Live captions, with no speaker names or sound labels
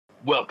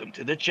Welcome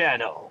to the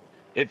channel.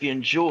 If you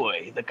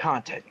enjoy the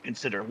content,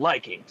 consider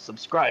liking,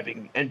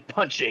 subscribing, and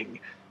punching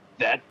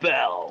that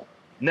bell.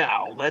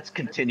 Now, let's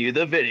continue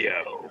the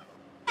video.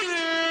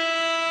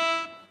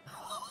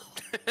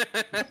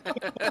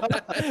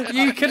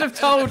 You could have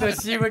told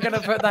us you were going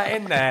to put that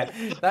in there.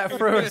 That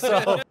threw us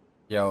off.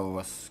 Yo,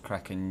 what's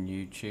cracking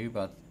YouTube?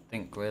 I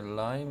think we're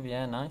live.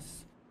 Yeah,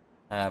 nice.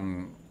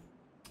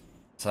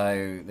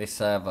 So this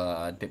server,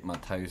 I dipped my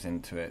toes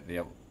into it the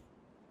other...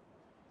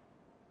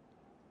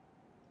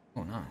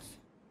 Oh, nice.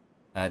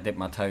 I dipped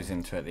my toes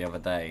into it the other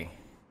day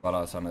while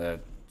I was on a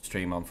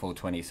stream on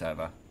 420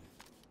 server.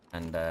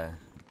 And,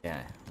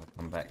 yeah, I'll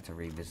come back to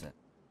revisit.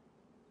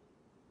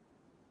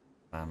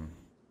 Yeah,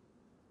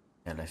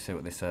 let's see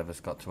what this server's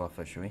got to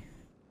offer, shall we?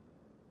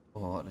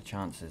 Oh, what are the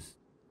chances?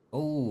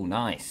 Oh,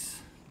 nice.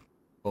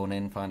 Spawn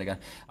in, find a gun.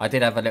 I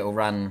did have a little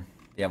run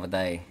the other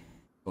day.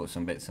 Bought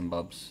some bits and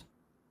bobs.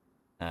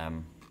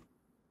 Yeah.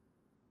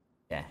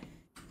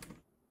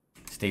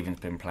 Steven's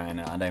been playing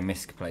it. I know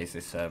Misk plays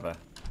this server.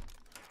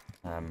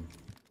 Yeah,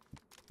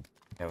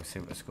 we'll see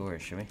what the score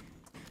is, shall we?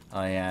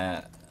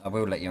 I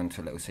will let you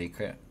onto a little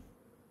secret.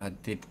 I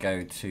did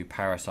go to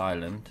Paris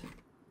Island,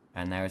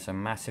 and there is a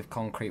massive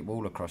concrete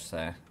wall across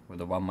there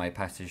with a one-way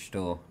passage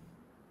door.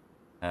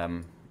 I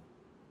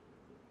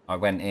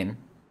went in,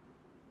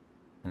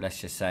 and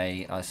let's just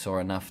say I saw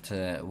enough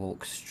to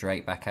walk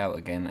straight back out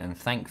again, and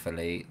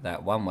thankfully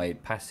that one-way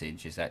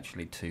passage is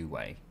actually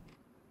two-way.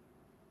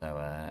 So,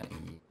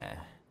 yeah.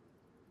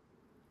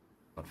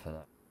 God for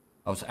that.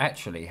 I was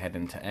actually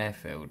heading to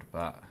airfield,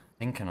 but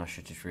thinking I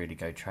should just really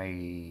go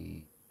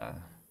trade. I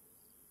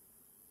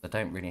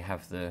don't really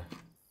have the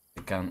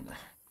gun.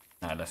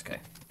 No, let's go.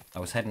 I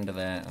was heading to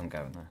there. I'm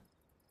going there.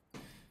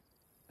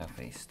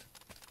 Southeast.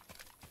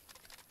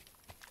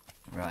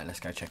 Right, let's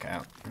go check it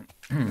out.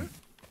 I'm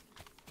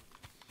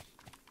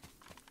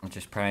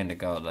just praying to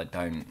God I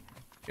don't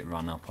get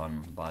run up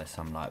on by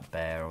some like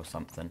bear or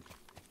something.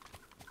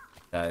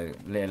 So,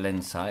 little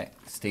insight.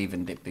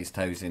 Steven dipped his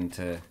toes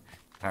into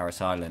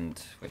Paris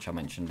Island, which I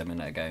mentioned a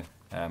minute ago.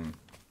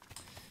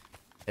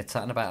 It's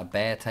something about a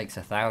bear takes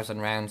 1,000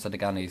 rounds of the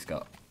gun he's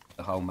got.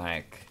 The whole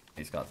mag.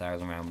 He's got a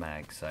 1,000 round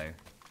mag, so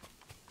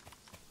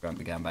won't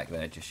be going back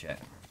there just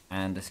yet.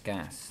 And the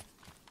scarce.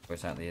 Or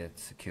is that the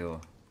secure?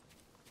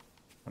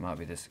 That might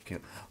be the secure.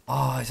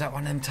 Oh, is that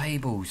one of them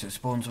tables that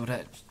spawns all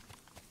that?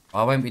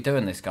 I won't be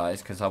doing this,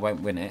 guys, because I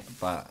won't win it,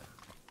 but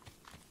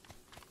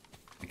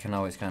we can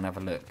always go and have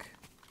a look.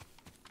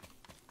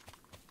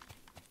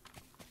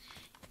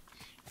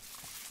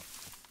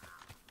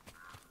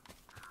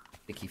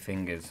 Sticky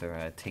fingers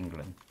are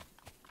tingling.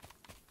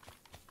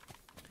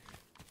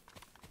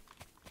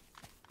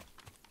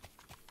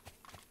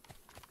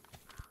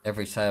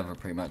 Every server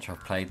pretty much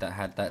I've played that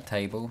had that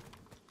table,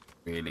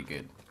 really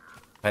good.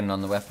 Depending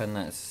on the weapon,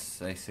 they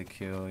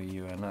secure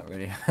you are not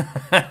really.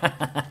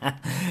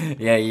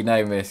 Yeah, you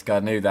know, Misk, I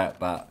knew that,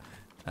 but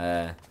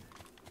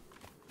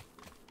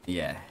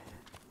yeah,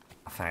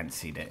 I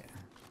fancied it.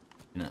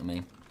 You know what I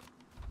mean?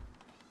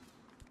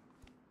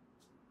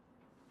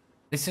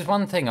 This is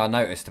one thing I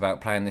noticed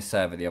about playing this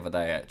server the other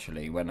day,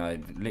 actually, when I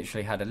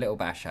literally had a little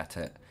bash at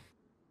it.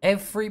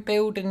 Every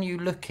building you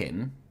look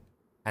in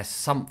has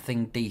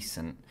something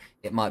decent.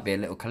 It might be a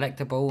little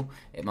collectible,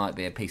 it might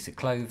be a piece of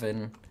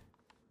clothing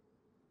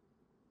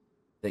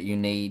that you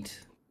need.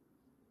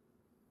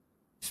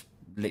 It's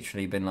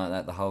literally been like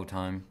that the whole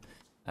time.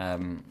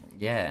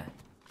 Yeah,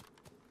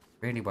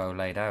 really well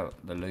laid out,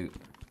 the loot.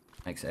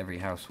 Makes every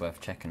house worth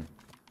checking.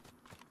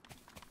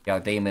 Yo,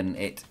 Demon,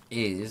 it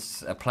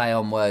is a play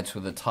on words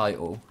with a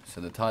title. So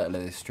the title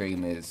of this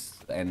stream is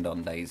End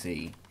on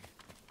DayZ.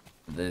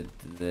 The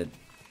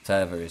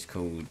server is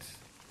called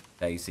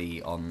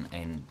DayZ on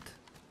End.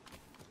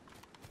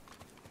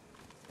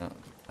 Don't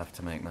have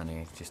to make money,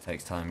 it just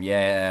takes time.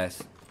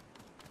 Yes.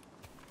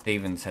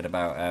 Steven said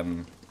about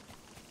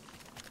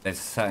there's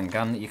a certain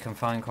gun that you can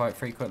find quite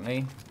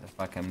frequently. It's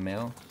like a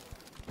mill.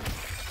 Oh,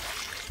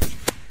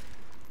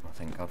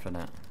 thank God for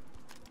that.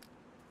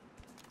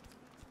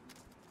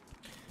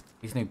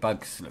 These new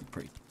bugs look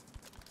pretty.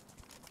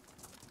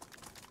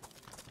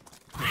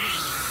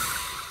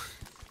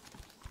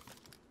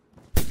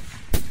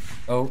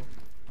 Oh,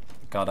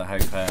 God, I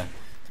hope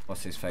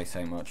what's his face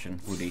ain't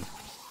watching. Woody.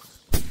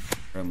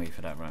 Throw me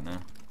for that right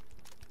now.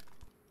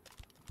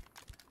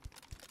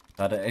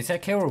 But is there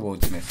kill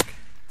rewards, Misk?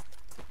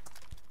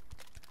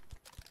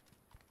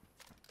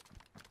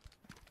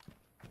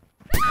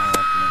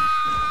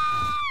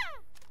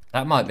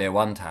 That might be a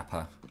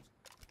one-tapper.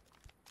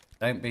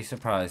 Don't be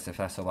surprised if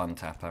that's a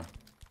one-tapper.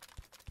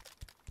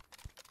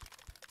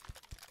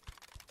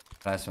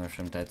 Plasma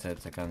from DayZ,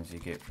 the guns you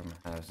get from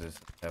houses,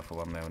 sell for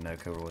 1 mil, no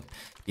kill reward.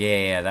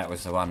 Yeah, that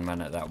was the one,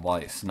 man, at that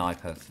white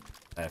sniper,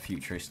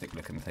 futuristic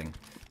looking thing.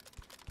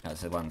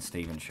 That's the one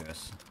Steven showed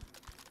us.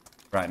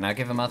 Right, now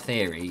give him my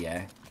theory,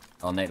 yeah.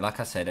 On it,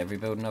 like I said, every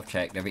building I've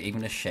checked,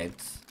 even the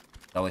sheds,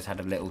 always had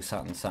a little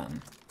something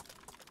something.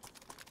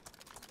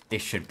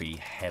 This should be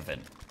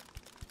heaven.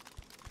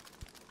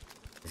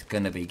 There's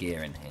gonna be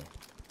gear in here.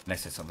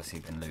 Unless it's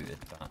obviously been looted,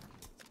 but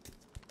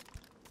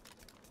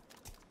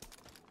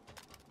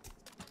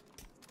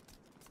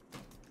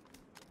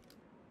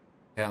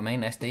You know what I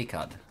mean? SD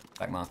card.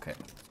 Black market.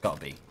 It's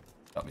gotta be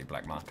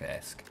black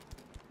market-esque.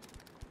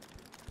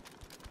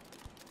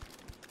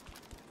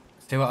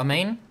 See what I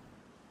mean?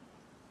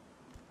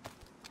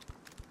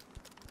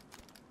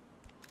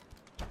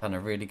 Done a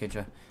really good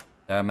job.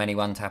 There are many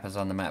one-tappers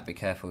on the map. Be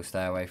careful.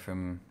 Stay away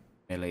from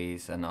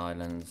millies and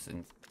islands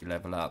and you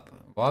level up.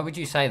 Why would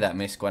you say that,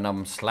 Misk, when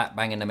I'm slap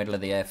bang in the middle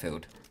of the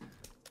airfield?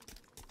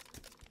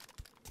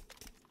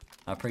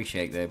 I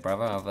appreciate that,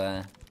 brother.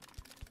 I've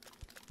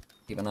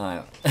keep an eye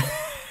out.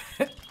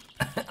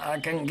 I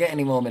can't get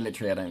any more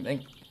military, I don't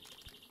think.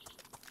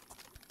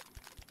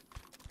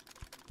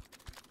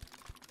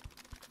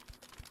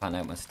 Can't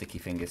help my sticky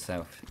fingers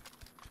self.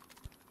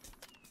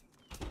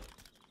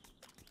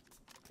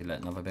 You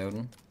let another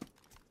building?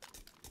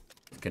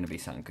 It's gonna be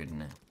something good in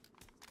there.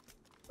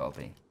 Gotta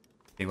be.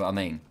 See what I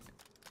mean?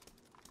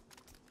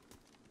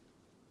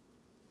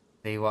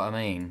 See what I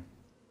mean?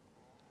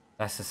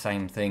 That's the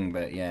same thing,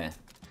 but yeah.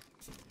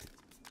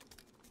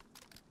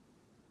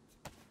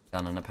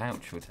 Gun in a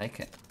pouch, we'll take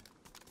it.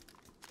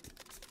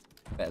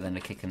 Better than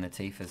a kick in the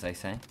teeth, as they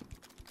say.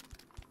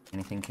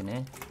 Anything in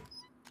here?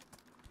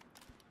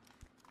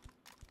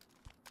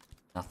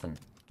 Nothing.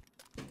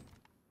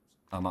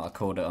 I might have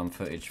called it on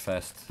footage.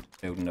 First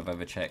building I've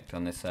ever checked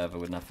on this server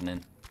with nothing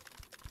in.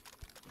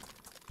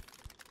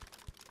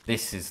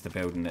 This is the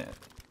building that...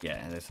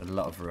 Yeah, there's a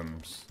lot of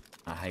rooms.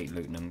 I hate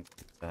looting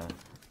them.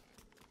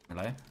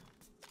 Hello?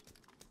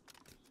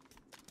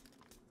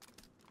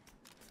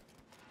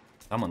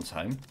 Someone's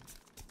home.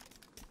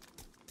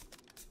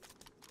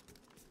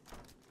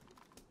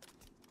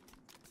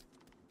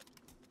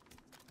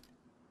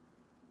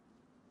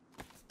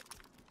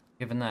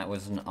 Given that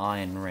was an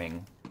iron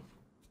ring.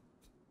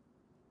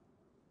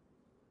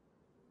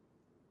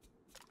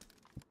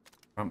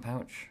 Front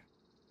pouch?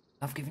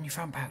 Love giving you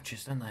front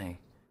pouches, don't they?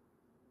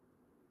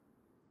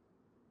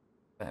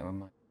 Better than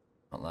mine.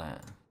 Not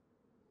that.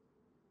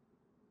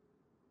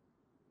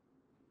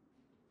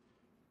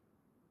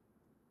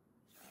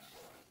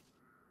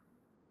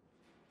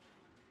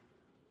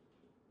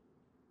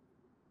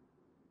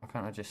 Why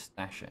can't I just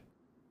stash it?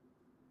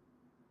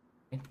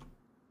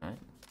 Right.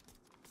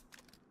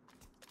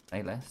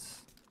 Say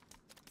less.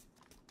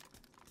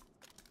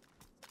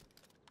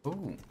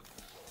 Ooh.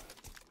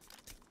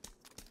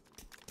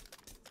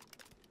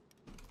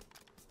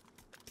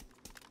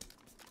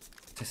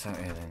 This out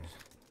here then.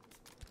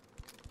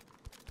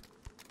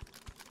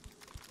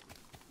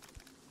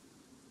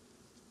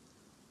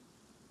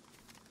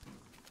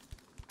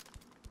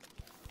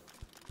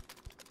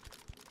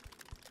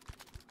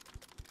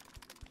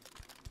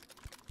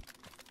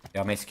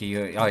 Yeah, Misky,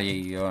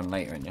 you're on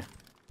later, aren't you?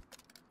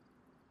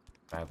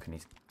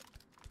 Balconies.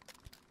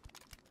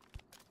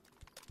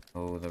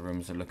 Oh, the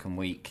rooms are looking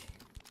weak.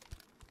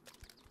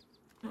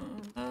 Oh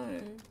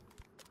no.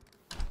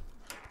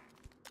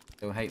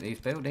 Still hate these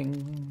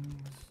buildings.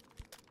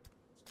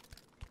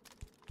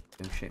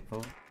 Still shit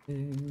for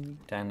food.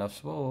 Down off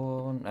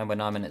spawn. And we're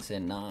 9 minutes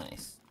in,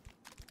 nice.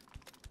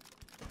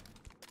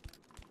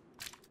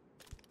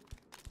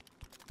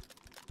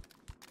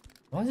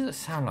 Why does it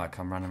sound like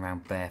I'm running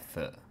around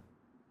barefoot?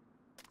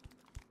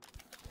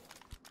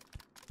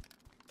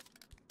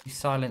 These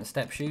silent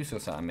step shoes or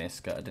something I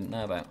missed that I didn't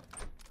know about.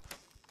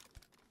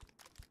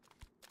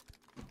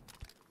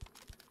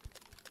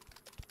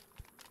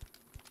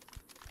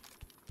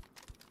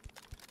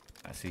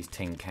 That's these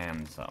tin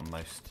cans that are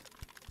most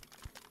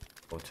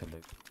to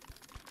loot.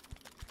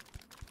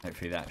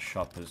 Hopefully that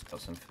shop has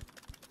got some.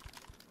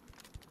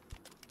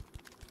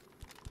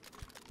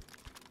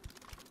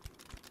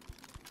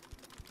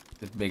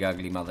 This big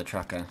ugly mother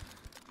trucker.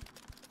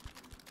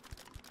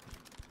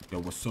 Yo,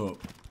 what's up?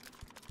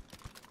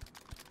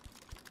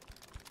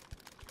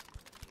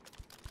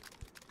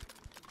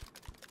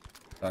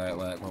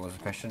 What was the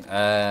question?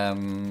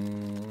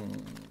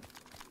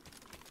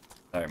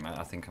 Sorry, man.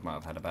 I think I might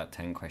have had about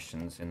 10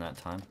 questions in that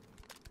time.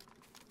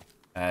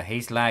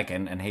 He's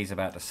lagging and he's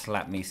about to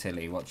slap me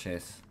silly. Watch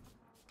this.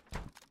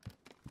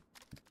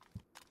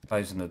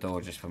 Closing the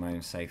door just for my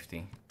own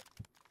safety.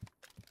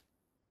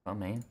 What I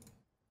mean?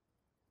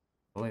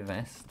 Boy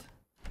vest.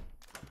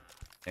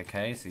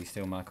 Okay, so he's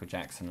still Michael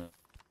Jackson.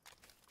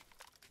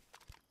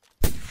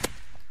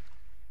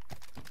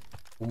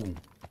 Ooh.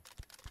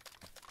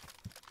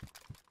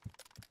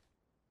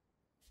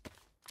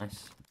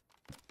 Nice.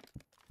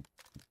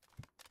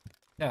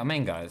 Yeah, I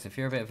mean, guys, if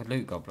you're a bit of a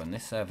loot goblin,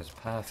 this server's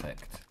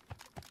perfect.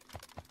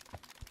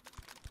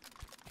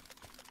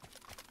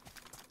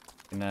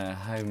 You can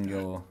hone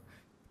your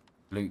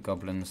loot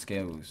goblin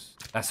skills.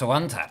 That's a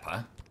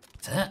one-tapper.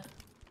 That's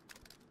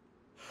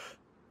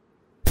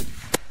it.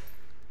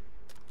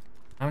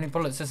 How many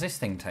bullets does this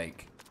thing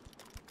take?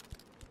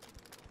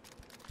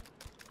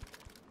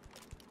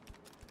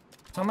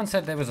 Someone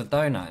said there was a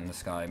donut in the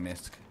sky,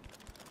 Misk.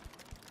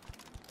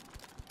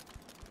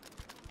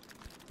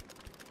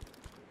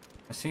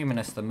 Assuming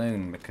it's the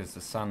moon because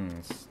the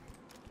sun's...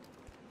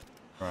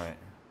 Right.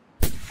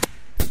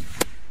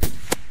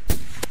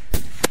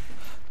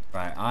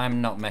 Right,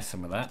 I'm not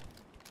messing with that.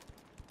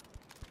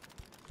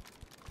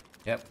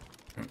 Yep.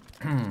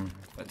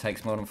 It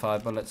takes more than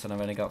 5 bullets and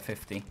I've only got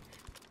 50.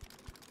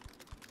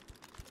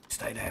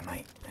 Stay there,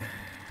 mate.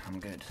 I'm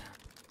good.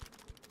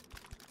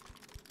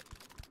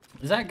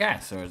 Is that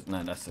gas or is...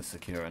 No, that's the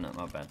secure in it,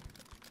 my bad.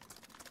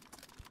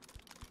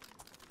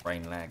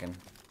 Brain lagging.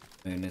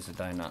 Moon is a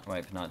donut.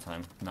 Wait for night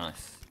time.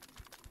 Nice.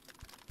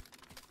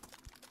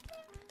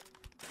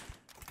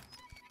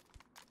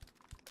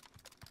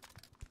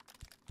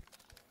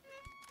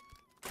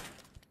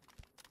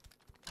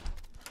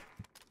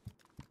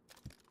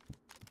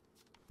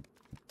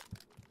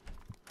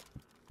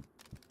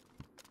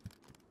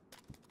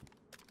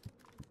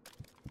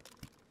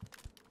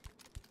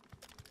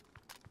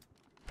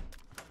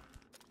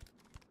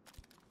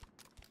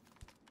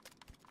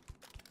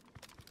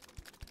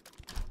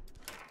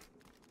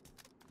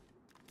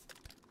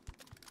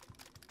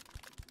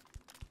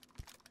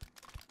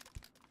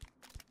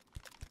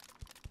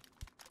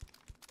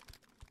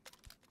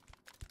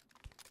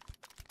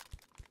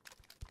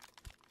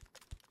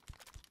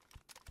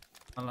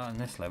 I like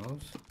this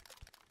levels.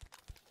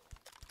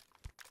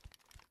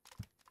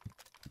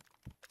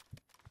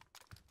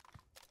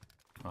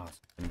 Oh, it's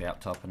gonna be up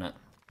top, innit?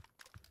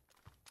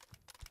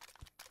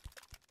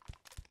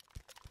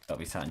 There'll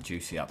be something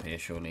juicy up here,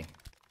 surely.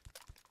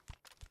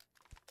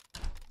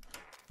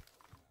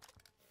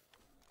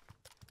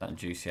 Something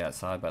juicy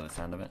outside by the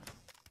sound of it.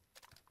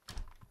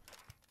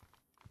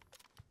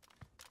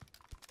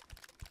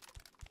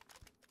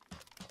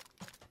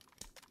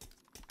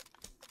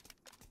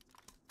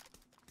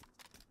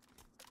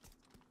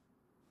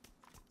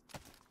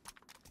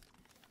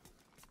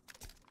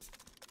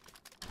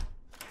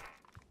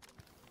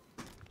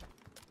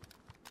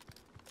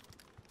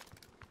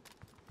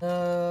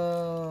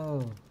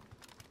 No.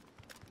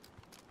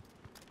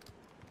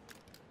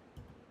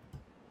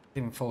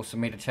 Even forcing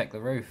me to check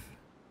the roof.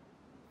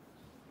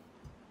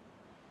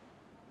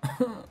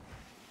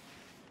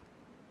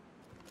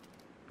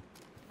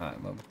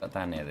 Alright, well, we've got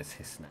down near this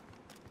hiss now.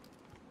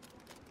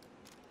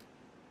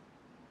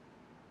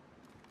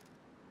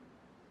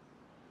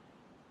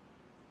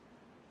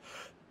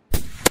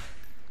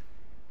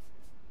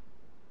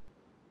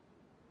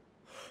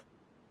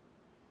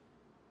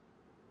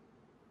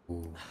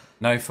 Ooh.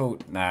 No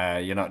fault. Nah,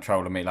 you're not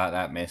trolling me like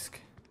that, Misk.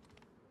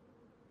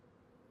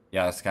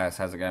 Yeah, Scarce,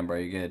 how's it going, bro?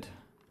 You good?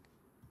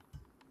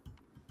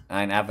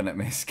 I ain't having it,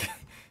 Misk.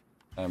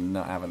 I'm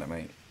not having it,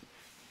 mate.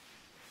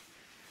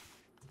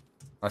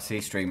 I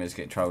see streamers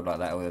get trolled like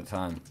that all the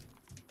time.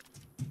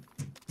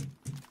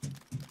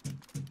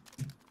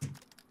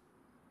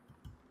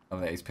 I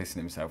bet he's pissing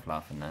himself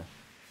laughing now.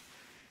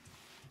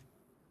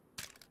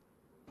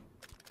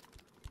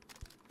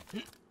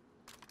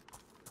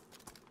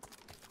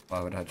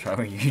 Why would I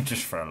troll you?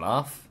 Just for a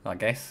laugh, I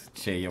guess.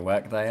 Cheer your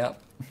work day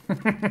up.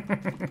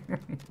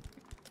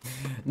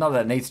 Not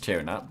that it needs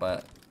cheering up,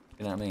 but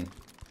you know what I mean.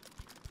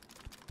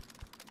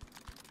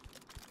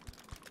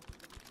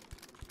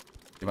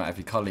 You might have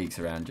your colleagues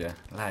around you.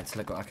 Lads,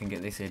 look what I can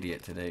get this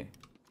idiot to do.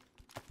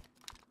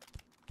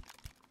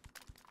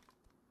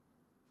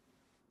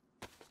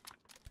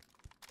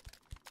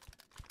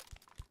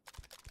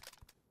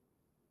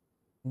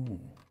 Ooh.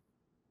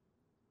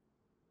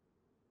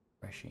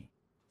 Freshy.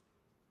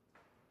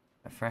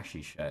 A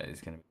freshy shirt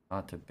is going to be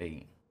hard to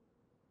beat.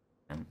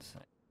 And so.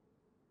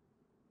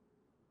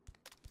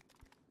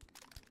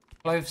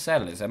 Clove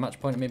sell, is there much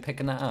point in me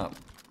picking that up?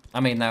 I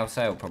mean, they'll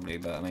sell probably,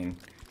 but I mean,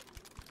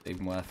 it's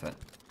even worth it.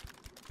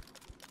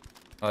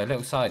 Oh, a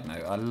little side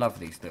note, I love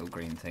these little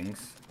green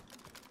things.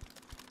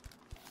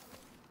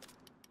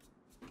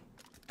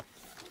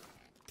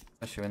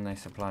 Especially when they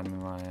supply me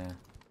my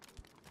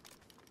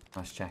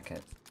nice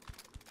jacket.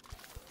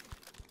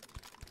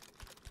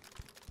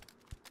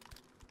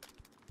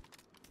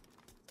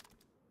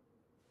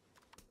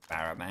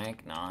 Barra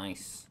mag,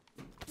 nice.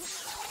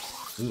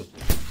 Ooh.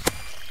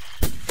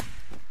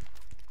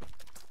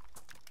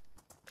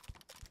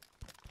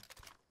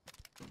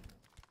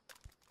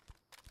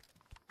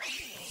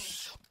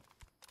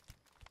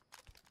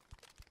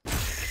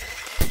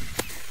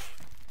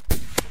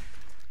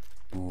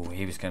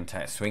 He was going to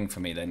take a swing for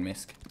me then,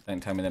 Misk.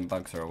 Don't tell me them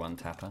bugs are a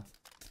one-tapper.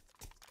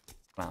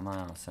 Flat my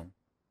arse then.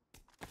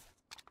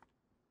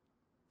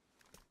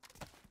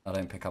 I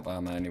don't pick up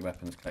armor, only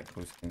weapons,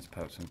 collectibles, skins,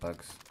 pelts and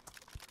bugs.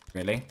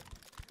 Really?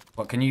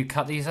 What, can you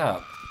cut these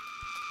up?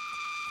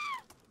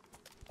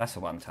 That's a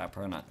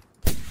one-tapper, isn't it?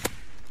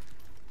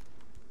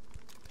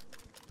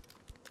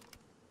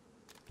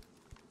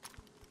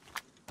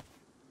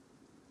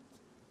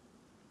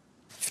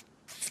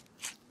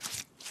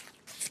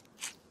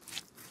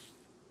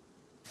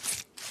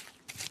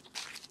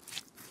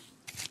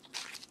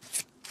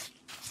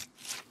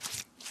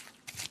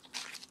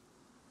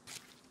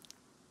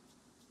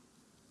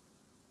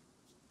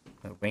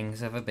 The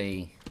wings of a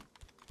bee.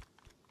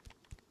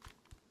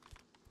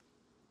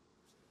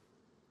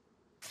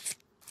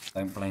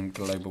 Don't blame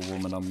global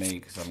warming on me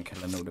because I'm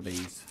killing all the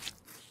bees.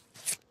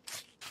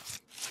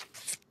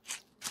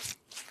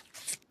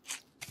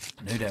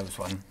 I knew there was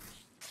one.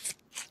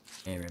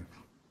 Hear him.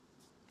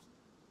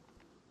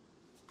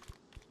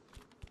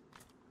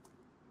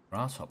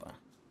 Grasshopper.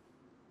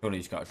 Surely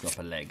he's got to drop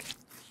a leg.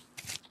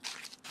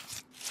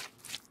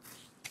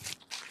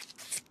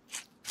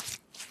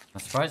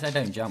 I'm surprised they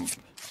don't jump.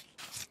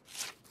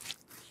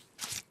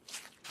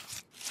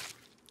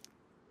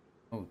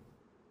 Oh.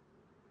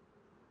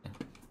 Yeah.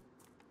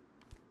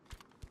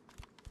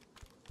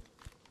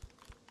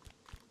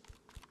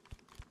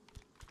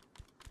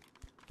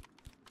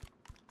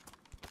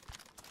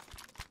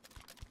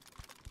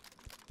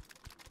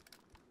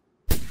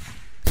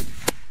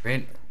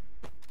 Really?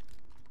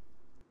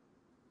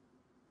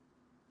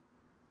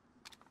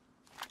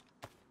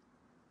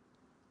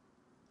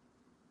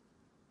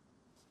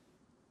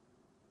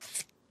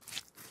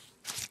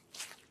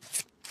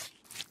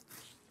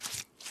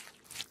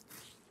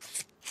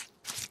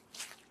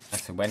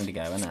 That's a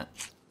Wendigo, isn't it?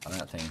 Oh,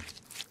 that thing.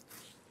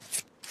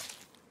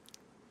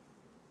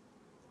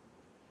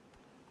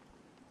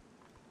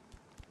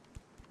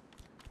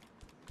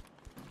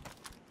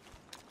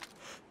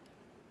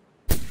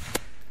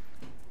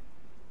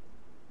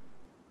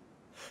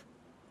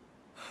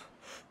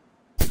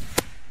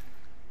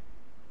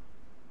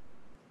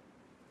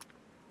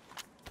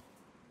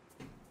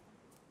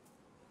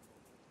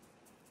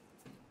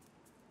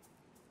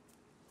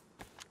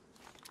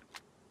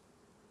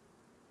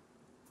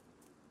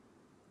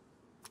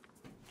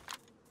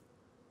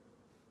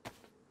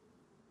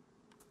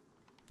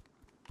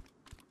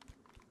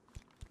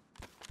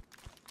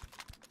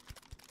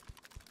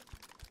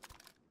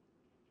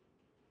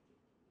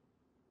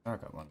 Oh, I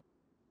got one.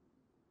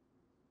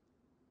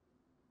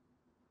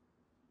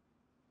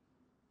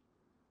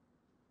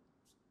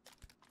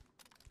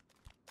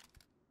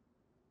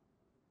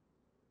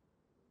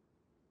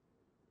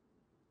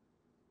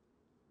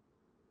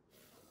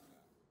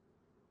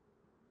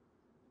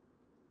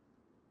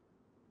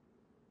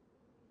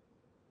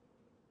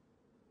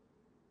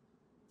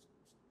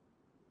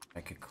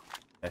 Make a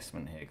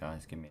investment here,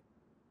 guys. Give me.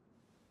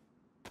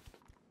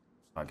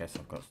 I guess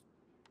I've got.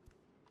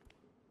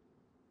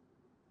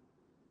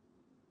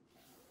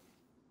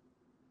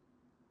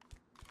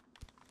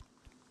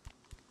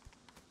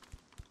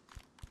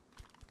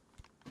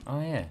 Oh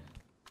yeah.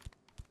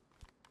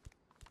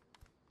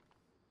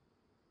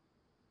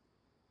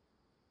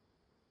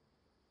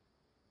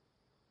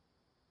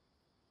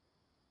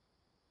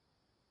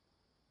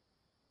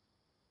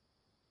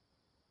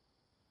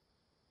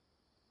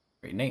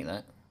 Pretty neat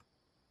that.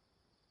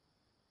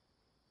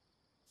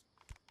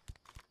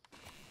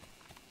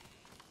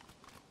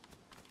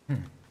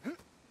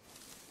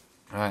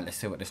 Alright, let's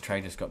see what this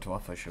trader's got to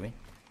offer, shall we?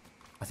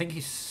 I think you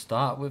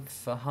start with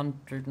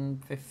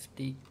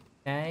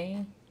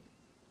 150k?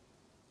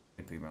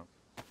 Could be wrong.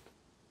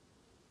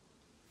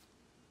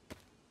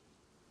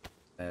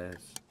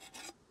 There's...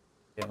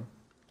 Yeah.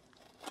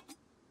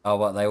 Oh,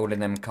 what, they all in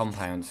them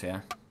compounds,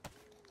 yeah?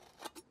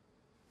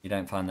 You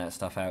don't find that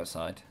stuff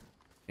outside,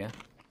 yeah?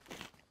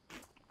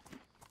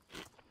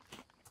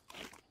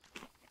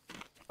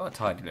 Oh, a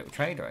tidy little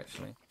trader,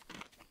 actually.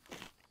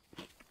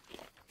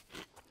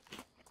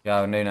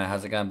 Yo, Nuno,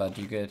 how's it going, bud?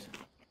 You good?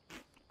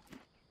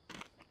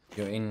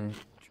 You're in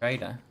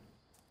trader?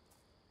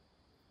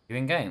 You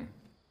in game?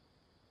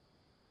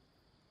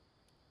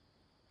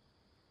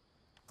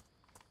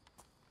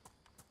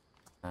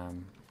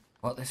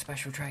 What, there's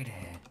special trader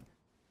here? Does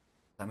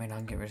that mean I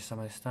can get rid of some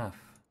of this stuff?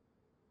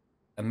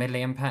 $1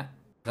 million pat?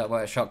 Is that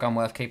what a shotgun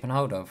worth keeping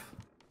hold of?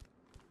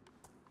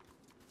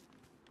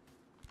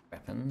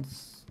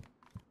 Weapons.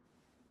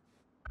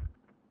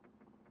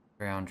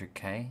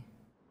 300k.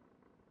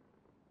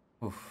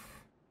 Oof.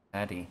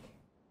 Daddy.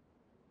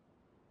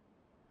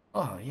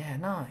 Oh, yeah,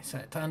 nice.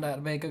 That turned out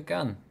to be a good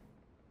gun.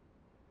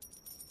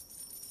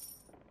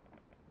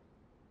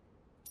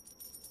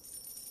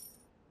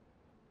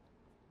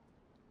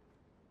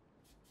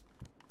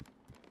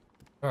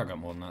 Sure, I got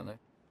more than that, though.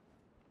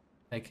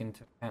 Take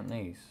into account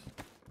these.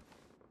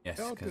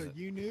 Yes, because Delta,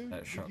 you knew?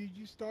 Did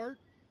you start?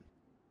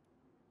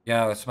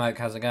 Yo, Smoke,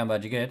 how's it going,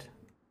 bud? You good?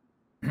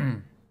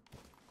 When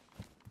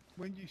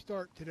did you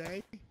start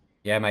today?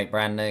 Yeah, mate,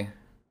 brand new.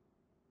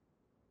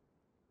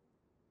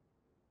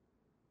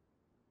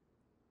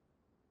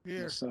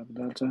 Here, What's up,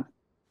 Delta?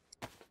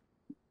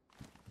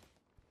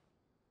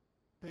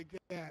 take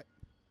that.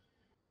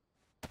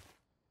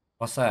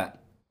 What's that?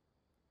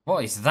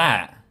 What is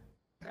that?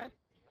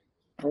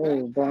 Oh,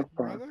 Backpack, backpack.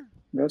 brother.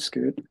 That's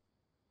good.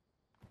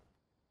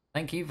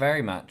 Thank you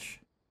very much.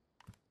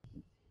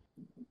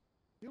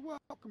 You're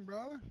welcome,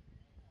 brother.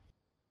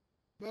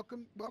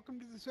 Welcome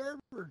to the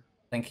server.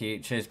 Thank you.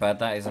 Cheers, bud.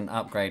 That is an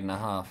upgrade and a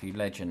half, you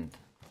legend.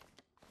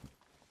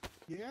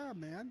 Yeah,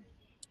 man.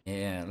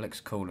 Yeah, it looks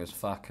cool as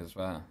fuck as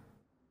well.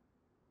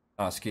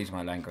 Oh, excuse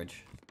my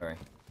language. Sorry.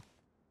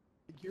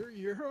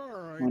 You're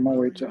all right. On my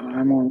way brother. to. You're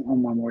I'm all right.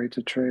 on my way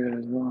to trade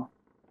as well.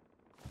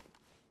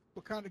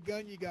 What kind of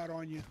gun you got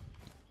on you?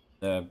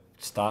 The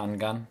starting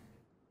gun?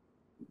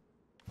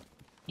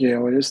 Yeah,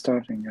 well, it's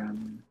starting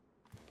gun.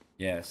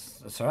 Yes,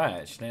 that's alright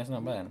actually, that's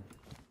not bad.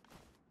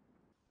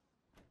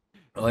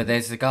 Oh,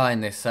 there's a guy in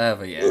this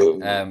server,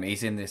 yeah.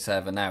 He's in this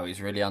server now, he's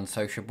really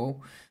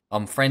unsociable.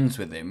 I'm friends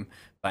with him,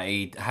 but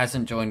he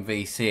hasn't joined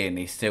VC and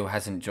he still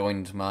hasn't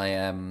joined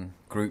my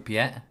group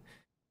yet.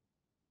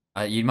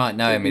 You might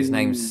know him. His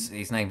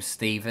name's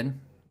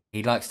Steven.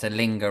 He likes to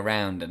linger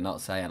around and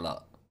not say a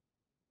lot.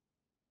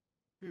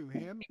 Who,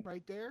 him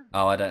right there?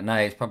 Oh, I don't know.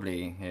 It's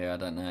probably here. I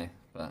don't know,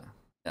 but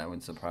that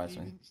wouldn't surprise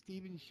me.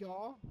 Stephen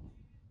Shaw.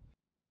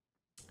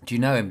 Do you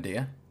know him,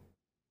 dear?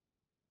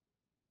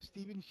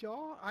 Stephen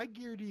Shaw? I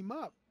geared him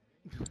up.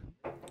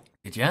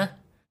 Did ya?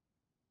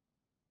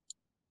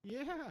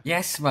 Yeah.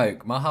 Yes,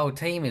 Smoke. My whole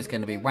team is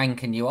going to be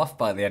wanking you off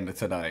by the end of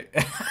tonight.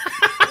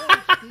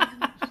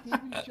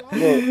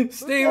 Steven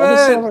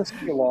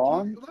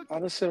Steven! Look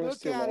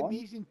at him,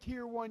 he's in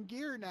tier 1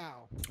 gear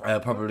now.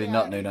 Probably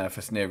not, Nuno. If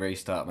it's near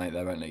restart, mate,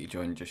 they won't let you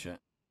join just yet.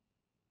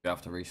 You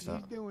have to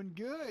restart. He's doing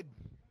good.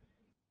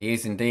 He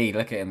is indeed.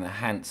 Look at him, the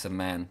handsome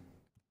man.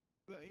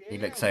 Yeah, He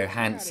looks so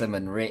handsome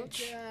and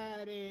rich. Look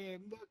at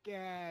him, look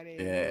at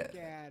him, Yeah.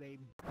 look at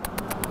him.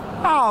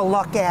 Oh,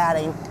 look at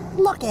him.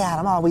 Look at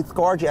him. Oh, he's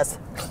gorgeous.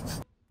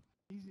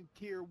 He's in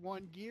tier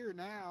 1 gear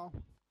now.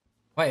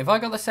 Wait, have I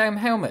got the same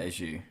helmet as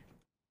you?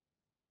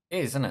 It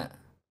is, isn't it?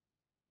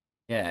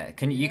 Yeah.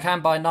 You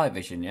can buy night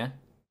vision, yeah?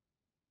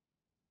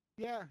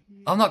 Yeah.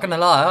 I'm not gonna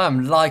lie,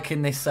 I'm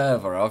liking this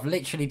server. I've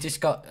literally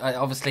just got,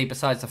 obviously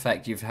besides the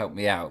fact you've helped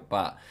me out,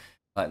 but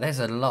like there's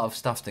a lot of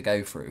stuff to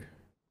go through.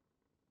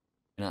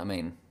 You know what I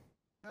mean?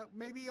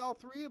 Maybe all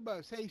 3 of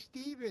us. Hey,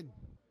 Steven.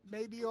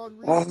 Maybe on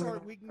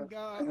restart we can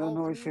go. I don't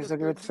know if it's a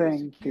good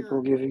thing.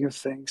 People giving you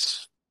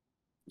things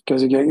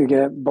because you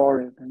get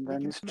bored and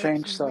then it's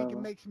changed. We So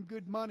can make some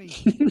good money.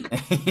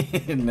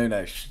 No,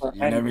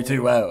 you know me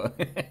too well.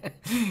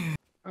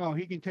 Oh,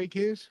 he can take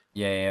his?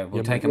 Yeah,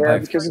 we'll take them yeah,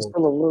 both. because it's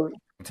full of loot.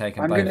 We'll take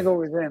them I'm both. gonna go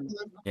with him.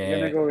 Yeah, I'm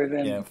gonna go with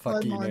him. Yeah,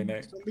 fuck you,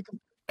 Nuno.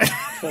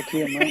 Fuck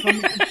you,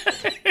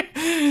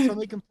 man.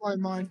 Somebody can fly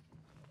mine.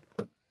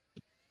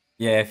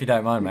 Yeah, if you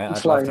don't mind, mate, I'd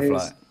Fly love to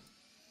fly. his.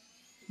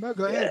 No,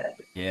 go ahead.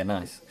 Yeah,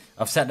 nice.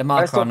 I've set the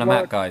marker on the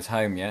map, guys.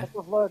 Home, yeah? Best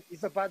of luck.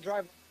 He's a bad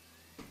driver.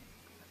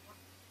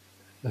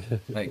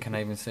 Wait, can I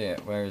even see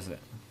it? Where is it?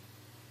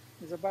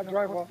 He's a bad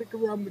driver. Stick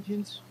around,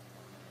 Magins.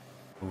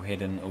 All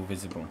hidden, all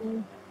visible.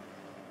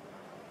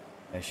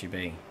 There she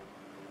be.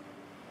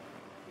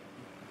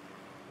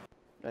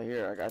 Now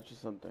here, I got you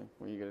something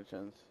when you get a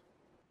chance.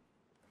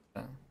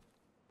 Oh.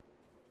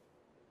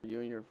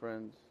 You and your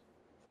friends.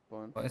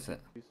 Fun. What is it?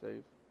 Be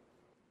safe.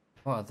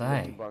 What are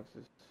Lucky they?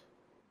 boxes.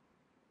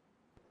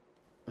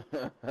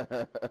 How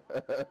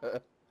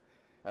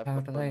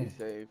Have do fun, they? Be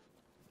safe.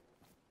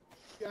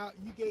 Yeah,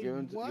 you gave Give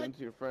him them, what? give them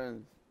to your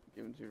friends.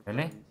 Give them to your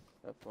Really? friends.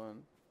 Have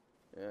fun.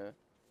 Yeah.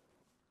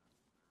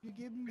 You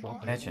give him Drop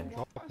what? Legend.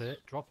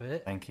 it, drop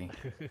it. Thank you.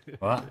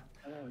 What?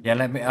 Yeah,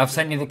 let me. I've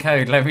sent you the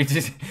code. Let me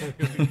just.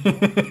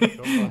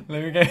 Let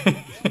me go.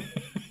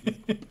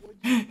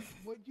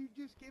 What'd you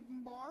just give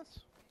him, boss?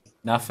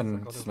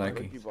 Nothing,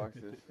 Smokey. Lucky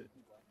boxes.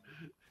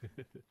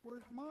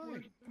 Where's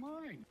mine?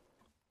 Mine.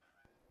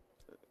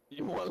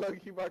 You want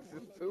lucky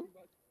boxes too?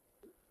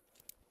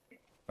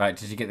 Right,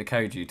 did you get the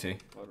code, you two?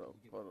 Hold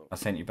on. I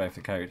sent you both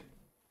the code.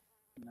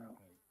 No.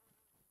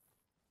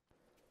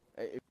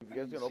 Hey, if you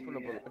guys gonna open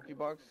up a lucky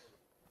box,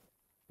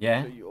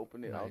 Yeah? so you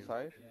open it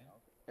outside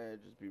and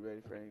just be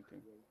ready for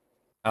anything.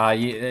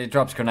 It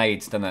drops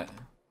grenades, doesn't it?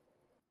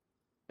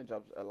 It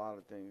drops a lot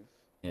of things.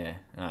 Yeah,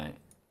 alright.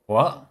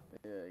 What?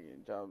 Yeah,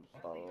 it drops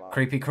a lot.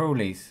 Creepy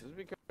crawlies. Just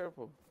be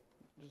careful.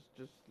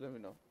 Just let me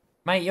know.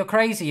 Mate, you're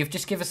crazy. You've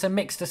just given us a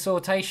mixed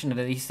assortation of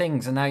these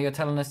things, and now you're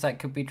telling us that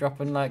could be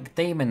dropping, like,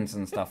 demons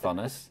and stuff on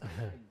us.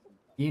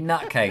 You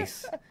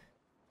nutcase.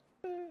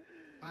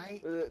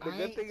 The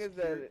good thing is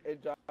that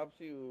it drops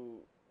you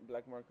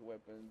black market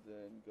weapons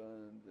and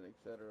guns and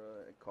etc.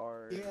 and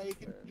cars. Yeah, it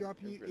can drop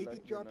you. It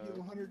can drop you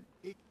 100.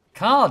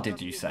 Car,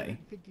 did you say?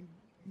 $150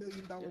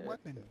 million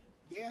weapon.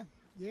 Yeah,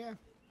 yeah.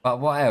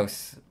 But what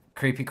else?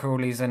 Creepy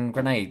crawlies and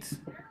grenades.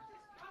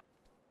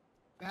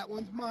 That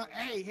one's mine.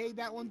 Hey,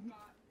 that one's.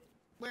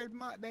 Where's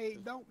my? They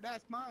don't.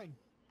 That's mine.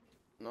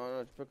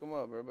 No, just pick them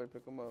up. Everybody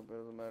pick them up. It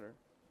doesn't matter.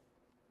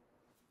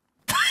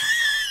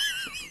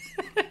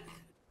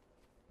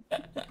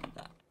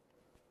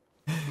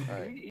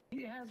 Alright.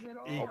 He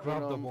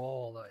grabbed them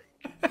all, like.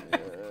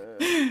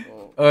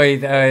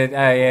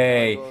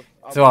 Hey.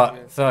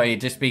 Sorry,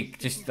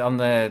 just on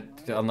the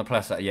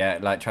plus side, yeah,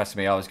 like trust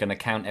me, I was gonna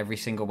count every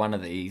single one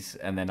of these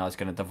and then I was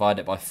gonna divide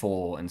it by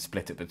 4 and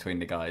split it between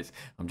the guys.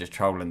 I'm just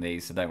trolling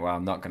these, so don't worry,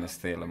 I'm not gonna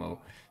steal them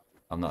all.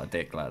 I'm not a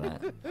dick like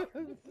that.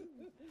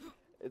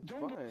 It's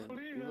fine.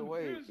 Either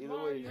way,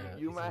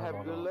 you might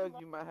have good luck,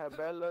 you might have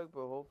bad luck,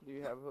 but hopefully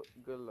you have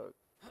good luck.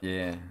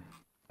 Yeah.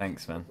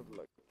 Thanks, man. Best of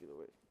luck, either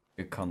way.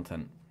 Good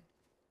content.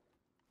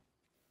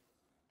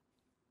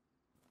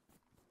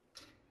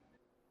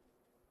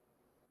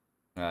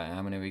 Right,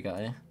 how many we got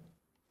here?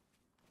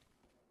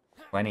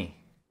 20.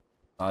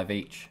 5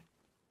 each.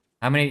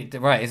 How many?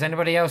 Right, has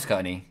anybody else got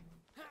any?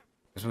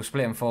 Because we'll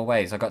split in 4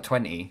 ways. I got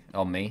 20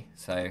 on me,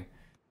 so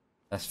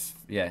that's,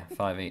 yeah,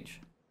 5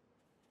 each.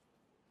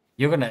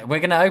 We're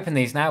gonna open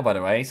these now, by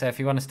the way. So if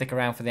you want to stick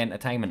around for the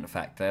entertainment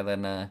factor,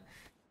 then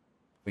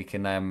we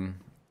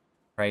can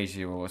praise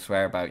you or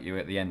swear about you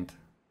at the end.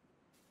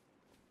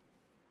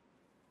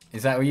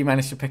 Is that what you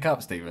managed to pick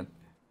up, Stephen?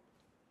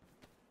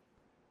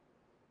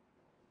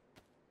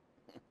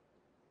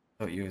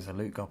 Thought you was a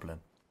loot goblin.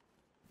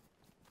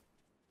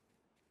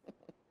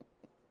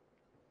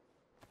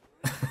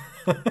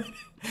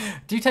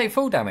 Do you take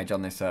full damage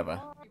on this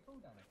server?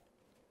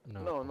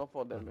 No, no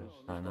fall damage.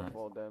 Oh, No no.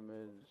 fall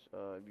damage.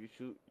 If you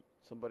shoot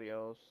somebody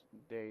else,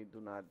 they do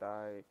not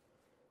die.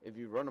 If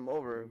you run them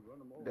over,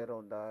 they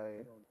don't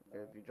die.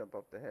 If you jump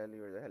off the heli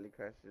or the heli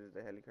crashes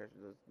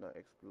does not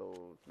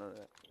explode. None of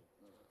that.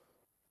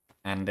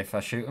 And if I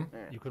shoot him?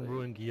 Yeah, You can so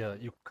ruin gear.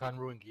 You can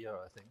ruin gear,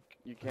 I think.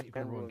 You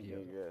can ruin gear,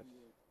 yes.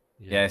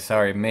 Yeah,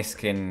 sorry,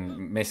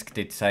 Misk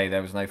did say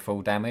there was no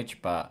full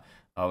damage, but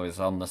I was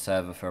on the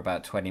server for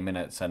about 20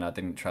 minutes and I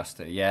didn't trust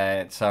it.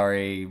 Yeah,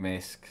 sorry,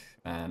 Misk,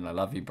 man, I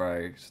love you,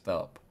 bro.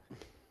 Stop.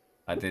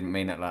 I didn't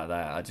mean it like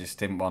that. I just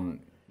didn't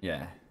want,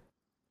 yeah.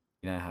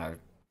 You know how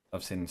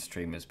I've seen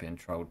streamers being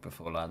trolled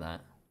before like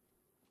that.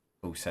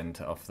 All send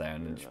it off there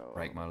and then just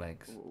break my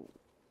legs.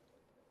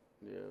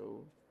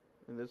 Yeah,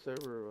 in this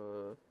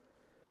server,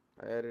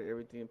 I added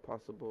everything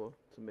possible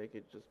to make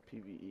it just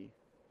PvE.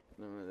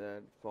 None of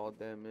that fall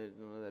damage,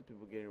 none of that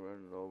people getting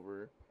run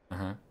over.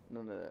 None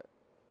of that.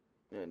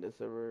 Yeah, in this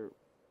server,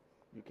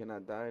 you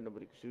cannot die,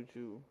 nobody can shoot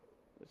you.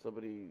 If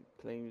somebody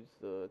claims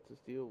to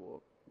steal,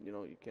 well, you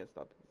know, you can't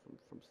stop them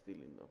from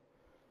stealing though.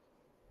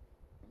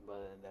 But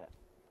other than that.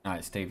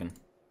 Alright, Stephen.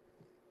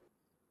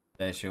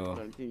 There's your...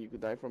 The only thing you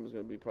could die from is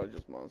going to be probably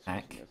just monsters.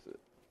 Hack. And that's it.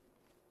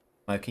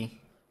 Smokey.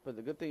 But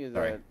the good thing is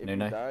Sorry, that if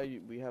Nuno. you die,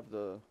 we have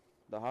the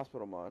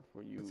hospital mod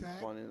where you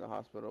spawn in the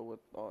hospital with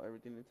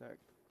everything intact.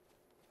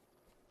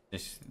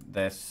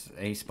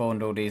 He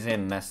spawned all these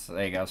in. There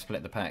you go. I've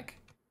split the pack.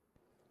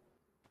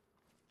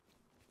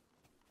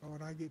 Oh,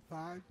 and I get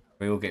 5?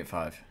 We all get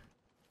 5.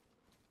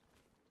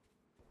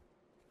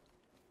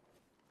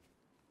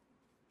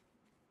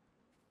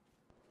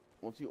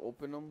 Once you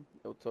open them,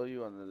 it'll tell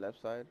you on the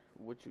left side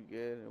what you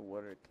get and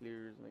what it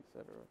clears and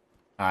etc.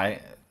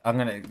 Alright, I'm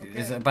gonna. Okay.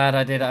 Is it a bad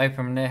idea to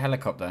open the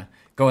helicopter?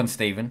 Go on,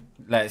 Stephen.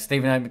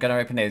 Stephen, gonna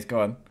open his.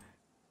 Go on.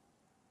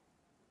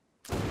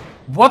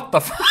 What the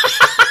f?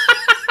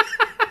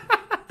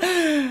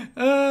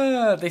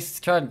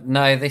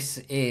 This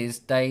is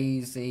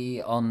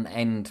Daisy on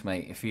end,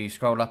 mate. If you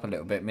scroll up a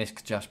little bit,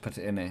 Misk just put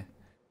it in here.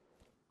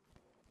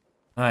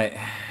 Alright,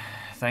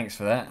 thanks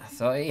for that.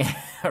 Sorry,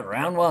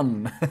 round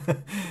 1.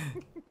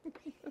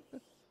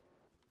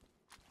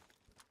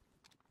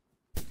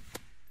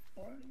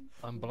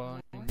 I'm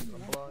blind.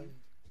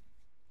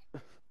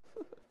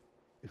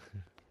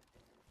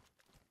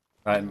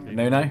 Right,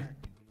 Nuno.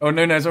 Oh,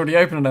 Nuno's already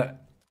opening it.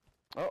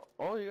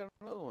 Oh, you got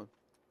another one.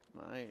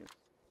 Nice.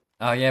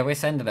 Oh yeah, we're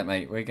sending it,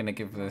 mate. We're gonna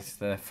give this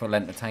the full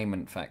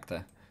entertainment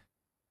factor.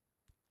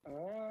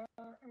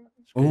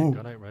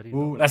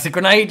 Ooh, that's a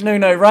grenade,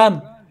 Nuno.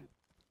 Run!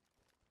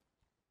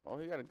 Oh,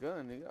 he got a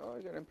gun. He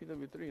got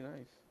MPW3.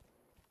 Nice.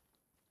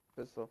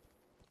 Pistol.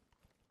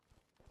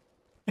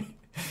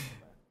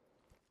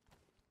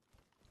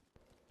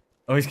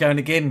 Oh, he's going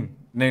again.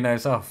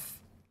 Nuno's off.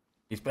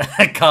 He's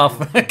car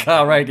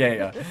radiator.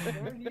 Radiator.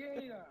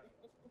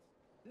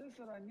 This is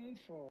what I need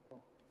for.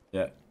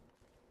 Yeah.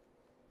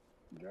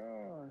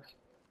 Gosh.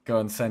 Go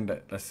on, send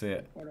it. Let's see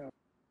it. What up?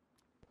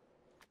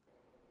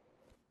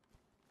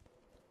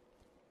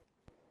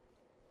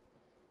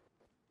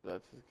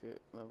 That's good.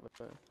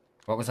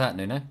 What was that,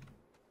 Nuno?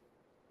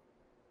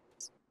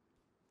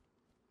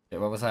 Yeah,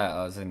 what was that?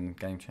 I was in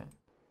game chat.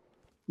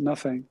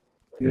 Nothing.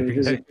 Yeah,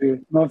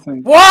 disappeared.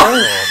 Nothing.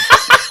 What?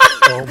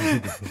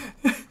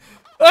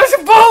 That's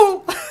a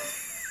ball!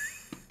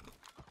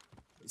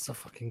 It's a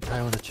fucking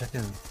cow and a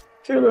chicken.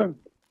 Kill him!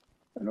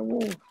 And a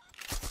wolf.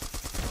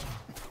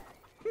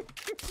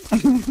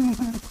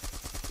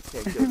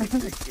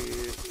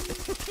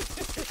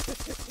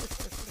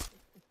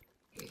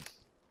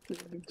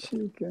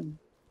 Chicken.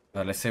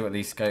 Oh, let's see what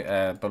these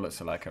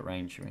bullets are like at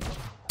range. You mean?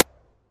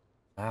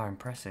 Wow,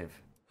 impressive.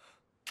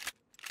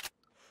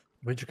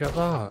 Where'd you get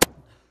that?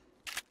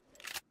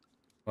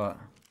 What?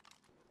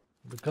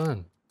 The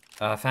gun.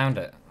 I found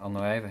it on the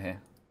way over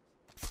here.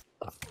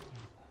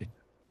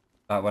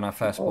 Like when I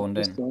first spawned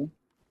in.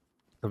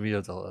 Come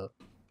here, Delta.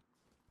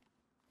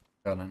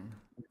 Got it.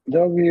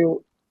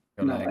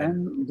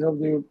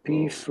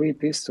 MWP3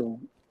 pistol.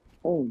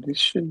 Oh, this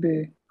should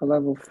be a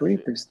level 3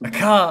 pistol. A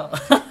car!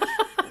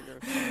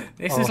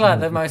 This is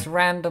like the most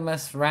random,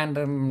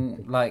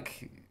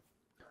 like,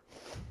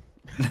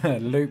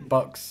 loot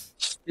box.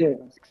 Yeah.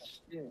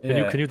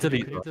 Can you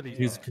delete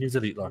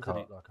that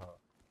car?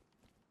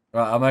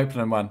 Right, I'm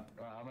opening one.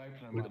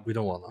 We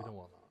don't want that.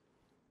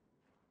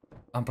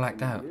 I'm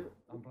blacked out.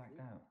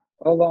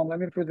 Hold on, let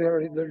me put the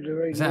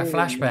Is that a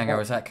flashbang or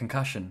is that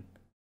concussion?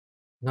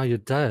 No, you're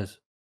dead.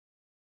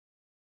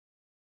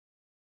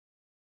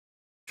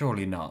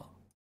 Surely not.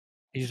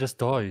 He's just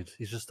died.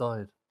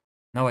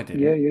 No, I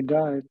didn't. Yeah, you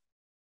died.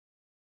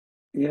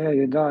 Yeah,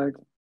 you died.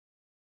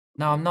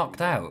 No, I'm knocked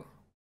out.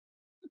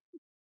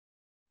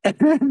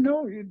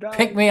 No, you died.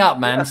 Pick me up,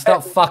 man.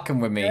 Stop fucking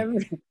with me.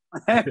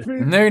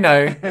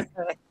 Nuno.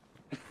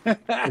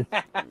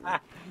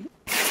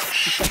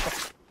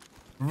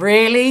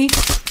 Really?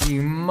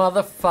 You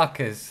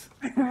motherfuckers.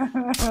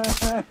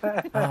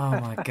 Oh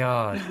my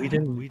god. We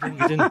didn't do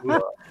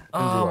that.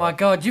 Oh my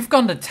god, you've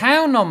gone to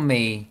town on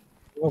me.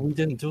 Well, we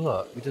didn't do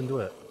that. We didn't do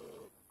it.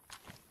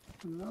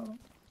 No.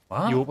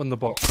 What? You opened the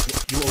box.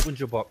 You opened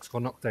your box,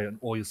 got knocked out, and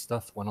all your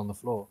stuff went on the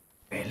floor.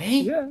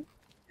 Really? Yeah.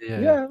 Yeah.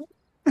 Yeah.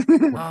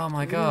 Oh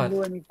my We god. didn't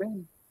do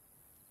anything.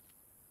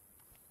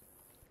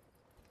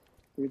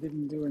 We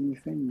didn't do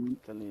anything, man. I'm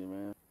telling you,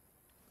 man.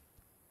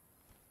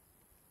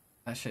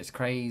 That shit's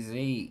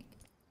crazy.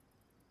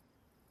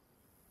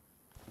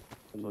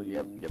 So you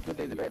have to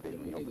take the bad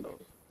thing. Open those.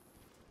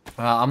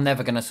 Well, I'm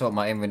never going to sort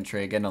my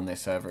inventory again on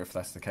this server if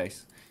that's the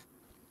case.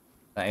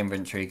 That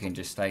inventory can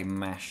just stay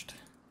mashed.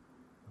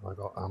 I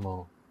got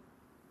ammo.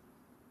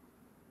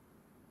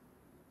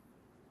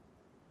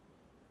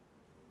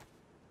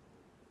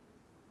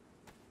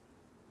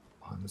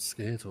 I'm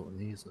scared to open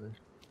these, though.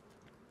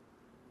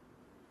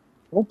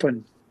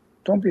 Open.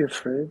 Don't be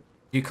afraid.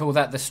 You call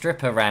that the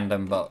stripper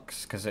random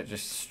box? Because it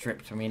just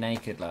stripped me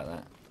naked like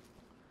that.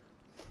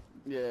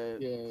 Yeah.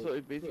 So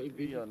it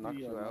basically knocks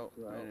you out,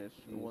 and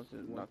once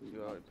it knocks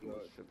you out, it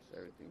strips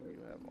everything you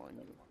have on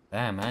you.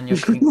 Damn, man. You're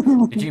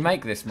king. Did you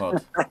make this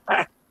mod?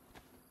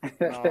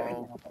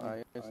 No,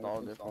 I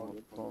installed it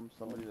from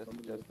somebody that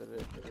suggested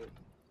it.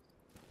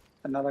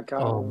 Another car.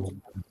 Oh,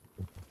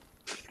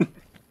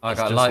 I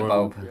got a just light where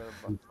bulb.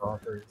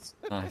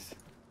 Nice.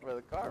 For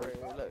the car,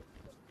 right? Look.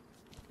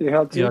 You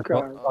had two yeah,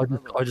 cars.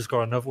 I just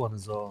got another one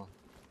as well.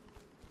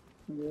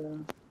 Yeah.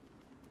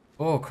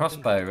 Oh,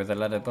 crossbow with the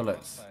leather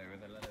bullets.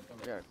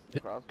 Yeah,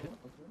 crossbow.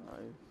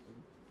 Nice.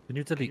 Can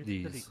you delete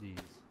these?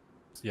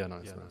 Yeah,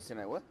 nice, nice. Can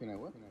I what? Delete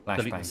the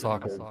Flashbang.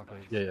 saga.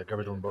 Yeah, get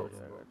rid of them both. Yeah,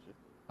 I got you.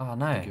 Oh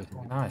no.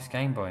 Nice.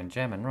 Game Boy and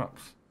gem and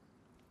rocks.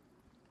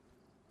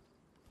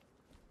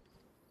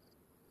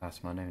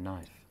 That's my new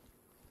knife.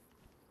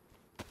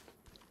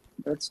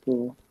 That's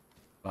cool.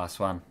 Last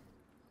one.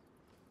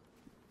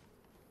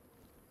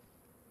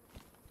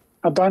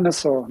 A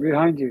dinosaur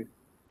behind you.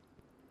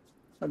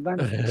 A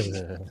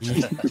dinosaur.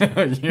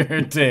 You're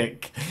a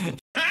dick.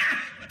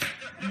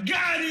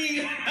 Got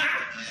him!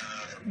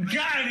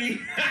 Got him!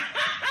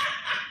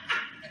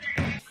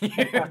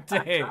 You're a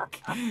dick.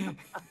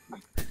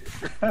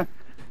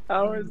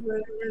 I was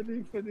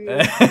waiting for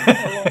this a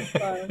long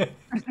time.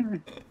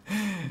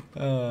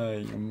 Oh,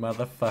 you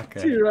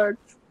motherfucker. T-Rex.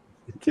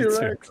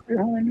 T-Rex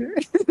behind you.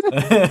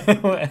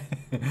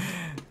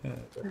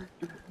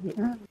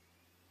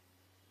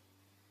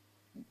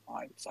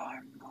 My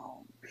time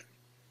now.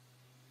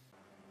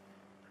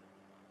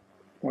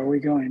 Where are we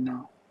going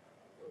now?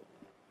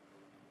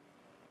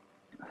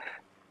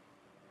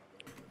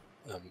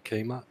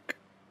 K-Mac.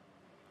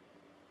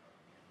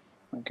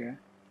 Okay.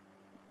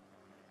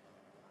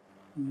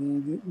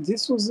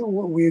 This was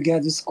where you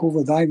got this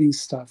cool diving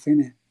stuff,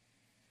 innit?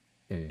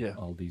 Yeah.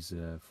 All these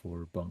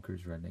 4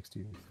 bunkers right next to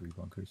you. 3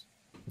 bunkers.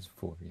 It's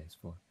 4. Yeah, it's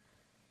 4.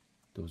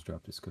 Those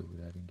drop the scope with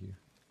adding gear.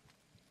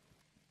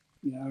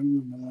 Yeah, I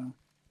remember that.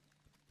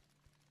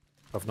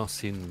 I've not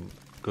seen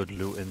good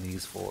loot in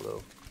these 4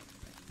 though.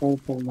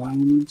 Purple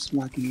diamonds,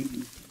 like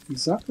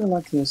exactly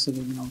like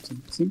yesterday, Delta.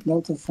 I think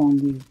Delta found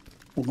the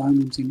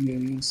diamonds in here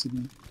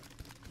yesterday.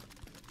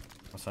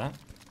 What's that?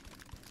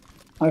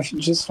 I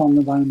just found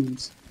the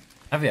diamonds.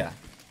 Have you?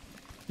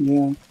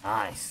 Yeah,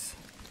 Nice.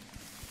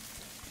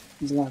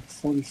 it's like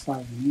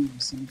 45 mil or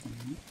something.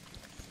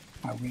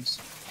 Right? I wish.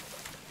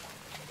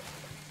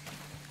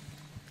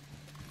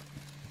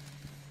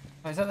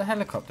 Oh, is that the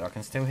helicopter? I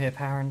can still hear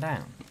powering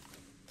down.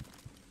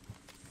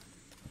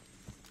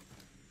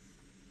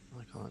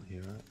 I can't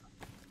hear it.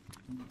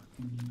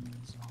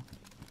 There's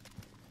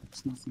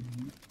nothing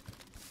here.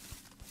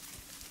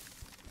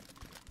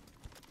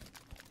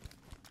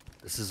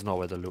 This is not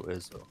where the loot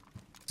is though.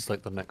 It's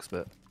like the next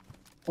bit.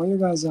 Where you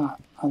guys at?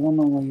 I don't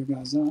know where you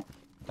guys at.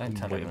 Don't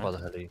tell Waiting him by that.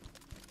 the heli.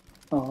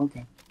 Oh,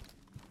 okay.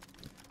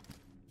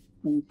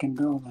 We can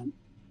go then.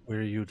 Where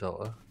are you,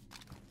 Delta?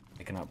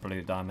 Picking up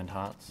blue diamond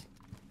hearts.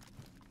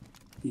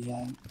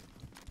 Yeah.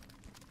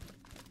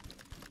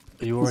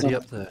 Are you already that-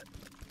 up there?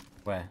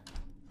 Where?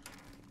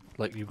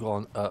 Like you've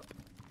gone up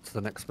to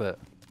the next bit?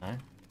 No?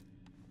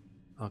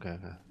 Okay,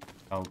 okay.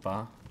 Gold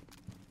bar.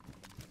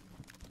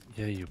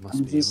 Yeah, you must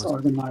I'm be. You just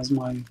must be. organize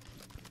my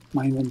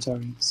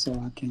inventory so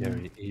I can. Yeah,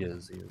 he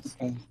is. He is.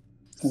 Okay.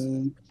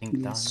 Pink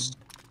Yes.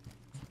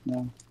 diamond.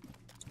 No.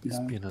 He's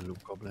Yeah, being a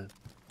loot goblin.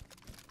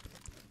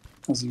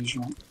 as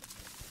usual.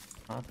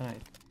 I don't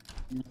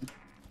know.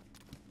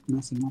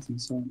 Nothing.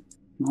 So,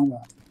 not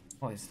bad.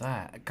 What is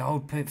that? A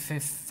gold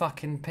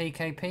fucking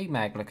PKP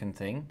mag looking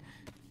thing?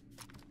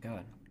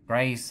 God.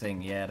 Greys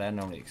thing, yeah, they're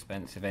normally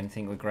expensive.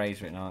 Anything with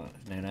greys written on it,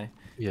 you know?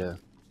 Yeah.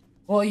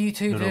 What are you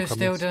two No, come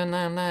still in. doing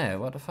down there?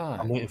 What the fuck?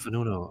 I'm waiting for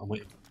Nuno. I'm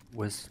waiting.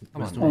 Where's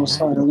Come on, Nuno? Oh, no.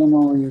 sorry, I don't know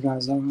where you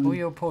guys are. Pull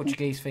your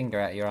Portuguese finger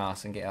out your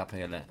ass and get up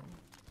here, look.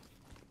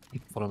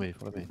 Follow me.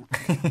 Follow me.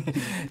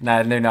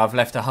 No, I've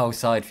left a whole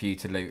side for you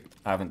to loot.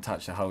 I haven't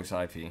touched the whole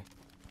side for you.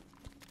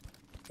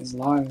 He's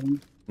lying.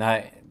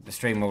 No, the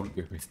stream will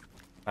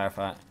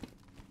clarify.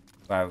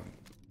 Well,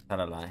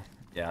 tell a lie.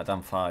 Yeah, I've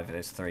done 5.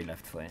 There's 3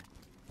 left for you.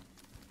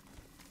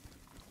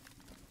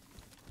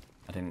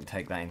 I didn't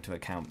take that into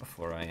account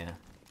before I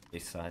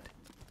decide.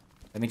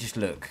 Let me just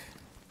look.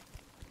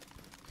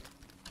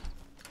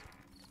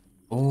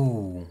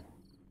 Ooh.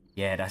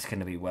 Yeah, that's going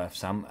to be worth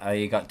some.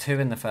 You got 2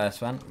 in the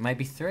first one.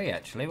 Maybe 3,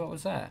 actually. What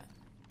was that?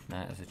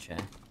 No, it was a chair.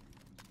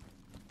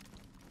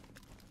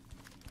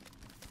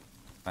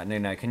 Right,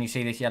 Nuno, can you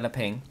see this yellow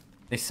ping?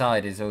 This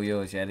side is all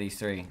yours, yeah, these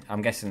 3.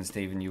 I'm guessing,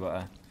 Stephen, you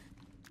want to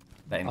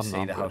let him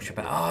see the whole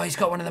shebang. Oh, he's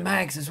got one of the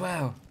mags as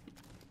well.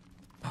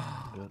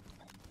 Good.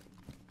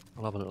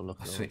 I'll have a little look.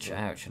 I'll switch it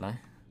out, shall I?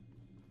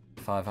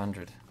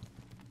 500.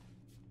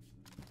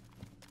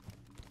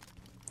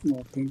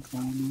 More pink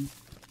rhino.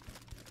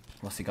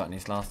 What's he got in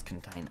his last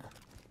container?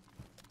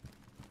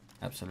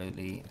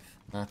 Absolutely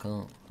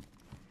knuckle.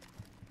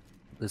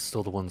 There's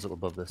still the ones up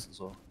above this as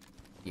well.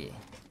 Yeah.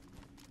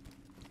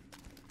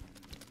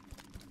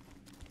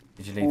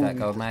 Did you leave that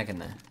gold mag in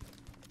there?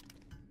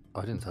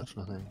 I didn't touch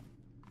nothing.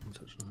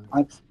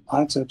 I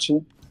touch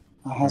it.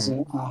 I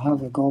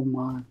have a gold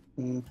mag.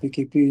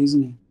 PKP,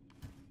 isn't it?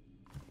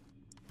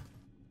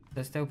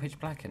 There's still pitch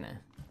black in there.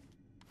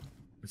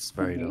 It's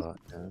very dark.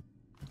 Yeah.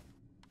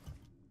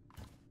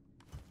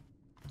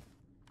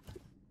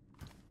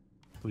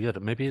 Well, yeah,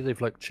 maybe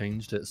they've like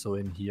changed it so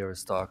in here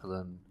it's darker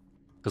than,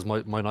 because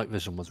my night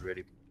vision was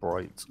really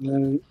bright.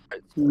 We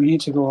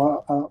need to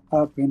go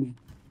up in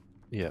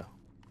it. Yeah.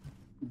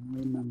 I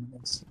remember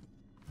this.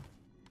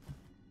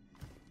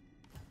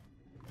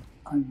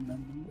 I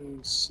remember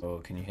this. Oh,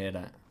 can you hear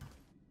that?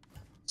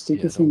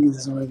 Sticky thing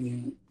is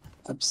already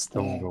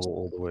upstairs. Don't go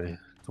all the way.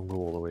 Don't go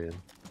all the way in.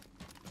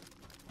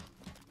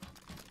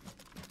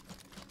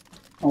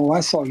 Oh,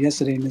 I saw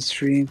yesterday in the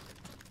stream,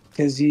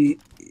 because you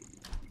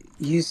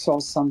saw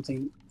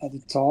something at the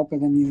top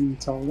and then you didn't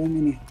tell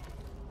them,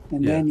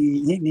 and then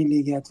you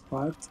nearly get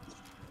fucked.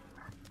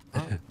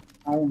 I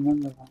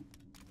remember that.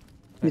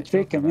 You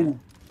trick him, innit?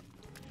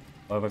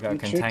 Well, we've got a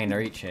container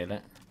each here,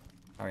 look.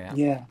 Hurry up.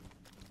 Yeah.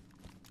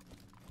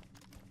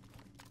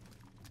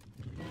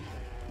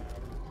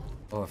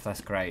 Oh, if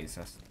that's great,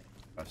 that's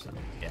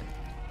yeah.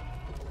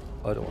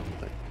 I don't want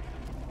anything.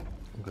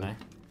 Okay. No?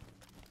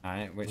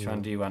 Alright, which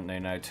one do you want,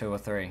 Nuno? 2 or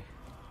 3?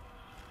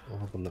 I'll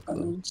have a look at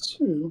them.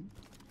 2.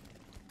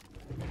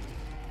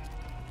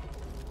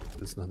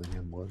 There's nothing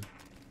in one.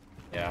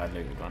 Yeah, I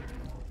looted one.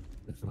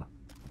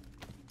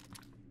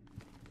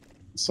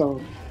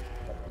 So,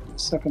 the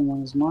second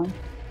one is mine?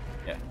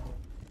 Yeah.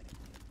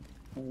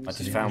 I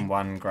just found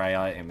 1 grey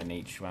item in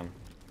each one.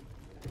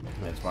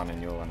 There's 1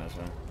 in your one as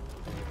well.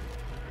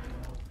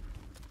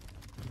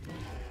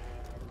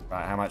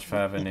 Right, how much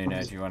further,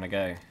 Nuno, do you want to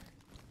go?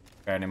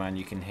 Bearing in mind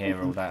you can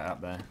hear all that up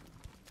there.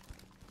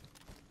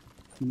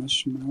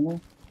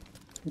 Marshmallow?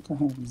 What the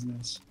hell is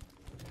this?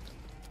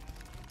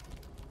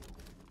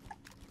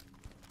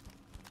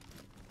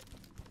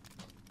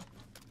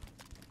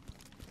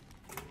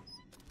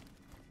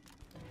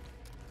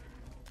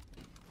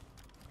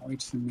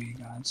 Wait for me,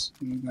 guys.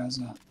 Where you guys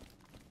at?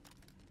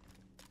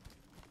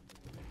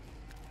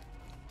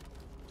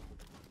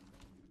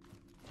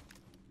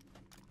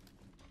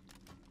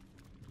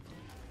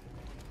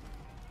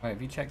 Wait,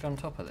 have you checked on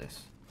top of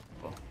this?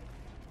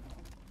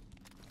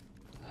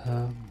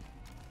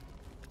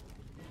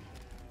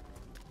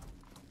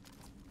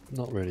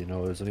 Not really,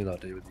 no. It was only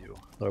that day with you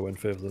that I went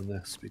further than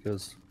this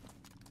because...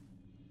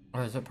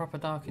 Oh, is it proper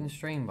dark in the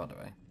stream, by the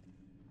way?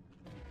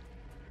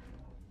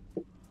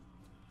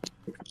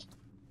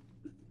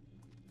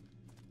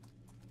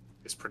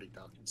 It's pretty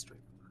dark in stream.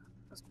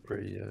 It's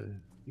pretty, you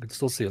can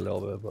still see a little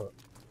bit, but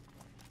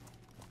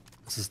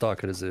it's as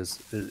dark as it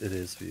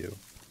is for you.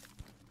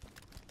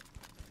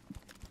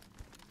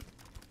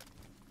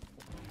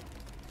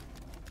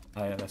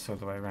 Oh yeah, that's all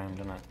the way around,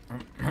 isn't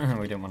it?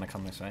 We didn't want to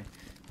come this way.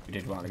 We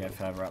did want to go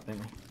further up,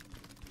 didn't we?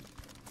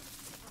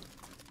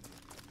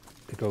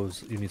 It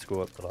goes. You need to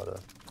go up the ladder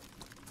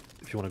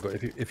if you want to go.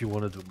 If you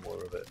want to do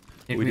more of it.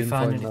 Did we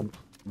find them?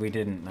 We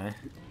didn't, no.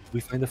 We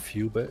find a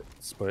few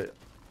bits, but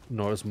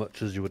not as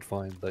much as you would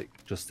find like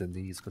just in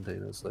these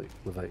containers, like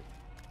without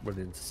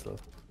running into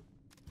stuff.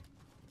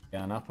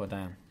 Going up or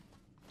down?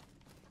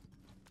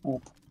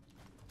 Up.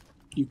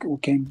 You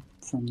came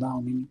from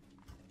down, didn't you?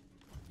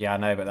 Yeah, I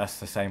know, but that's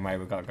the same way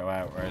we've got to go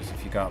out. Whereas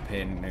if you go up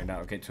here,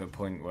 that'll get to a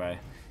point where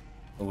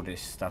all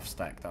this stuff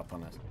stacked up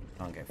on us.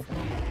 Can't get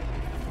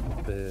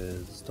through.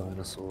 Bears,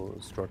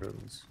 dinosaurs,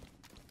 dragons.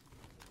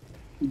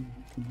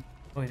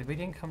 Wait, we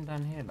didn't come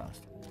down here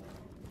last time.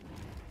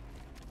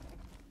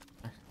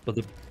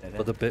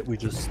 But the bit we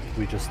just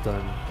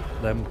done,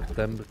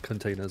 them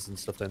containers and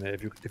stuff down there.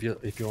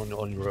 If you're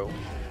on your own,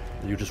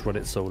 you just run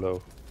it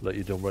solo, like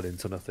you don't run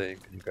into nothing,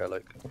 and you get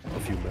like a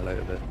few mil out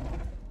of it.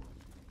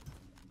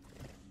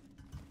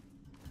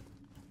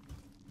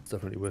 It's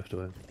definitely worth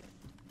doing.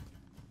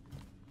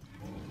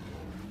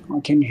 I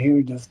can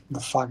hear the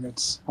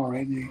faggots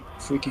already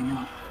freaking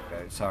out.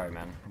 Okay, sorry,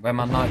 man. When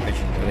my night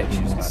vision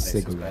glitches like this,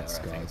 cigarettes,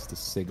 it's better, guys. The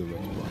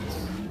cigarette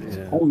ones.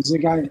 Yeah. Oh, is the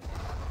guy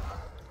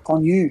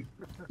on you?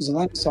 There's a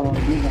dinosaur on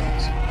you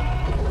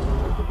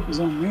guys. It's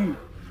on me.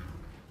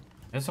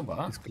 There's a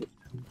what?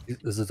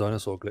 There's a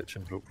dinosaur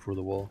glitching through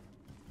the wall.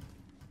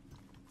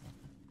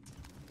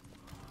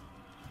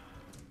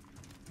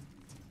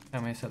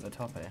 Tell me it's at the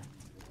top here.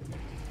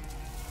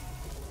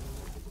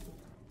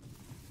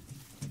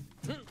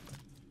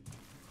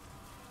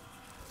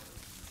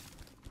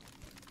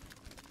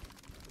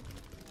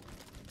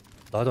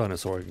 That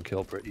dinosaur I can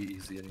kill pretty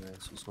easy anyway,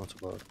 so it's not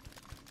too bad.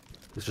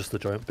 It's just the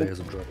giant bears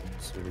and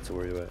dragons we need to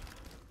worry about.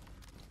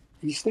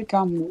 If they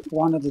come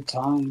one at a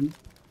time,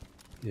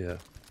 Yeah.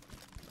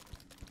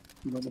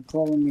 but the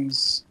problem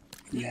is,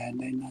 yeah,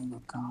 they never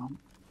come.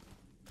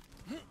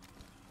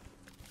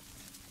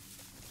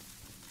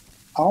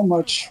 How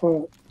much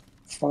for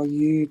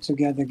you to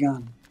get the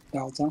gun,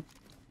 Delta?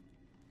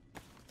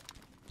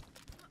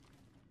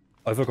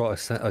 I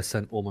forgot I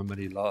sent all my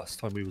money last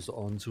time we was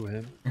on to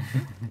him.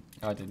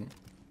 I didn't.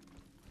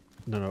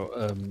 No,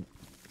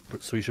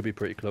 so we should be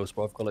pretty close,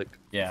 but I've got like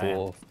Yeah,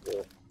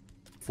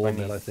 four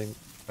mil, I think.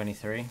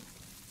 23.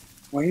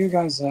 Where you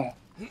guys at?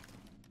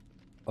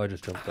 I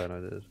just jumped down, I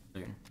did.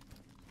 Boom.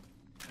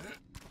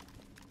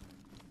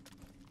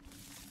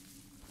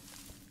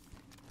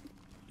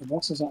 The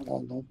boxes aren't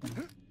all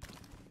open.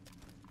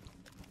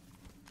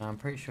 I'm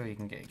pretty sure you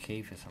can get a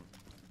key for something.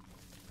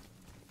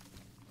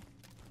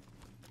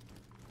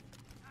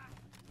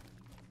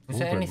 Was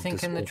there Open anything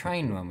in the Discord.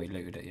 train when we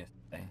looted it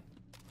yesterday?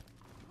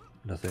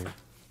 Nothing.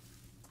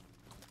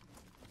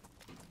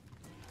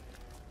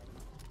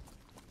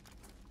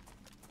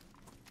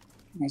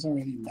 It's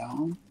already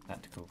down.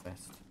 Tactical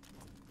vest.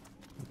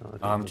 No, I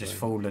don't I'm know just about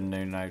falling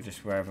Nuno,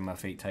 just wherever my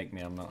feet take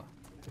me. I'm not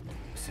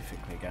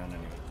specifically going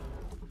anywhere.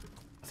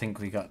 I think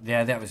we got,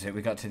 yeah, that was it.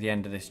 We got to the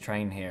end of this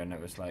train here and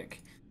it was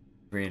like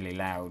really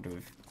loud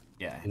with,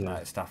 yeah.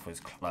 Like stuff was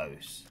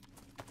close.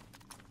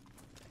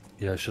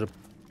 it. Yeah, I should have.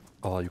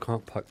 Oh, you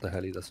can't pack the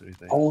heli, that's the only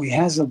thing. Oh, he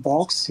has a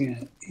box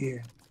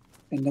here.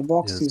 And the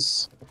box Yes.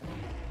 is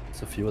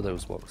There's a few of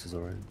those boxes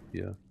around,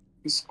 yeah.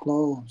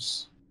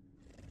 closed.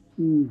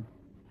 Hmm.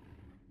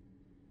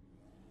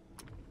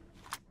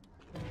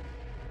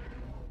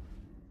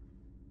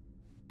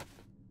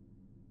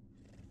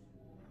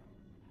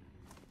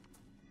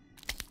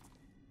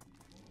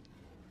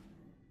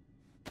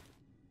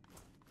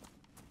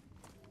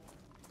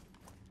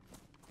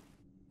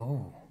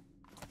 Oh,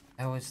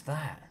 how was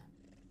that?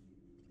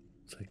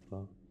 Take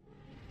that.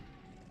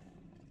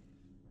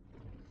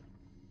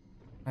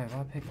 Wait, have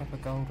I picked up a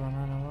gold one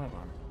and a white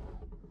one?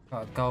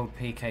 Got a gold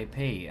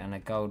PKP and a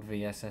gold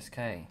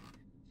VSSK.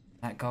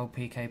 That gold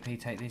PKP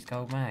take these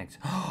gold mags.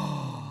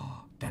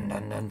 Dun,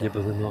 dun, dun, Yeah,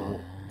 but they're dun. not.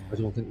 I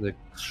don't think they're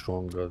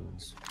strong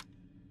guns.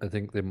 I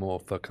think they're more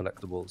for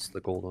collectibles, the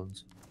gold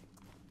ones.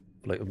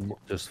 Like,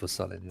 just for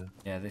selling, yeah.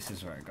 Yeah, this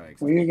is where it goes.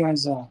 Where you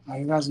guys at? Are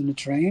you guys on the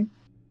train?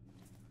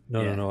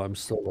 No, Yeah. no, I'm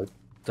still, like,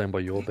 down by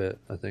your bit,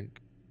 I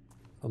think.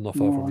 I'm not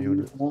far from you.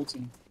 I'm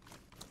floating.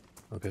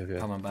 Okay, okay.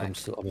 Come on back. I'm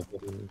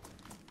above you.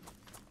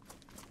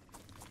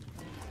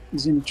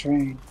 He's in the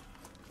train.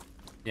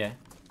 Yeah.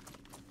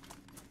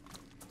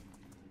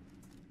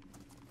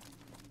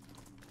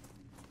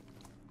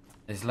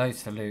 There's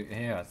loads to loot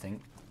here, I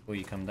think, before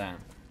you come down.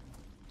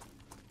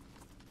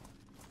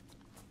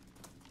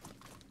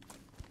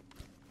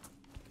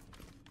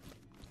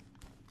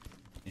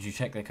 Did you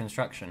check the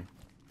construction,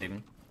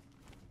 Stephen?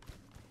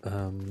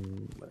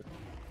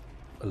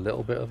 A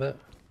little bit of it.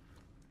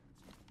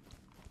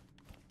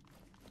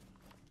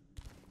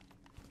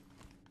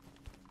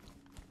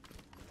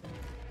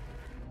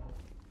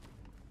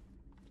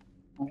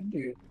 I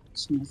do.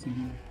 There's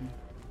nothing open.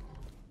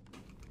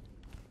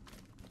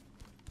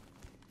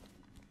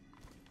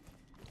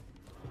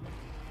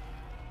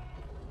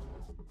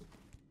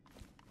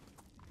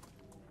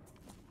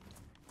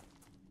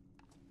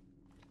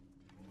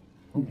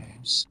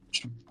 Yes.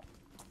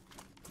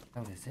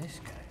 How does this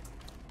go?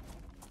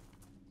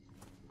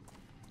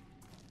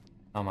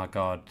 Oh my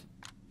god.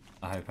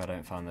 I hope I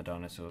don't find the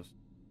dinosaurs.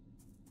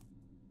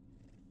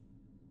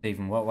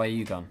 Stephen, what way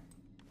you gone?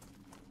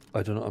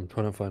 I don't know, I'm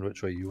trying to find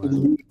which way you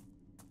went.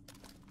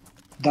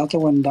 Delta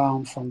went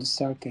down from the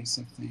staircase,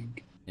 I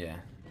think. Yeah.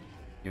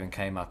 You and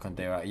K-Mark on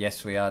right.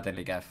 Yes, we are,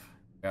 Dilly Gaff.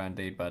 We are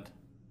indeed, bud.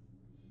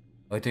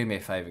 Well, do me a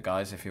favour,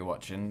 guys, if you're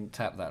watching.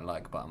 Tap that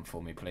like button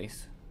for me,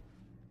 please.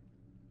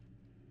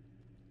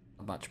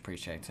 I'd much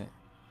appreciate it.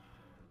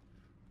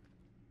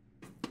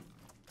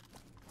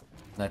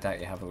 No doubt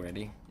you have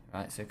already.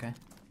 Right, it's okay.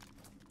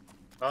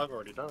 I've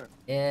already done it.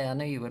 Yeah, I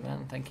knew you would,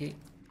 man. Thank you.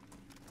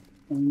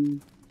 I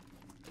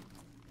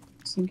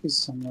think it's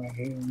somewhere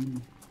here.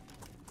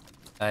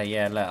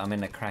 Yeah, look, I'm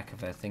in the crack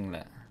of a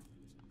thinglet.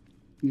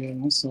 Yeah,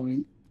 I saw it.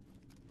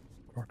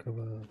 Crack of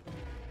a...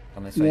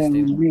 Come this way, Yeah,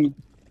 Stephen. on me.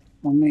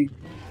 On me.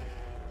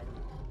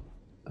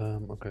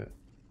 Okay.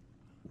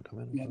 Come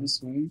in. Yeah,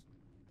 this way.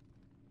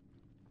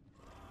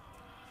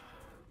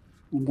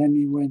 And then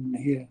he went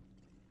here.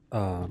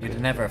 Okay. You'd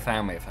never have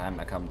found me if I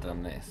hadn't come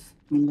done this.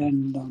 And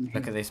then down here.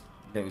 Look at this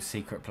little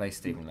secret place,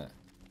 Stephen. Look.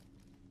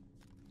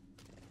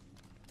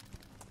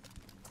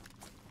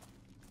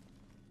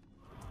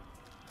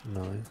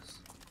 Nice.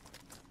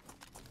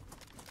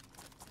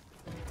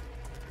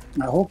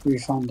 I hope we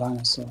found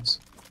dinosaurs.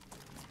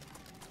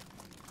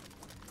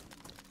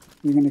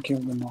 We're gonna kill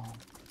them all.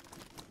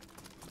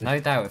 No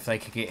doubt if they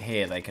could get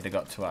here, they could have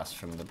got to us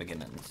from the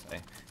beginning. So,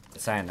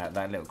 saying that,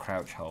 that little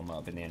crouch hole might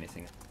have been the only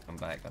thing that come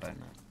back. I don't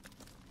know.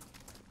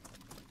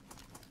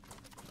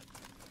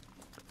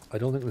 I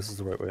don't think this is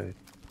the right way.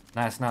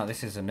 No, it's not.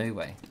 This is a new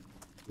way.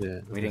 Yeah.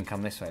 We didn't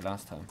come this way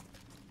last time.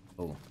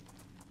 Oh.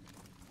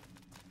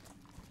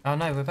 Oh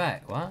no, we're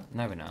back. What?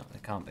 No, we're not.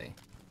 It can't be.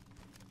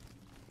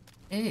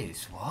 It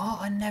is?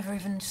 What? I never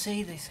even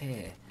see this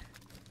here.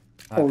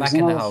 Right, back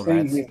in the hole,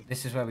 lads. Here.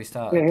 This is where we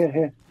started.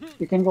 Here.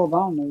 You can go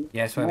down there.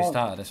 Yeah, that's where we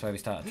started. That's where we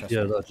started. Trust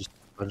me.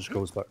 That just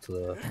goes back to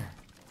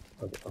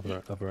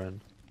the other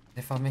end.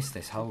 If I miss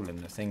this hole in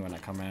the thing when I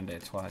come around here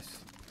twice.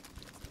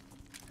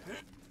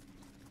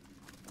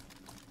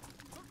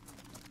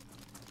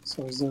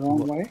 So is the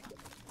wrong way?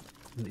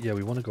 Yeah,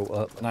 we want to go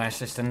up. No, it's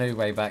just a new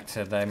way back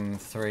to them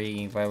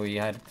 3 where we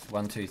had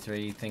 1, 2,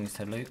 3 things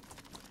to loot.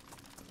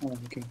 Oh,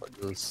 okay.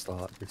 Let's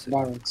start.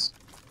 Barracks.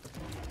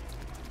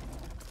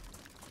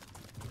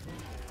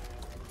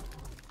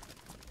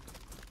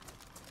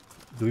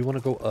 Do we want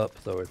to go up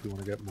though if we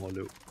want to get more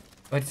loot?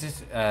 Well, it's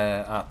just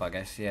up, I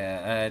guess.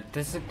 Yeah.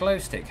 Does the glow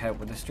stick help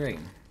with the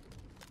stream?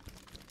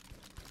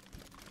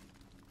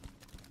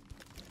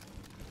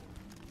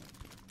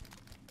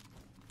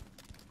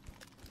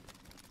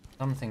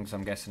 Some things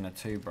I'm guessing are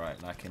too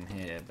bright, like in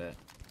here, but...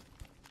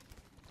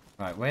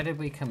 Right, where did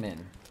we come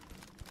in?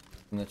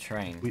 From the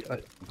train?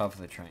 Above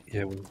the train.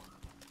 Yeah,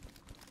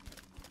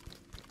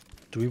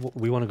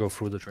 we want to go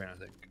through the train, I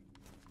think.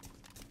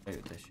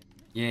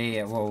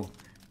 Yeah, well,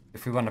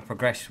 if we want to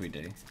progress, we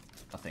do,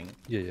 I think.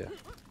 Yeah.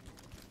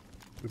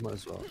 We might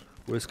as well.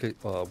 Worst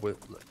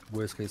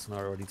case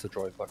scenario, I need to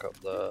drive back up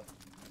the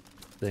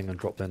thing and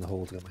drop down the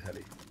hole to get my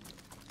heli.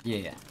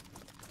 Yeah.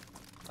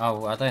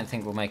 Oh, I don't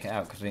think we'll make it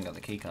out because we ain't got the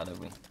keycard, have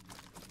we?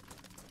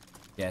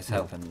 Yeah, it's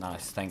helping.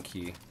 Nice, thank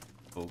you,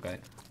 Bullgoat.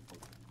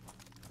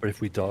 But if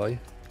we die...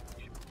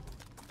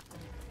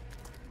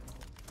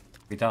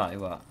 We die,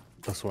 what?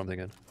 That's what I'm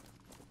thinking.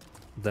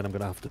 Then I'm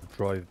going to have to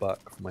drive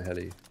back for my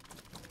heli.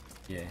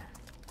 Yeah.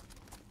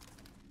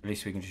 At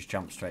least we can just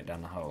jump straight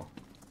down the hole.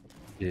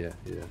 Yeah.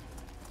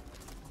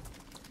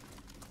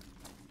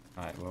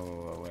 Right,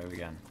 whoa, where are we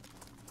going?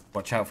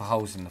 Watch out for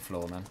holes in the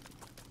floor, man.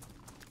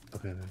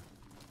 Okay.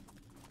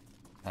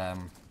 Oh,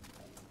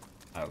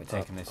 we're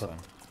taking this one.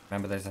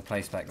 Remember, there's a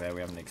place back there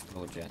we haven't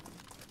explored yet.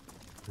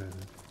 Yeah.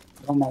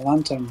 Got my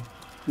lantern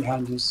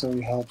behind you, so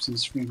it helps in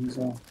stream as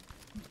well.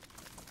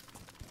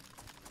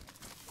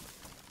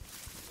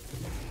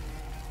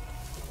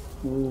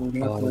 Ooh,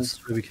 this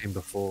is where we came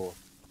before.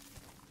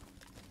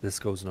 This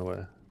goes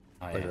nowhere.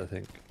 Oh, yeah. I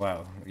think.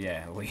 Well,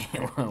 yeah,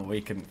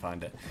 we couldn't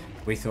find it.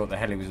 We thought the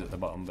heli was at the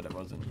bottom, but it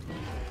wasn't.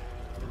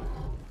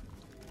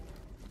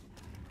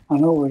 I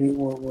know what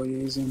it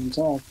is on the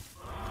top.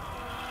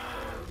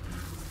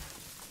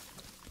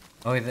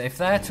 Oh, if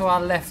they're to our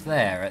left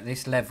there at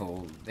this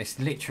level, it's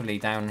literally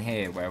down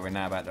here where we're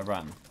now about to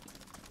run.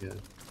 Yeah.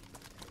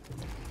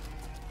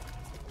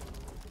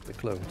 They're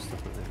close,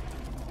 definitely.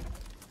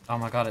 Oh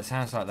my god, it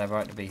sounds like they're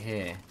right to be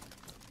here.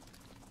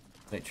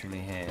 Literally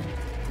here.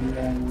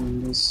 Yeah,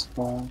 in this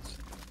spot.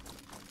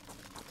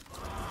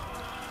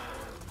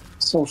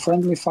 So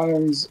friendly fire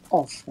is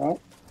off, right?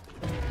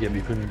 Yeah, but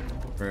you can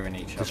ruin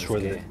each other's destroy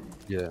gear.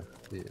 Yeah.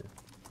 You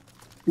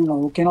know,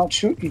 we cannot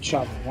shoot each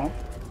other, right?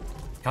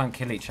 You can't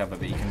kill each other,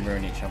 but you can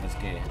ruin each other's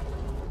gear.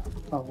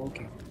 Oh,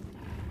 okay.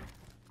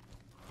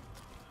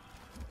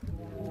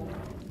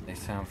 They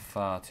sound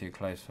far too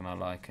close for my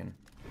liking.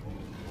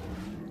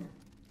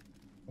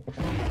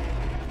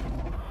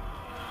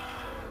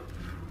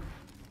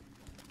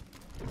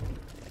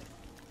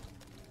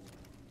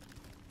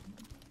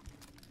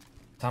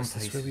 Some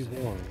places really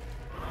warm.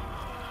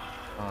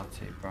 Far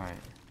too bright.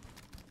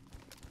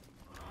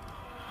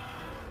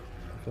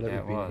 I feel like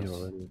Yeah, we've been here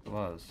already. It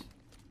was.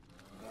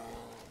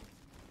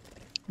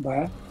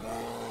 Bear?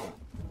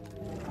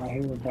 I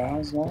hear a bear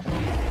as well.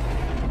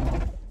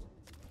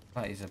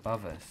 But he's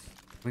above us.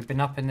 We've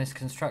been up in this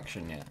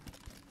construction yet?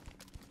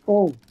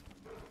 Oh!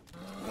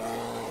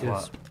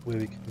 Yes, where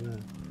we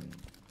can.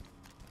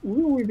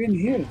 We've been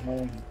here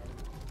already.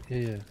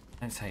 Yeah.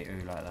 Don't say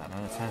ooh like that,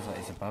 man. It sounds like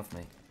he's above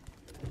me.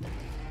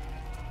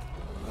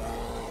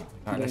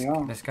 Alright,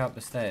 let's go up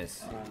the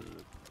stairs.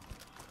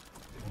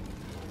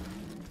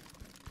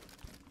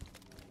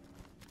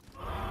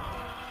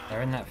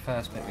 They're in that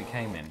first bit we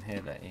came in.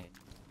 Here, let you.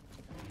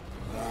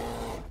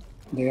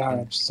 They are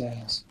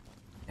upstairs.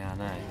 Yeah, I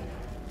know.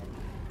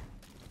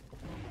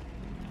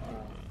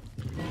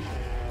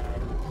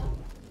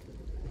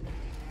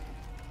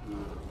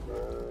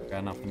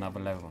 Going up another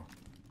level.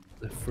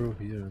 They're through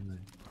here, aren't they?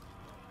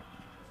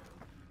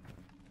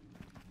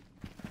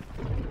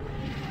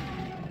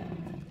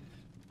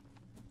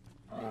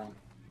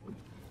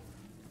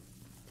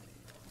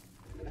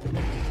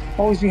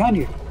 Oh, he's behind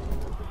you.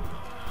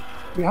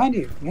 Behind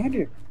you.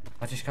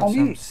 I just got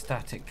some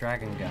static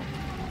dragon gun.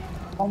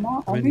 Come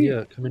on, come in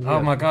here.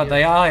 Oh my god,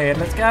 they are here.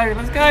 Let's go,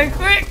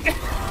 quick!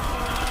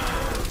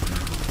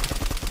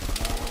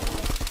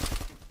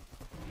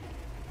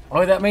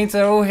 Oh, that means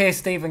they're all here,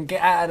 Stephen.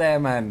 Get out of there,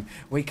 man.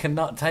 We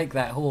cannot take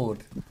that horde.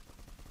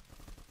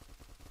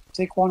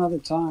 Take one at a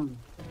time.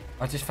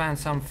 I just found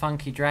some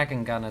funky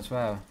dragon gun as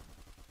well.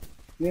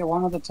 Yeah,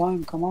 one at a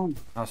time. Come on.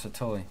 Oh, it's a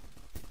toy.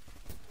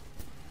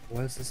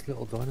 Why is this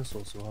little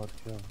dinosaur so hard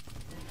to kill?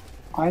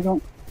 I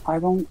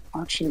don't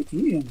actually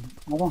eat him.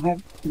 I don't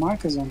have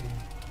markers on him.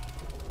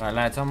 Right,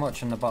 lads, I'm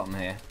watching the bottom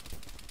here.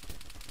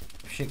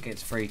 If shit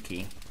gets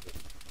freaky.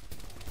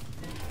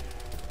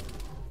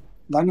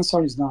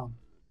 Dinosaur is down.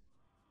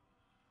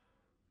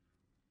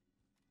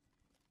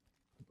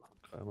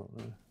 I'm up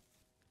there.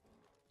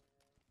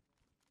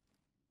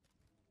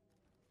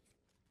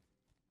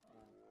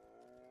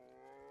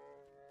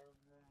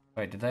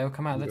 Wait, did they all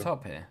come out of the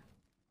top here?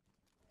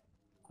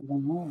 I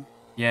don't know.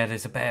 Yeah,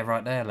 there's a bear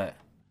right there, look.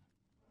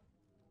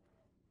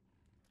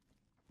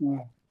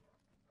 Where?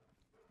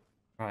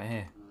 Right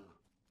here.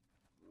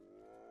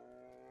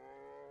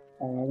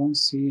 Oh, I don't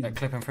see him. Look,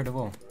 clipping through the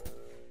wall.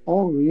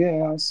 Oh,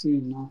 yeah, I see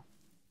him now.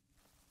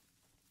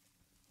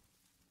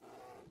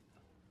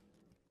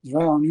 He's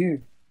right on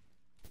you.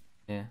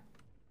 Yeah.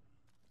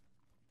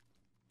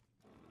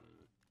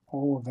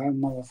 Oh, that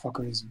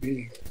motherfucker is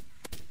big.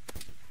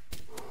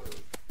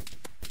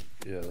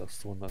 Yeah, that's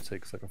the one that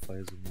takes like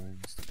 1,000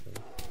 rounds to kill.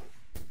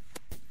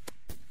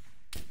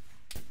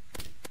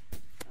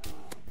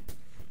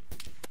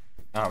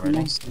 Oh, really?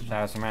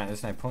 1,000 rounds.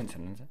 There's no point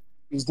in it, is it?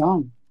 He's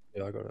down.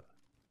 Yeah, I got it.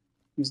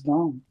 He's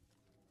down.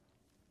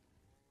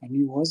 And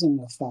he wasn't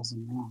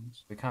 1,000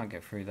 rounds. We can't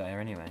get through there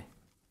anyway.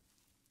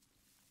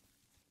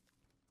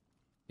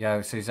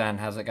 Yo, Suzanne,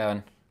 how's it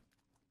going?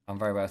 I'm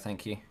very well,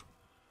 thank you.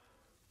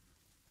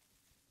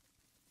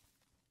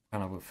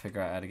 Kind of will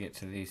figure out how to get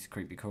to these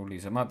creepy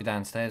crawlies. It might be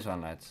downstairs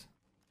one, lads.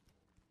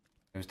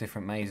 There's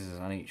different mazes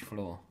on each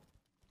floor.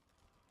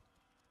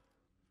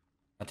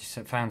 I just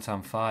found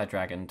some fire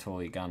dragon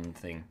toy gun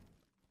thing.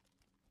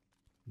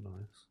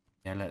 Nice.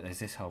 Yeah, look, there's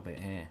this whole bit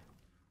here.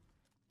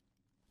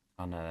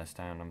 Oh no, that's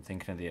down. I'm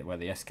thinking of where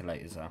the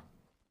escalators are.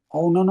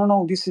 Oh,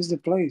 no, this is the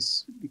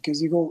place.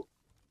 Because you go,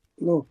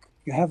 look,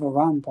 you have a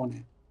ramp on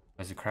it.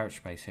 There's a crouch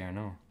space here and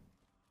all.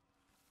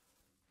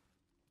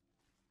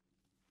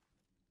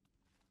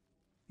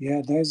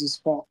 Yeah, there's a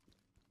spot.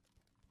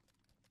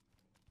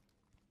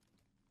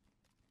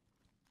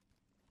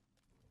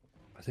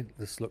 I think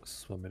this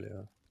looks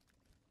familiar.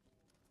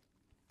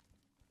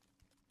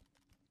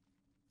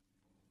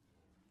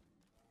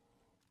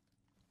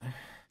 I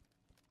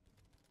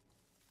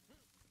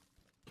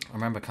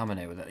remember coming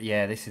here with it.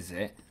 Yeah, this is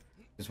it.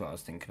 This is what I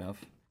was thinking of.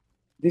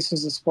 This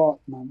is the spot,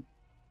 man.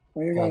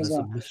 Where you guys there's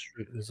are?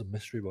 There's a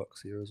mystery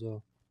box here as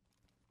well.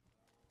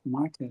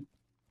 Mark it.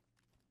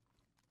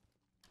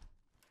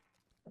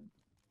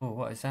 Oh,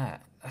 what is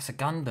that? That's a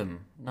Gundam.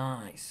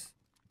 Nice.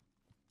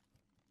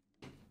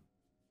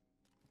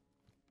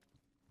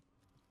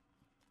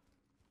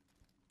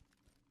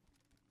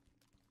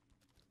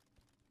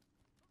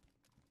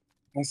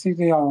 I think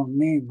they are on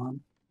me,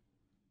 man.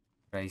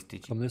 Raise, did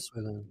you? Come this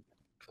way then.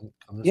 Come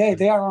this Yeah, way.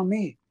 they are on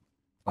me.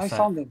 What's I that?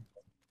 found them.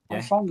 Yeah?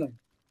 I found them.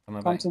 Come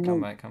Come back, to come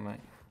me. back, come back.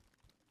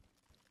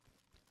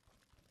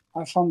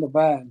 I found the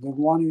bear. The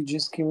one you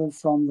just killed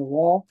from the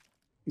wall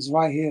is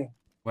right here.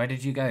 Where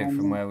did you go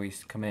from where we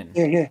come in?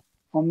 Here,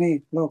 on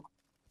me. Look.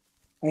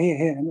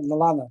 Here, the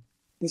ladder.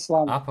 This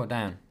ladder. Up or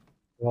down?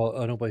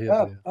 Well, I know by here.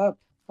 Up.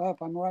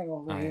 I'm right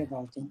over here,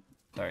 Dalton.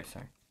 Sorry.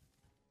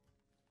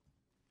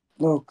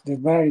 Look, the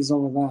bear is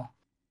over there.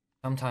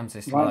 Sometimes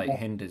this Right light there.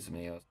 hinders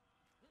me. Or...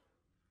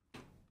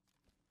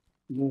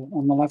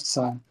 On the left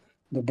side,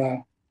 the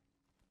bear.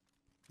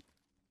 Is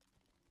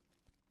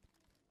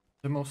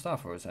there more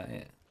stuff or is that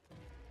it?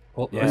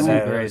 Oh, Yeah, I see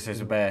there bear. is. There's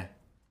a bear.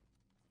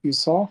 You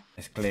saw?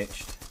 It's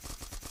glitched.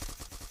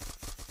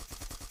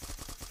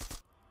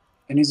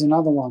 And there's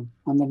another one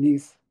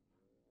underneath.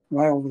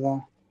 Right over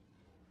there.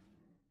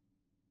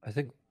 I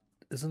think,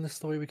 isn't this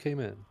the way we came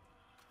in?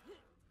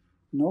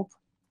 Nope.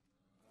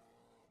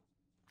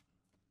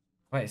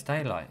 Wait, it's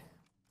daylight.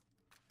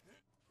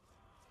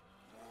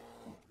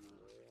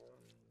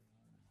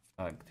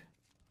 Bugged.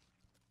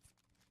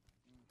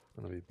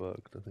 Gonna be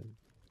bugged, I think.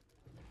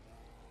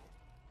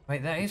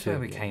 Wait, that is where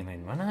we came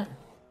in, wasn't it?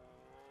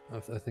 I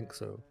think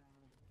so.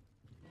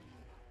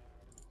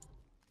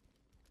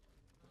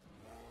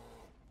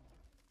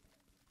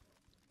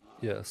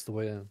 Yeah, that's the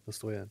way in. That's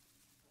the way in.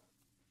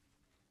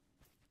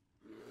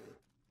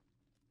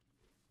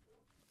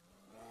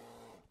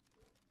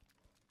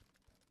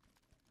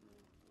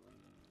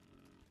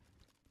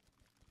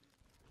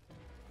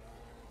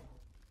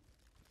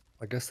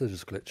 I guess they're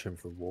just glitching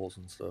through walls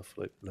and stuff,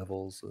 like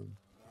levels and...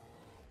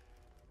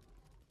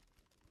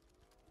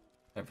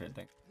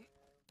 Everything.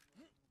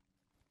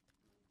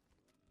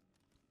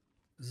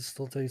 Is it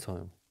still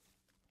daytime?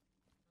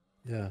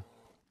 Yeah.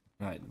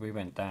 Right, we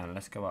went down.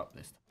 Let's go up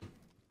this time.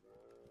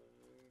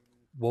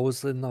 What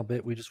was in that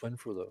bit we just went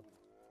through, though?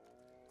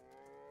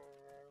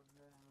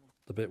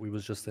 The bit we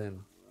was just in.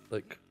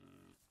 Like,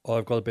 oh,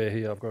 I've got a bear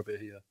here, I've got a bear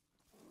here.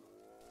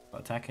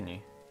 What, attacking you?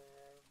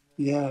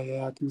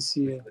 Yeah, I can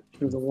see it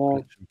through the wall.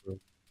 Glitching through.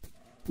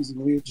 It's a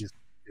glitch.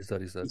 He's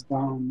dead, he's dead. He's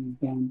down,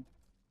 he's down.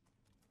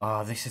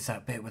 Oh, this is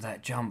that bit with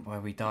that jump where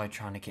we died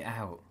trying to get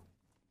out.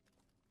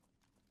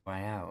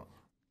 Way out.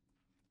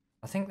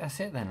 I think that's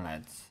it then,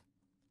 lads.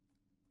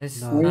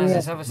 There's, No, no, yeah.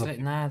 there's obviously...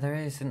 Nah, there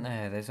isn't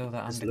there? There's all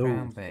that There's underground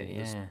loads, bit,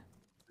 there's- yeah.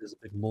 There's a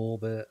big more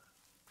bit.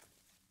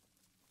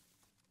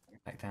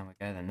 Back down we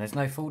go then. There's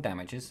no full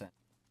damage, is there?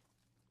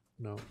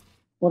 No.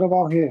 What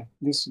about here?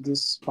 This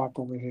spot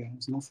over here.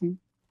 There's nothing?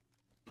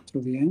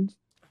 To the end?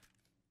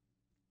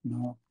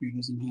 No, he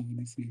doesn't have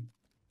anything.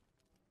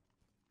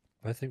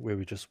 I think where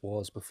we just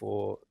was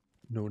before.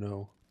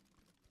 No.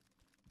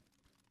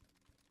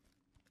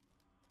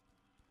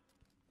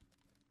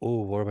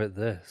 Oh, what about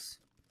this?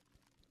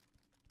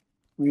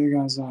 Where you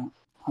guys at? I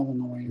don't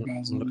know where you Look,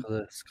 guys look are.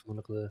 at this. Come on,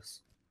 look at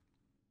this.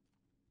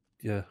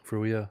 Yeah,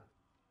 through here.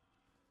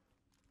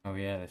 Oh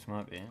yeah, this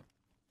might be it.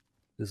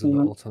 There's a Yeah.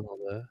 little tunnel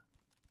there.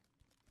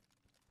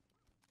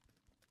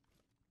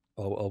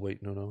 Oh,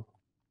 wait, no.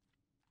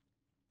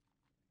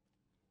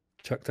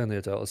 Check down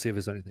there, Del. See if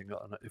there's anything.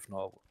 If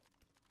not,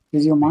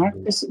 Did you mark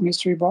this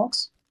mystery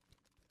box?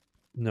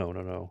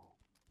 no.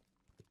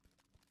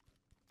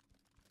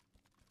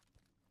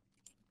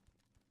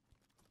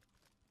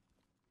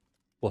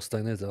 What's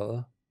down there,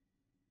 Delta?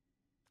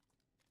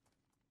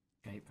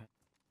 Escape.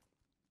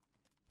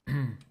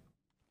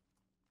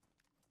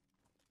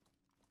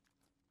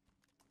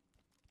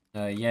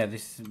 Yeah,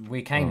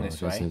 we came this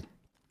there's way.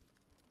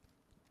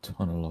 a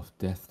tunnel of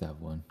death, that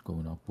one,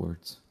 going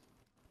upwards.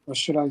 Or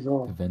should I A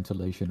go?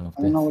 ventilation of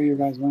I don't know death. where you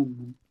guys went,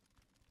 man.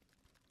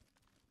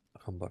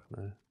 I'll come back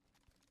now.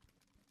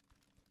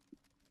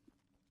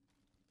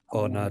 I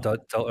Oh, don't no, know.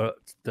 Delta.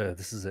 There,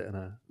 this is it,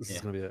 now. This is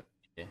Yeah. going to be it.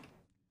 Yeah.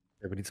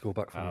 Yeah, we need to go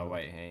back from Oh, here.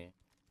 wait, here.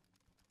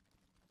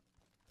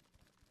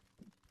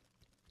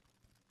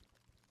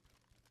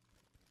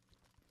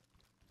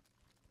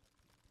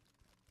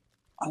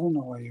 I don't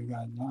know where you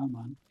guys are,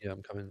 man. Yeah,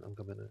 I'm coming now.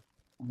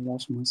 I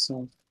lost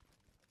myself.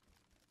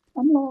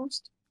 I'm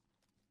lost.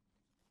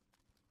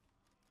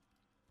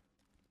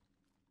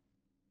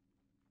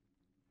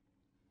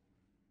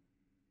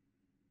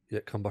 Yeah,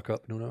 come back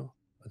up. No.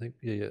 I think,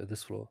 yeah,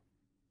 this floor.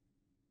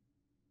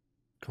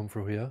 Come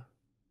through here.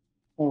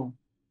 Oh,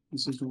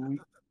 this is the way.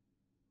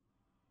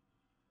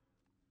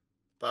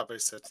 Babo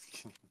said,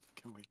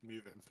 can we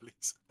move him,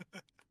 please?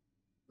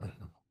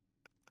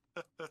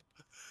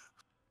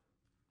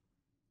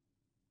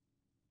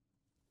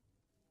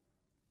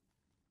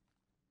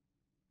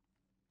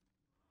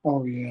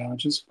 Oh yeah, I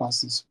just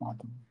passed this spot.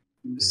 Let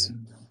me Yeah. see.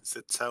 He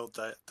said, tell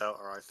Delta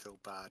I feel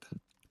bad.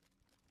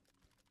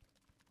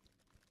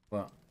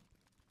 What?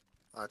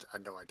 I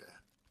had no idea.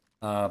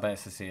 I bet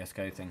it's the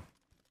CSGO thing.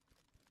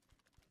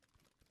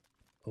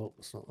 Oh,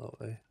 it's not that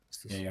way. It's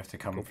this, Yeah, you have to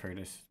come go- through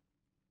this.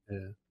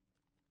 Yeah.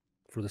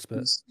 Through this bit.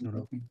 This- No.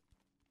 okay.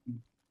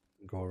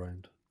 Go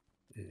around.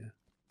 Yeah.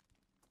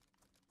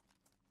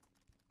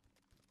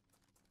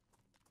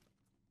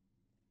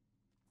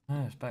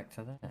 Oh, it's back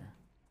to there.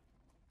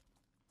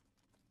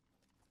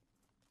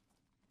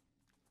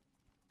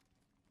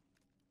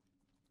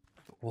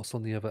 What's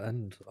on the other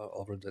end?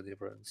 I'll run down the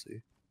other end and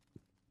see.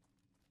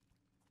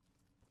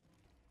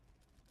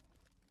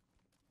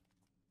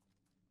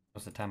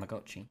 What's the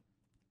Tamagotchi?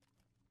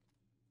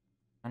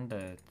 And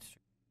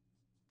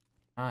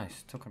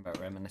nice, talking about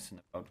reminiscent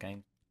of old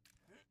games.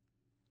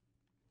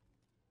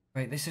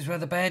 Wait, this is where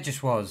the bear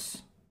just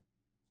was.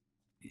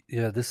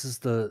 Yeah, this is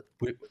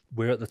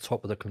we're at the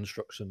top of the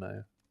construction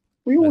now.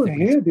 We I were think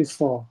we here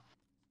before.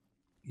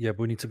 Yeah, but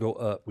we need to go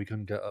up. We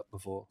couldn't get up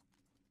before.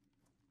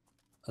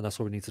 And that's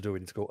what we need to do. We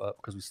need to go up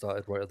because we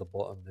started right at the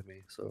bottom, didn't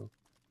we? So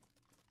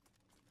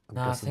I'm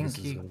No, I guessing this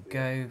think is you gonna be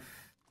it.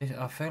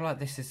 go... I feel like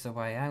this is the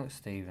way out,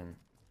 Stephen.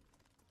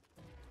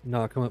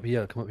 No, come up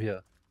here, come up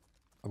here.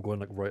 I'm going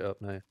like right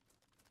up now.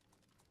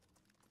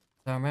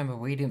 So I remember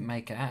we didn't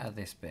make it out of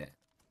this bit.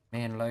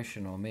 Me and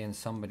Lotion or me and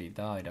somebody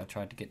died. I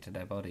tried to get to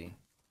their body.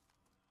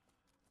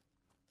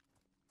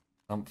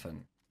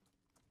 Something.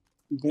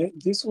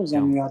 This was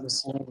on the other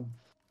side.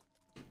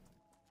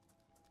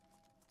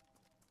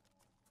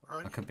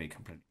 I could be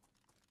completely...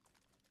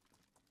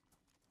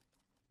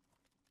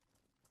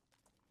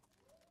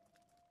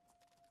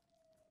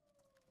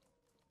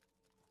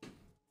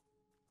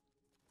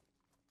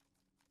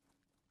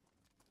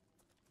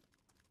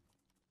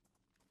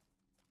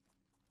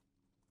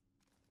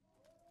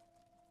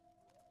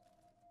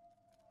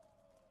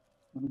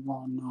 What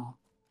about now?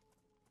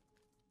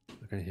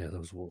 I can hear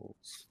those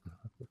walls.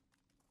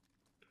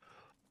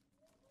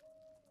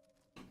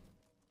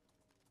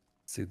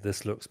 See,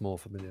 this looks more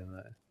familiar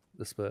now.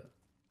 This bit.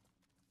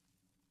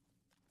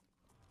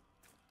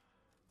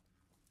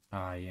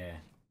 Ah, yeah.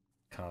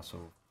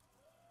 Castle.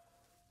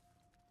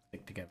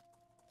 Stick together.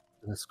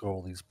 And it's got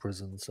all these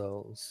prison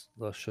cells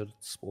that should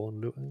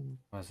spawn looting.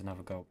 There's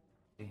another gold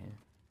here.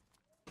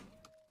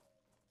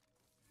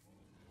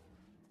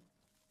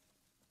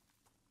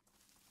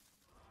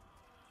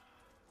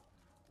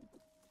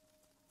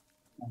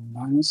 And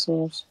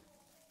dinosaurs.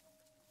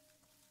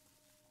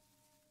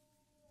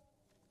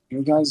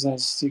 You guys have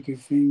sticky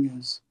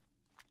fingers.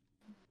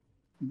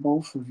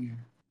 Both of you.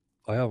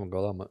 I haven't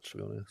got that much, to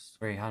be honest.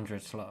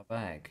 300 slot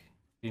bag.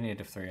 You need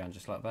a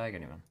 300 slot bag,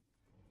 anyone?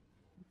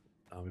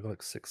 Oh, we got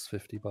like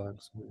 650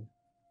 bags.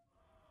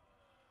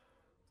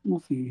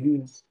 Nothing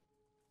here.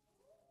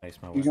 Place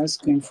my You weapon. guys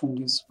came from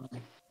this way.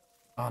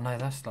 Oh no,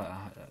 that's like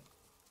a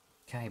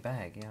K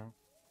bag, yeah.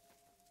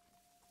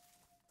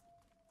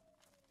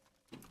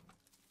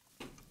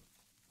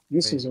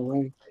 This is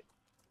away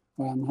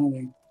where I'm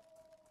heading.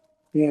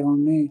 Yeah,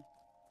 on me.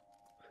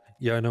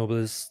 Yeah, I know, but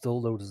there's still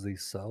loads of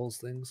these cells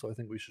things, so I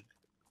think we should,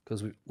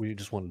 because we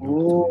just want loot to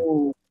leave.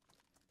 Oh,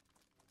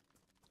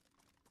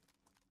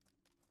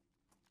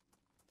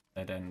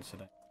 They don't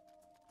today.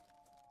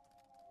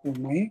 with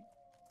me?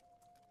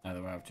 No,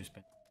 the way I've just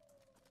been.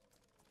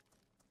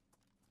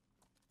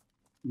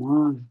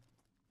 Man,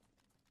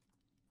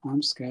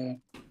 I'm scared.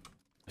 You're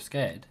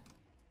scared?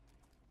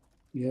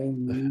 Yeah,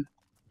 man.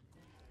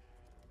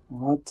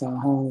 What the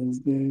hell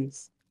is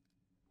this?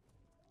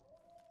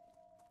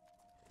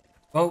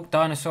 Oh,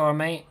 dinosaur,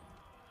 mate.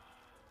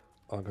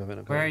 I'm going.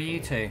 Where are you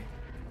two?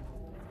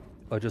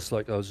 I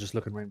was just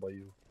looking around by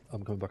you.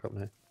 I'm coming back up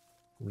now.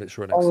 I'm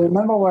literally right next Oh, to you.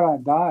 remember where I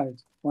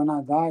died? When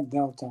I died,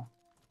 Delta.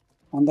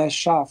 On that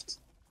shaft.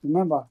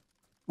 Remember?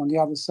 On the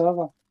other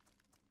server?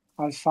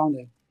 I found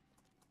it.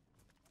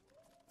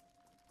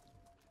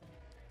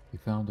 You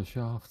found a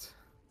shaft.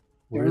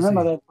 You Where is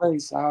remember he? that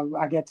place?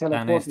 I get Down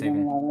there, teleported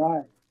Stephen. when I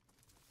died.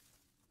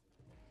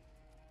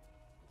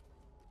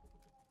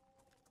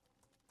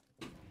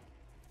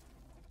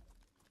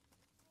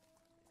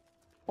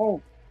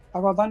 Oh,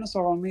 I got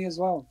dinosaur on me as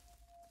well.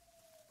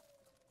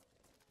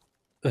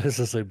 It's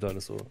the same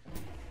dinosaur.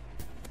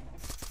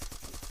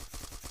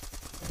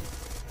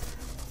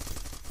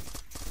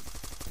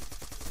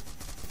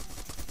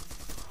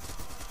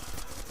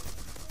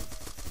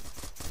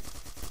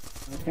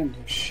 I can't do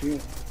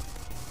shit.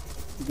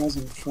 He guys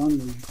in front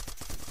of me.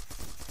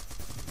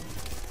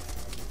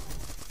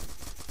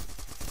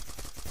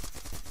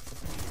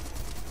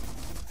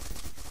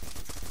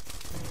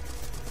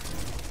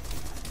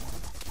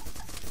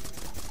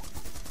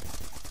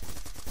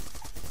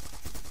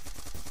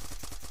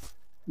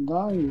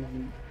 Die.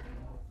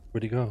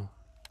 Where'd he go?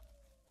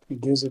 He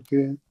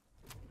disappeared.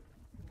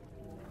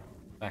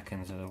 Back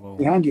into the wall.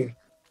 Behind you.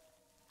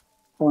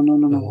 Oh, no,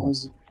 no, no. Oh.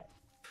 Was...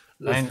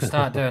 Don't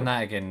start doing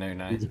that again,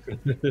 Nuno.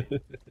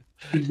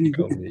 You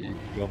got me. You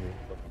got me.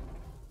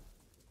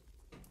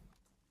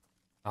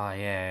 Oh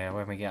yeah,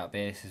 when we get up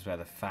here, this is where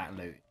the fat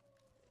loot.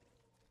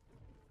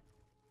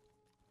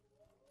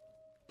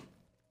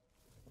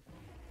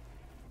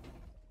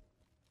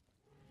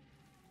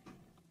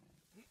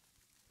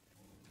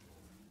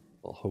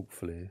 Well,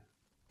 hopefully,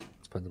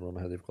 depending on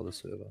how they've got the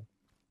server.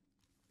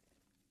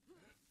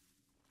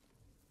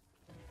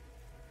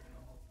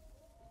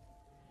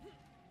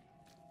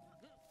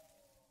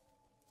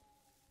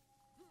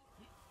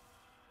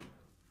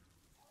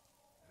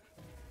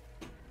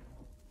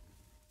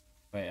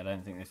 Wait, I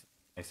don't think this is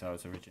the place I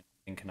was originally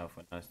thinking of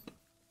when I was...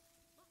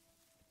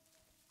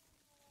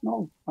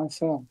 No, I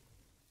fell.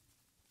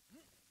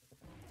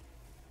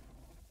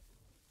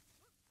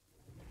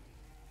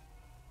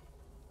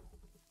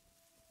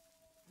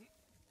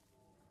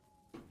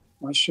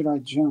 Why should I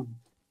jump?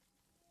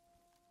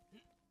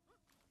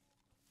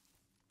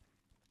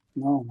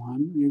 No,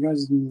 man. You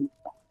guys didn't...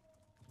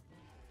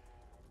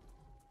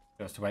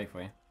 Just to wait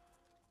for you.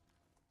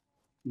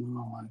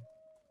 No,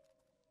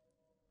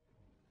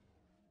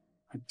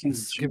 I can't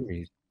It's jump. giving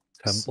me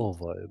temple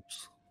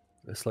vibes.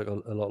 It's like a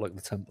lot like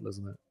the temple,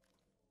 isn't it?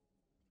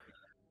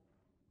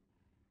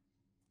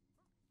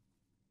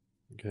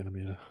 Okay, let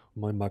me.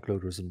 My mag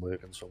loader isn't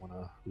working, so I'm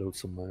gonna load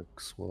some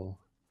mags. Well,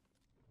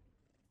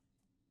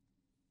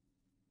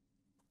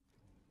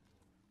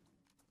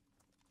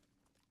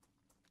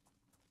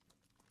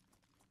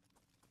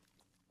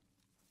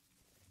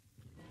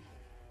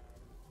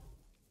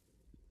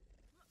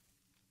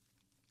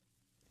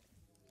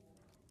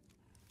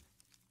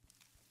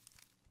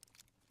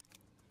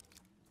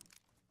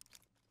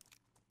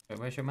 Wait,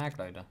 where's your mag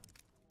loader?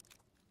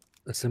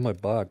 it's in my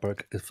bag,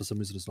 but if for some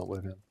reason it's not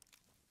working.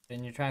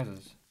 In your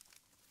trousers?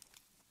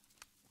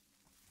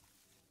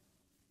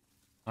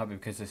 Might be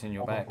because it's in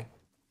your bag.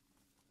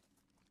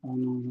 Oh,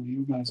 no, no.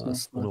 You guys No,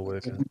 it's still not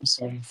working.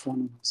 sorry in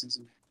front of us,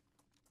 isn't it?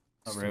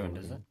 Not Still ruined,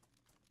 not is it? working.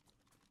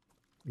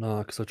 No,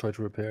 because I tried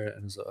to repair it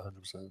and it's at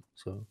 100%.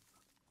 So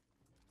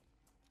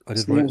I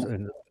did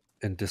write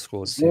in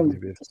Discord to see Slow.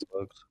 maybe if it's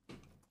bugged.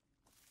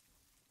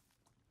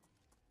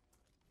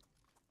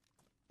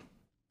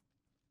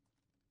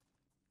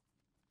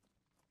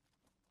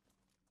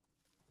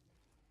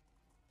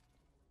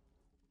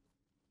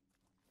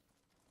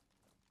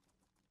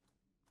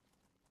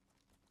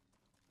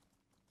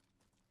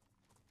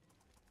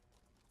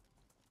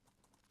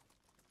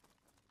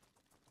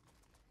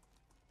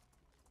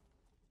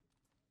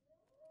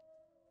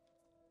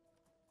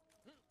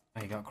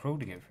 Oh, you got a crawl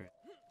to get through.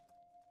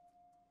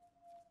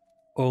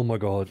 Oh my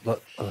god,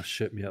 that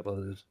shit me up.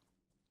 That is.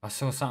 I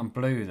saw something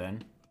blue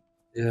then.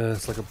 Yeah,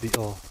 it's like a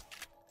beetle.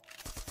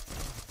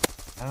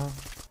 Oh.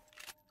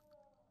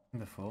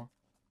 Before.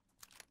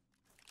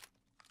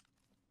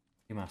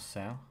 You must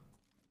sell.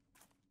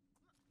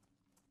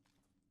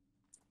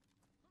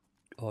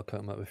 I'll cut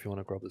him up if you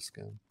want to grab this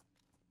again.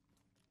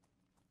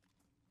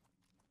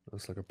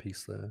 Looks like a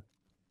piece there.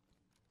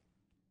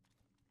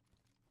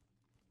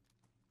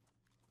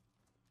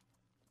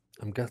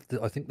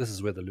 I think this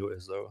is where the loot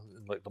is though,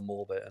 in, like the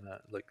mall bit and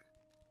it, like.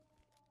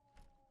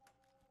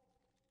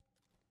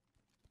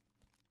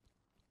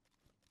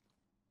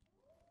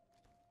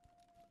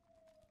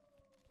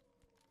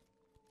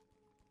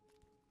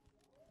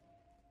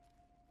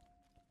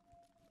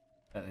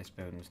 Bet this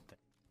building's dead.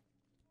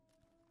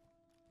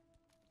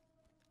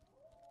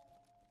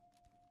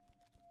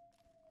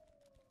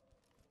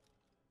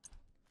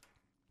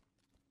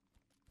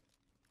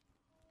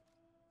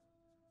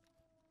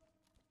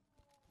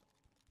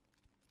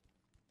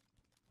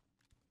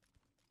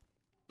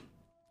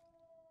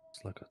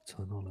 It's like a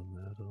tunnel in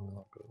there, I don't know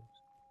where that goes.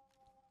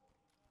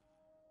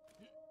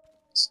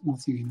 There's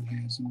nothing in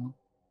here as well.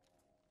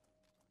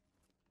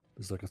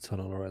 There's like a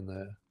tunnel around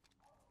there.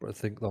 But I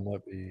think that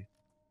might be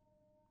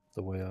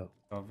the way out.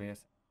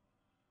 Obvious.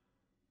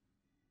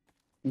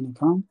 Can you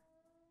come?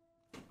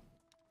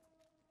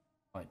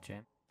 White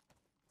gem.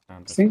 I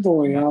think the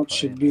way out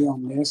should be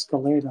on the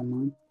escalator,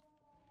 man.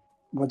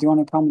 But do you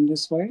want to come in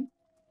this way?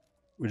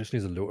 We just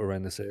need to loot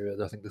around this area.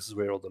 I think this is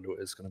where all the loot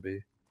is going to be.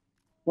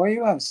 Where are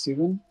you at,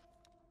 Steven?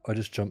 I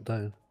just jumped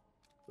down.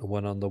 I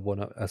went on the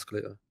one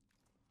escalator.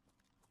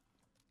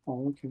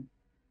 Oh, okay.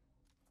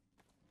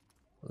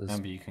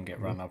 Remember, you can get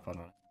run up on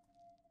it.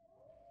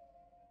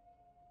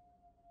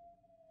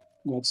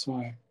 That's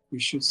why we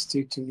should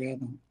stick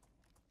together.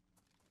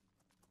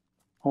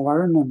 Oh, I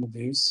remember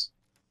this.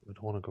 I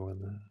don't want to go in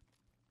there.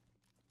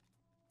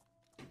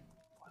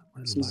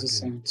 This is the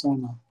same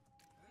tunnel.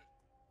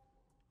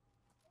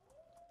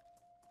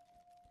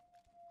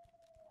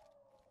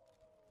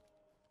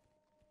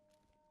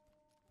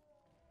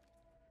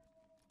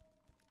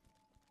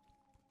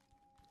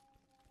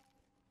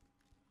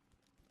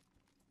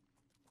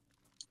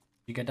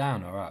 You go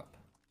down or up?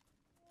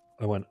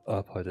 I went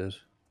up, I did.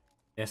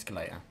 The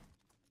escalator.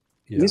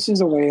 Yeah. This is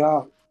the way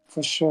out,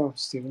 for sure,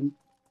 Steven.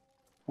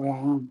 Where I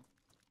am.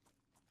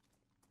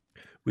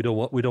 We don't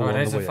want the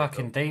there's a way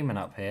fucking out. demon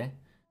up here.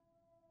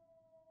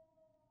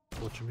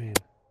 What do you mean?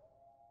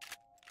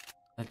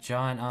 A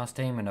giant ass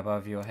demon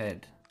above your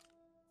head.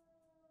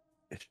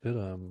 It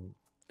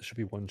should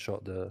be one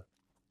shot there.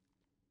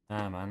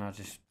 Nah man, I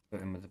just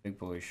put him with the big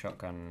boy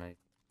shotgun and they...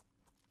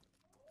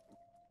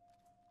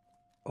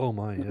 Oh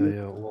my,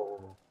 yeah,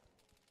 whoa.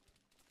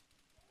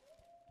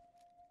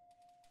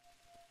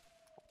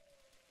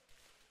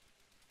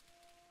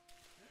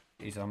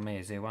 He's on me,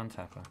 is he a one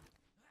tapper?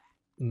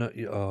 No,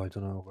 I don't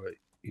know, but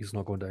he's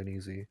not going down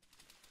easy.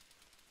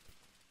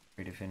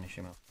 Really finish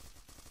him up.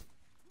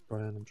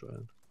 I'm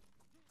trying.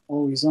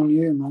 Oh, he's on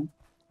you, man.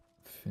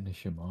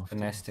 Finish him off.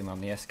 Finessed him on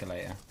the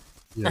escalator.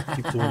 Yeah,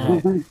 keep doing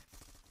that.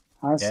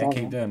 I saw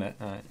keep him. doing it.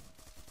 Alright.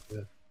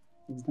 Yeah.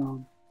 He's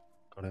down.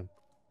 Got him.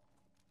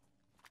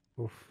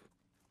 Oof.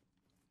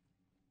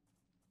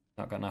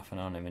 Not got nothing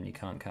on him and you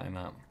can't cut him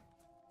out.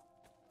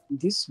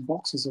 These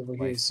boxes over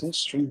here is so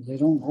strange. They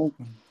don't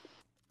open.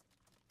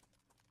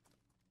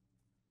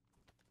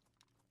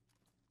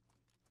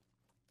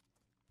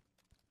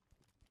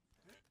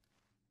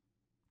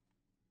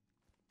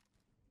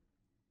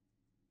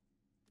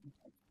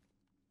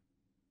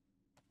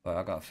 Well,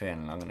 I got a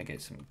feeling I'm going to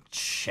get some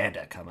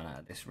cheddar coming out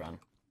of this run.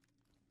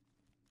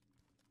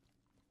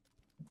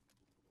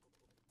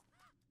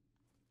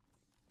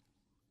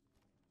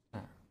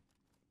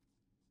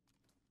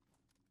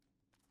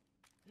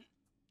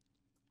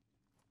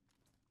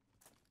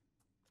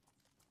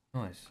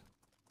 Nice.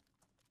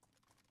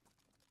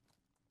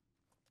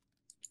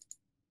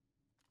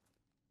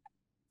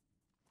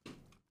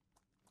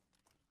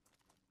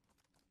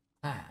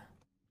 Ah.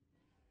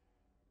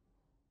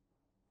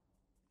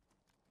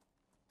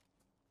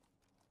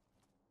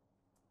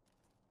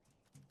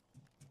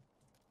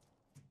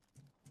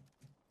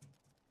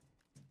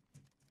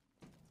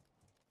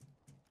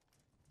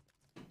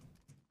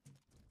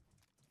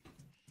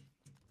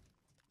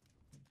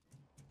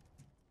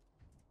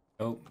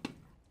 Oh.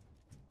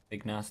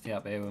 Big nasty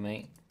up here with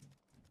me.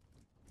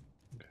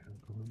 Okay, I'm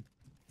coming.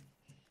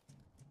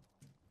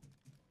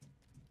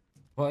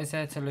 What is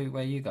there to loot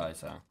where you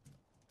guys are?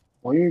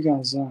 Where you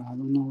guys are? I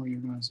don't know where you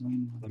guys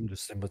went. I'm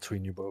just in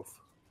between you both.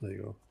 There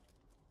you go.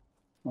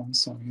 Oh, I'm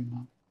sorry,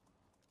 man.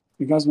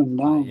 You guys went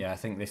down. Yeah, I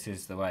think this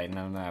is the way.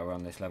 No, we're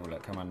on this level.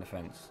 Look, come on the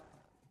fence.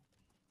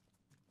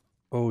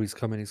 Oh, he's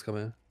coming. You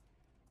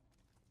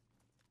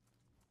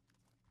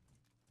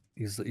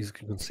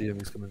can see him.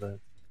 He's coming down.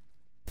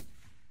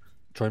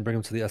 Try and bring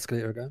him to the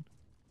escalator again.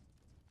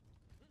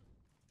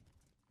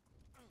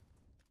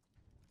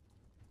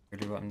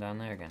 Really want him down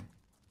there again.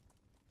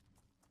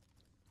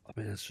 I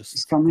mean, it's just.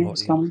 He's coming. not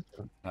He's easy. coming.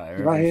 Right,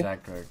 Right here.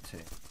 aggro too.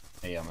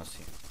 Yeah, I must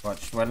see.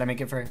 Watch. Well, let me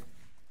get through.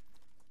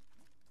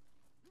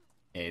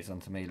 Yeah, he's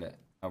onto me. Look,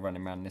 I'll run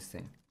him around this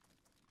thing.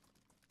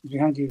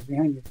 Behind you.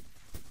 Behind you.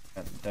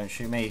 Don't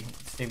shoot me,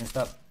 Steven.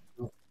 Stop.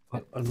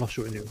 I'm not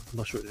shooting you.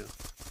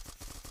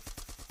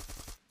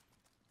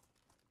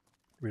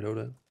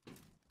 Reloading.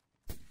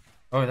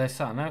 Oh, there's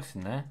something else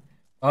in there.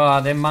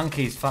 Oh, them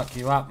monkeys fuck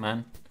you up,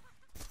 man.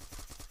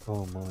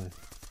 Oh my.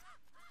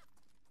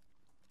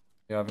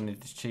 You're having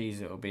this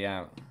cheese, it'll be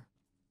out.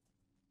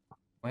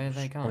 Where are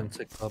they going?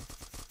 That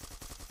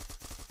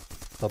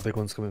big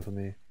one's coming for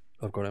me.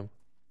 I've got him.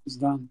 It's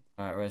done.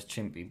 Alright, where's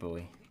Chimpy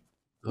boy?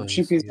 Oh,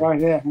 Chip is right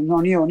there. No,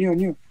 on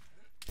you.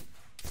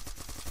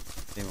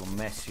 They will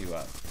mess you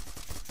up.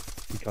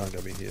 He can't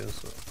get me here,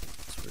 so.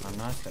 It's really Oh,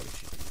 nice little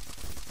cheese.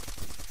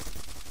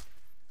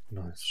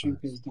 nice. Chip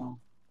Nice. is down.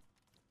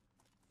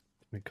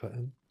 Can we cut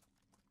him?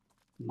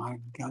 My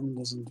gun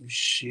doesn't do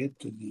shit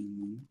to them,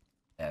 man.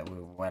 Yeah,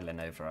 we're well and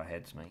over our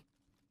heads, mate.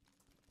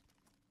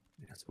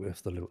 Yeah, it's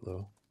worth the loot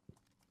though.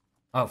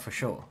 Oh, for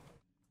sure.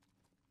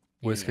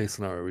 Worst Yeah. case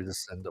scenario, we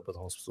just end up at the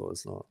hospital.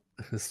 It's not.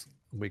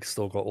 We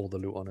still got all the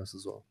loot on us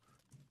as well.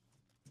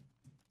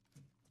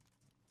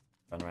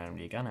 Run around with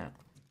your gun out.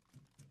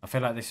 I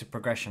feel like this is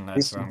progression, lads.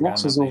 This Where I'm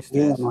box going is up over these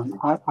here, stairs.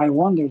 man. I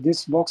wonder,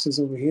 this box is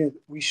over here.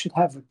 We should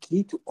have a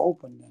key to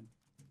open them.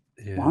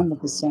 Yeah,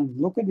 100%.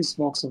 Look at this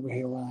box over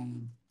here where I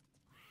am.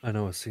 I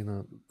know. I've seen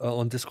that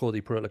on Discord.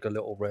 He put like a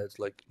little red,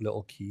 like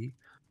little key.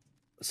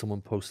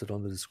 Someone posted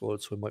on the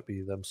Discord, so it might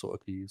be them sort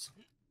of keys.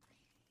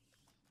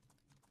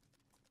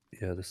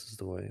 Yeah, this is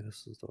the way.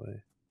 This is the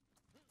way.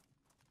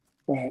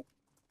 Right.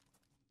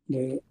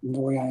 The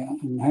way I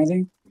am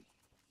heading,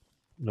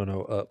 No,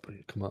 no, up.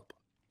 Come up.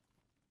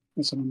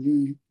 that's what I'm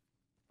doing.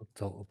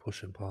 Delta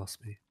pushing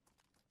past me.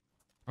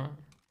 Huh?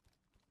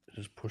 It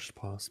just pushed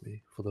past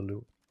me for the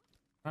loot.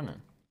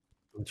 Running.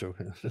 I'm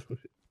joking.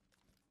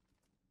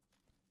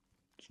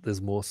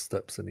 There's more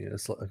steps in here.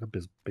 It's like a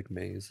big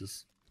maze.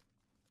 It's...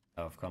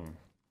 Oh, I've gone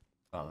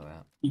farther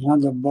out.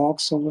 Another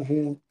box over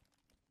here.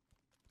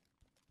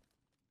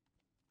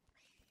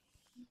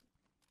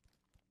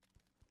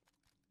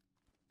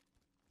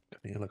 Can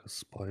you hear like a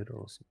spider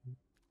or something?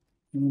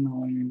 I don't know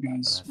why you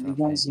guys. that's You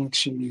okay. guys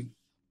actually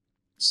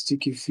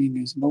stick your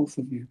fingers, both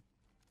of you.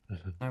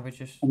 No, we're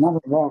just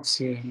Another box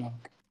here, look.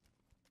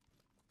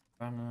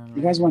 running.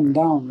 You guys went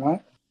down,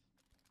 right?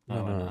 No,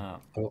 I went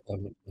up. Oh, I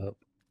went up.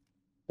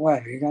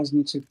 Where? You guys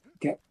need to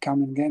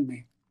come and get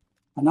me.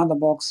 Another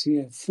box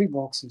here, 3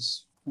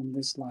 boxes from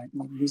this like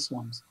these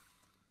ones.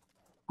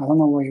 I don't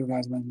know where you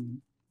guys went.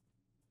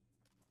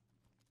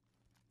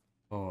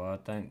 Oh, I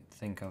don't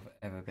think I've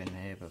ever been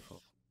here before.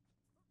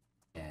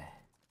 Yeah.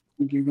 I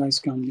think you guys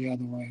come the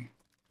other way.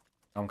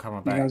 I'm coming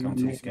You back. guys I'm went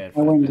too there. scared I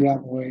for went that the bit.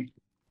 other way.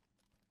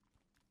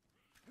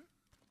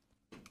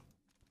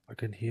 I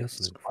can hear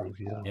something through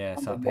here. Yeah,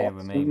 it's Another up here box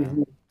with me, over man.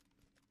 here.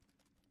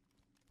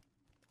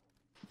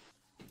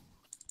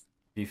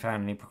 Have you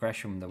found any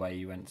progression the way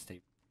you went,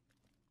 Steve?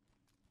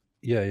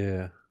 Yeah,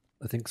 yeah.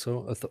 I think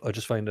so. I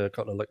just found a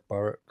couple of like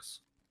barracks.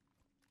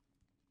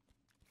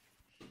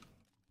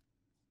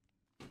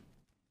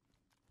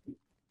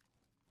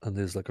 And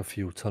there's like a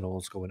few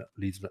tunnels going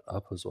leading it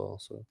up as well.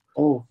 So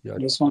Oh, yeah,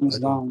 this one is I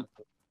don't- down.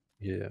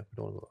 yeah,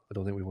 I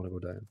don't think we want to go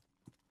down.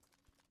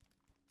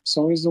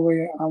 So is the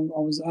way I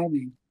was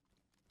adding.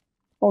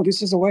 Oh,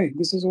 this is the way.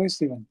 This is the way,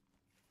 Steven.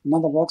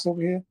 Another box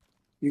over here.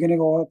 You're gonna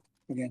go up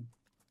again.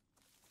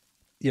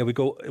 Yeah, we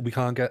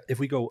can't get if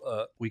we go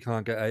up, we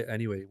can't get out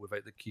anyway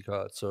without the key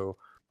card. So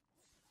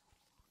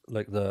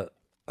like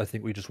I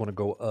think we just want to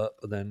go up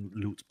and then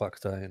loot back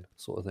down,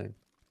 sort of thing.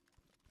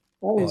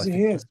 Oh, Oh, is I he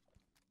think here?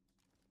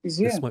 He's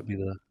here. This might be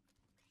the.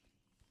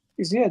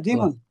 He's here,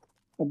 demon.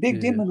 A big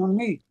yeah. demon on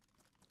me.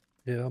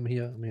 Yeah, I'm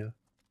here. I'm here.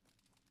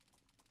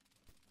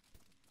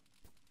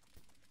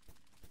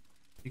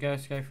 You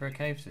guys go for a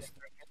cave system?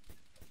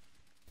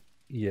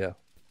 Yeah.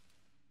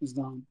 He's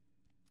down.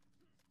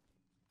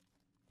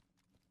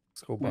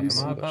 Let's go Where back. is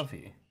Am I he? above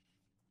you?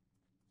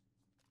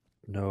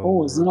 No.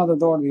 Oh, there's another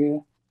door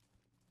here.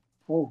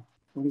 Oh,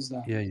 what is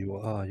that? Yeah, you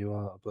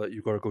are. But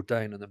you got to go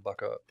down and then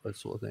back up, that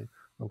sort of thing.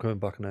 I'm coming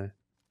back now.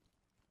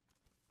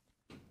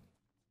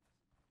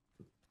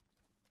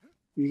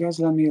 You guys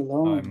let me Oh, I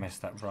alone.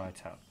 messed that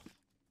right up.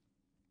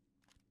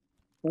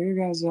 Where you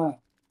guys at?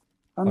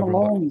 I'm I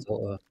alone.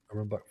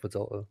 run back for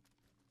Delta.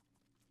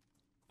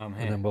 I'm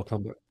And here. then we'll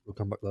come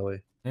back that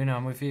way. No,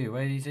 I'm with you.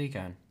 Where is he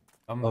going?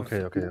 I'm with-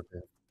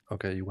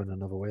 Okay, you went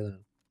another way then.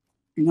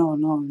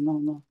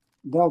 No.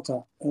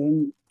 Delta.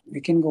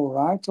 We can go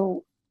right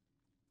or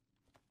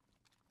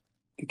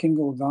we can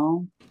go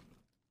down.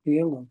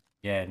 Here, look.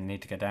 Yeah,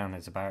 need to go down.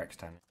 There's a barracks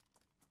down.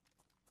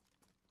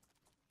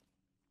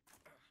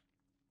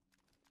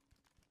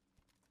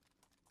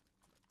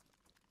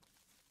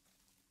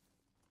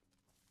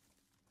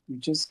 We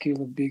just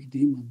killed a big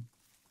demon.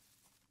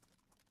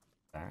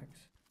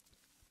 Barracks.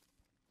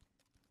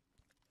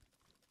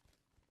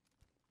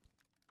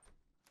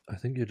 I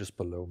think you're just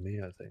below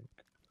me, I think.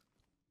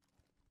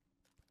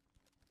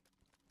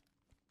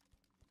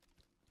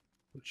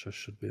 Which I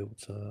should be able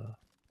to...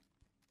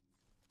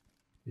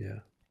 Yeah.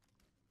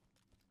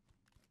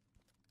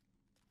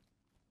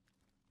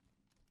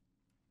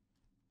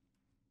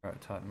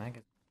 Prototype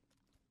magazine.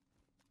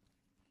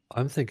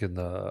 I'm thinking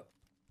the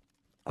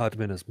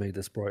admin has made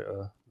this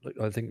brighter. Like,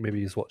 I think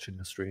maybe he's watching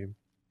the stream.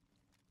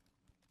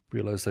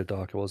 realised how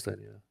dark it was then,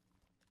 yeah.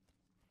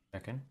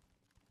 Reckon?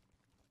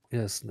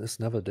 Yes, it's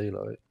never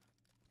daylight.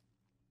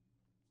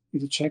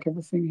 Did you check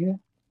everything here?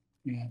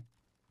 Yeah.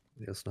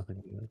 There's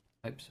nothing here.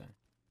 Hope so.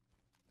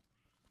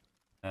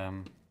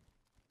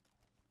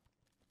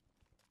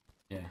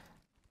 Yeah.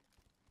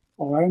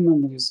 Oh, I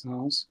remember this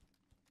house.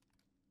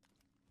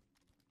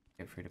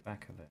 Get through the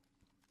back of it.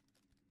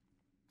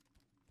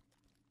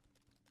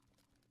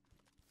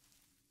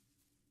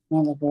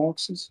 Another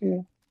boxes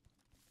here.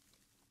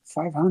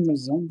 500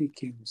 zombie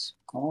kills.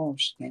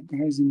 Gosh, that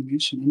guy's in a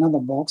mission. Another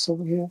box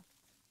over here. I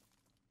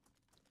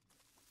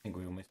think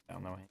we all missed out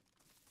on that way.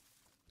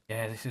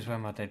 Yeah, this is where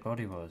my dead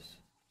body was.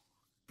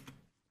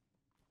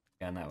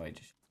 Going that way,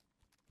 just.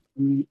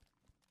 Can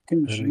How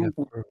do we get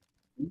jump. through?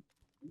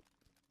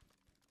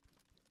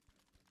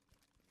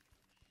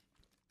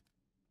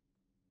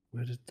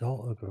 Where did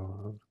Delta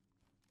go?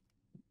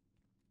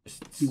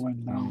 Just You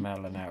went down.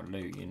 melting out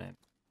loot, you know.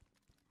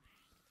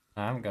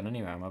 I haven't gone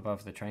anywhere. I'm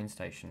above the train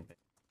station.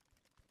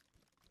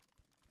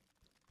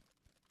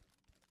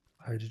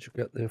 How did you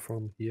get there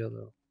from here,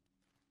 though?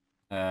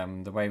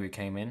 The way we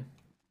came in.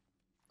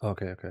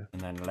 Okay, okay.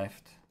 And then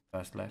left.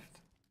 First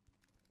left.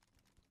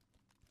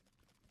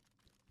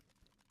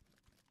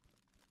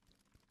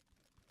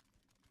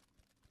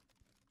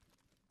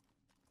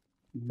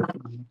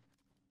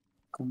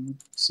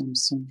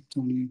 Samsung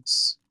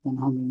 20X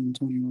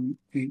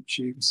 128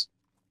 gigs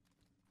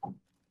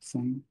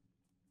thing.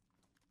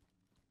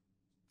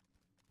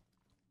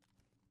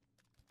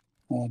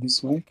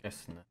 This way.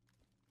 Guessing it.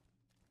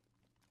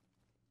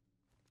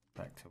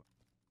 Back to it.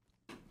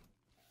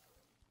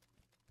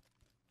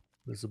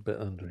 There's a bit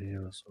under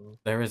here as well.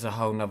 There is a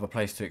whole nother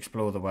place to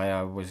explore the way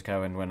I was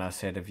going when I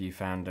said, have you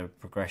found a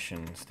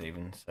progression,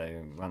 Stephen?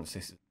 So once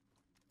this is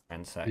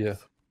ransacked, yeah,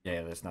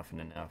 there's nothing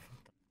in there.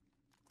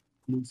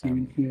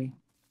 Nothing here.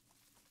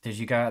 Did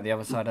you go out the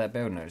other side of that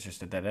building? It was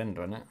just a dead end,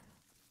 wasn't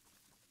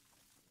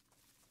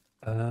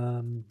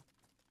it?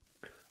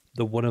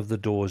 The one of the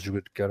doors you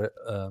would get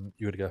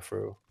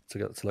through to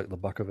get to like the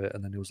back of it,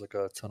 and then there was like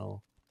a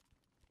tunnel.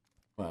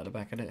 Well, at the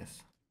back of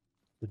this.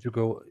 Did you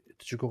go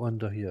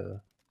under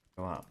here?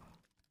 Go up.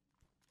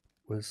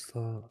 Where's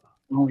that?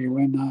 Oh, you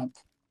went up.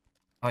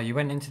 Oh, you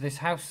went into this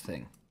house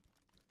thing?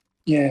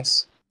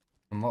 Yes.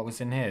 And what was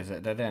in here? Is it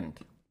a dead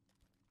end?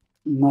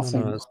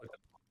 Nothing. No, it's like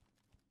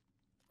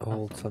a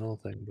whole tunnel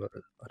thing, but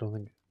I don't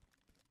think.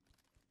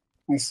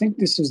 I think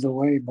this is the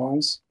way,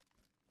 boys.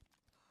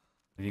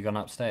 Have you gone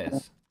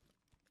upstairs?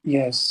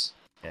 Yes.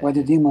 Yeah. Where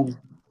the demon?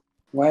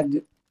 Where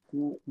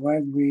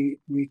we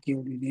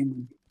killed the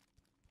demon?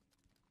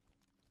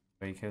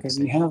 Where you killed the Because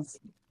we demon? have.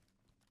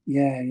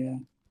 Yeah.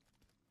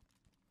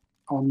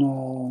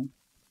 On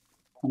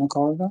a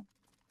corridor.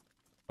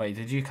 Wait,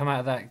 did you come out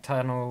of that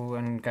tunnel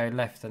and go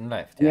left and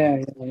left?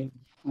 Yeah. I'm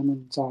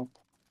on top.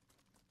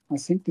 I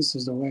think this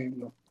is the way.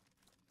 Look.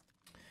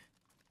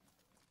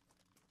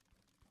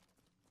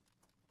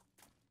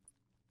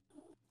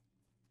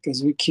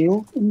 Because we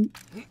killed him,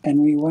 and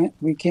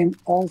we came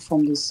all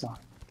from this side,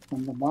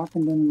 from the back,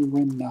 and then we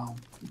went down.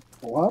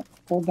 Go up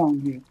or down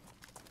here.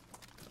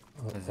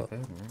 There's a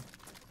building, right?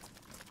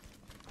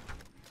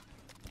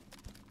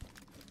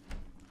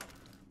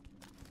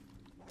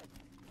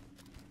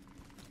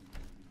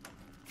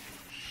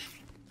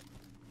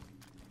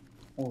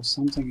 Oh,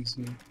 something is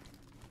here.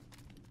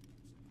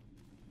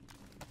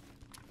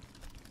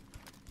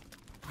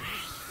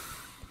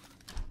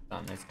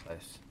 That is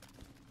close.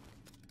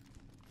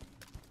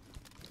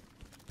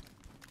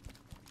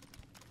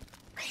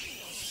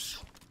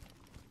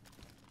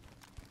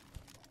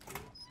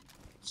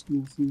 There's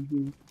nothing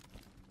here.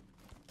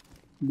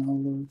 No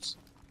alerts.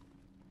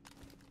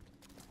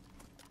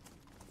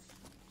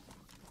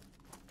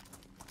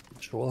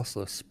 Sure, that's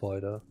a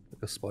spider,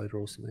 like a spider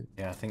or something.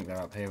 Yeah, I think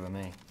they're up here with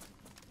me.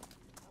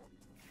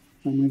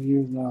 I'm with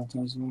you that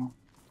as well.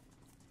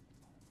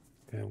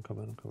 Okay, I'm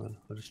coming.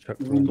 I just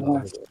checked.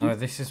 No,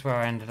 this is where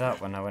I ended up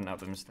when I went up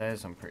them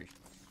stairs, I'm pretty sure.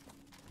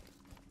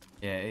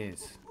 Yeah, it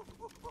is.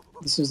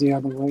 This is the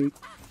other way.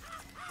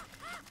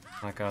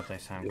 My god, they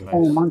sound close.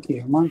 Oh,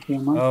 monkey.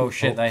 Oh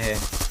shit, they're here.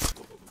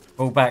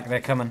 Fall back, they're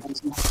coming.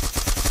 Let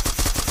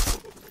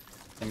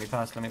me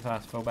pass.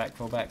 Fall back.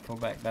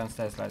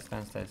 Downstairs, lads,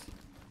 downstairs.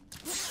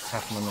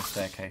 Tap them on the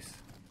staircase.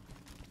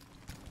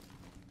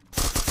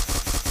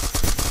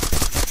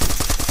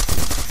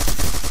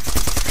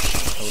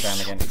 Fall down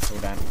again,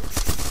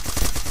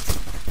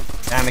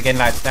 Down again,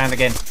 lads, down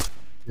again.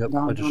 Yep,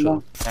 Down, I just shot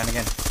him. Down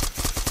again.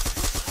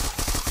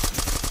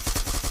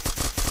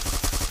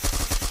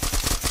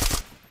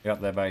 You're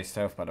up there by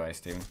yourself, by the way,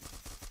 Stephen.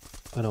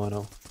 I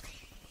know.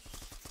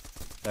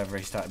 They've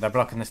restarted. They're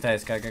blocking the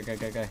stairs. Go.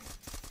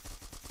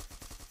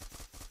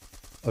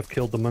 I've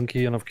killed the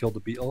monkey and I've killed the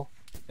beetle.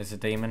 There's a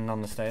demon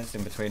on the stairs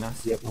in between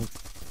us. Yep.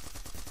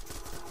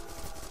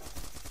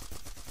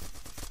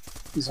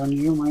 He's on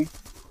you, mate.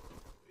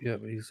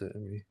 Yep, he's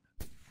hitting me.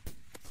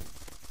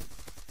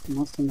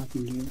 Nothing I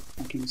can do.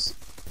 I can. He's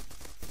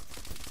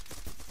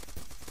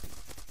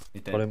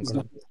Got him. dead. Got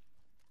him.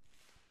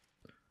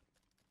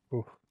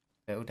 Oh,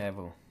 Little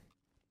devil.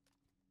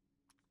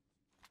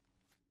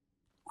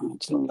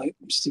 Until like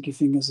Sticky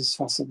Fingers is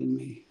faster than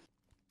me.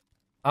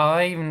 Oh,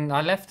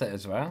 I left it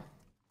as well.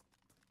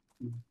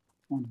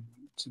 Oh, no,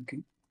 it's okay.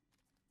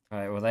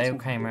 Right, well they all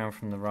came around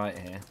from the right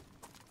here.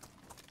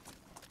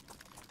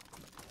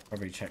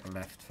 Probably check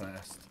left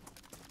first.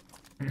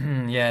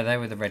 Yeah, they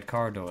were the red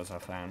corridors I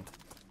found.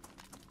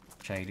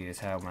 Shady as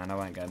hell, man. I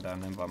won't go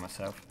down them by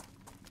myself.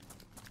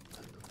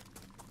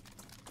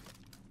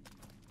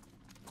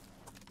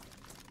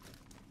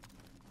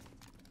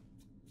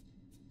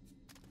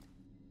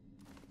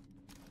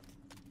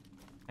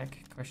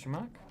 Egg? Question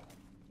mark?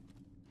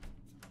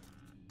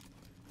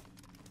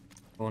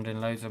 Spawned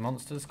in loads of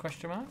monsters?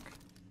 Question mark?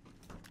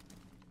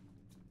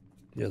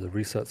 Yeah, the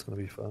reset's gonna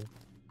be fun.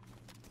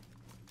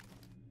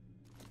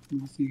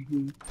 Nothing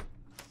here.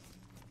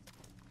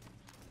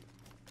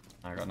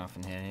 I got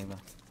nothing here either.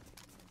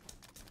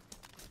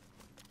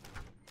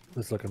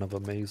 There's like another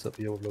maze up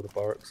here with a load of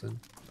barracks in.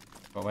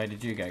 What way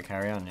did you go?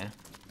 Carry on, yeah?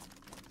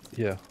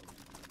 Yeah.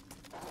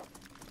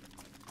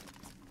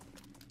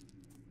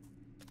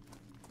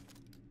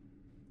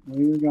 Where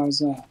are you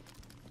guys at?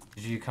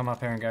 Did you come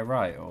up here and go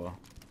right, or?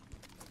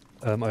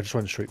 I just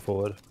went straight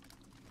forward.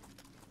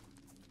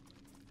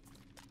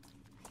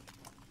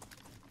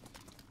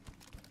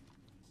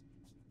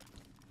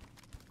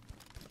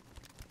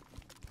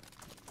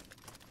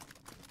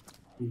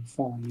 I'm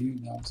following you,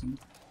 Dalton.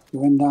 You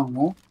went down,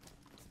 right?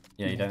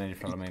 Yeah, you don't need to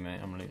follow me, mate.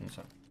 I'm looting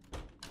something.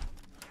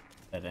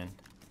 Dead end.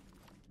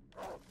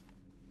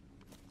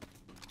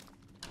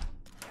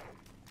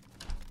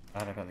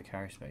 Glad I got the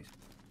carry space.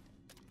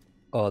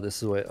 Oh, this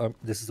is the way.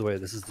 This is the way.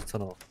 This is the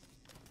tunnel.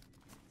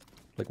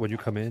 Like when you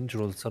come in, do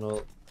you know the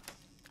tunnel?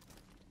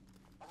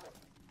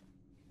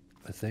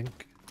 I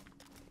think.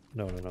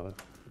 No,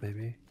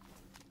 maybe.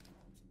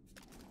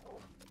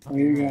 Where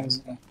you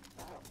guys at?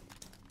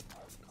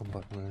 Come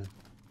back now.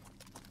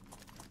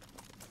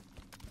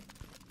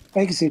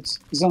 Exit.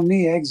 It's on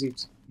me,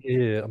 exit.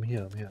 Yeah, I'm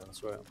here.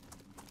 That's right.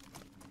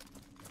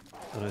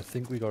 And I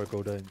think we gotta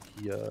go down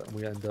here, and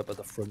we end up at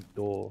the front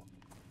door.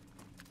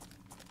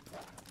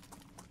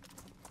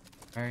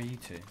 Where are you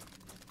two?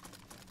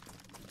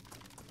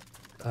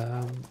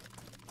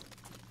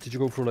 Did you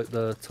go through like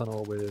the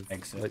tunnel with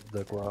Exit. like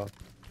the grab?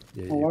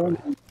 Yeah, Oh, I yeah.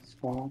 don't know.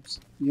 Sparks.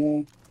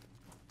 Yeah.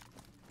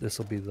 This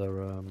will be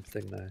the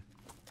thing now.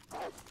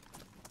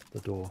 The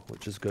door,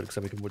 which is good because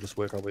then we'll just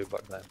work our way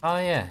back there. Oh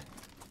yeah.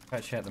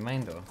 Actually at the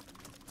main door.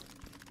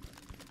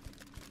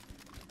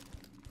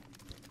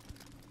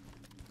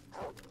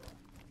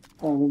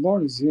 Oh, the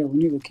door is here.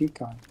 We need a key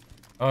card.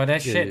 Oh,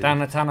 there's Yeah, shit yeah. down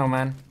the tunnel,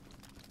 man.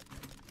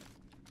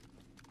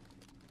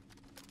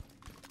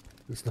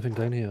 There's nothing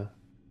down here.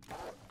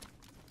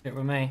 Shit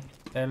with me.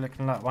 They're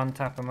looking like one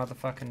tap of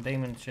motherfucking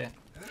demon shit.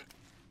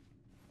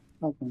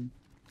 Open.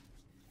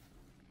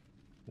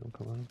 Oh,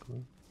 come on.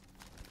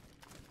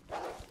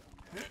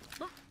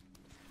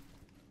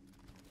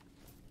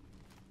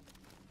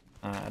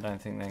 I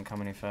don't think they can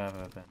come any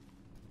further, but...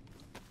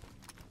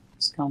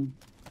 It's coming.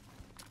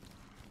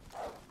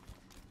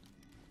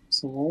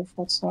 It's a wolf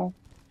outside.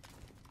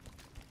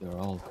 They're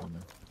all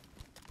coming.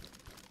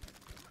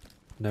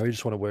 Now we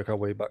just want to work our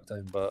way back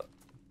down, but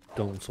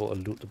don't sort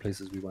of loot the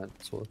places we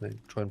went, sort of thing.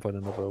 Try and find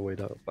another way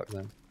down back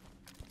then.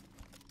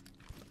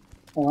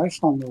 Oh, I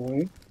found the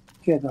way.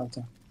 Here,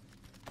 Delta.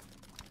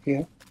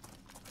 Here.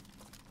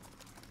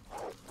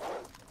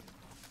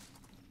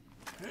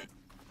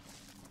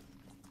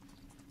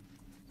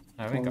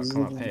 No, we ain't got to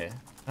come up here.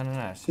 No,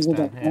 it's Is just it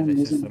down that here. one, This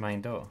is isn't the it?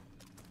 main door.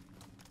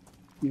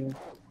 Yeah.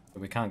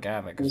 But we can't get out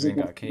of it because Is we it ain't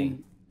got a that key.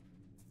 one?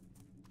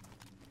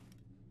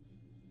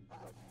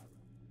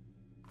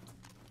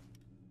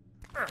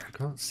 I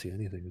can't see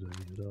anything down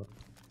here, though.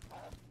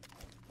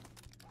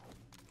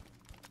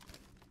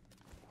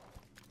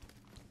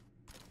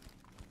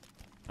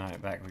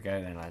 Alright, back we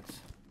go then, lads.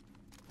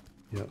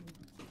 Yep.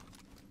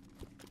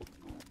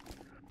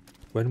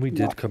 When we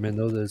did come in,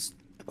 though, there's...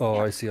 Oh,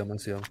 I see them.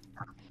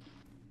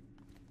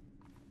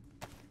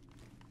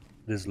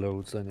 There's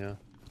loads then, yeah.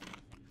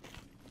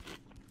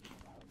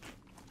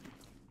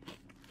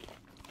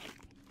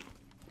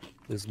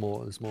 There's more.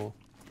 Where's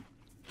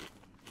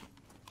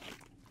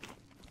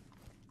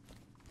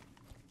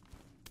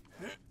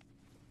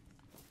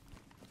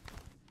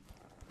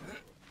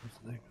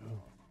they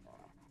go?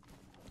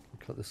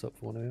 Cut this up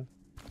for one of you.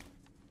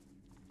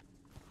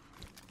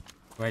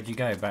 Where'd you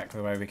go? Back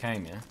the way we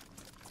came, yeah?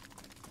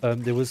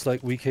 There was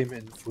like, we came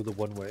in through the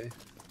one way,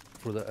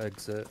 for the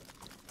exit.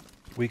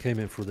 We came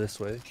in through this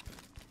way.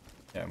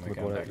 Yeah, and we're We're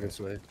going going back out this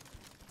way.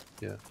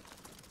 Yeah.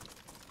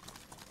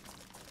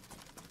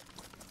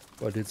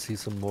 But I did see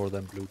some more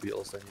than blue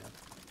beetles then, yeah.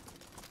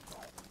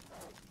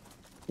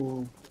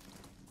 Cool.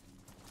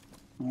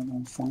 I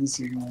don't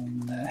fancy going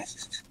there.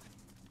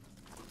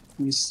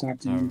 We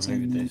start I'll in remove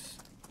 10 minutes.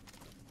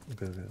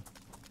 this. Okay.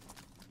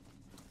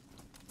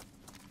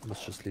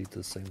 Let's just lead to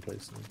the same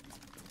place now.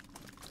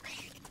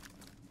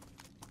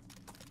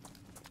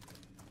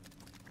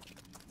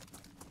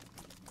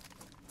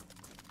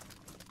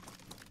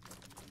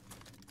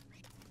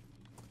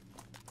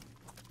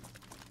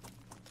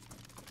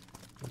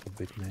 Like a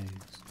big maze.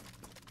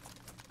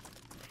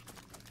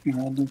 Yeah,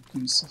 I'll look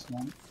this as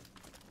well.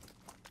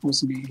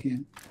 Was me here.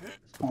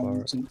 I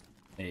will too.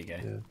 There you go.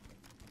 Yeah.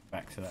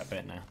 Back to that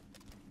bit now.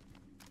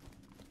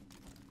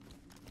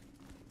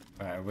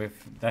 Right,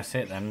 that's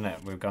it then, isn't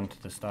it? We've gone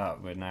to the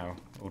start. We're now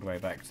all the way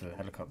back to the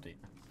helicopter.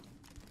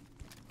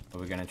 Are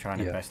we going to try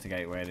and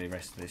investigate where the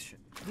rest of this shit?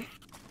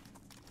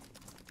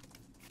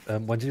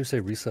 When did you say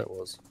reset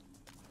was?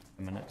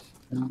 Minutes.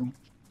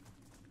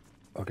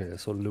 Okay,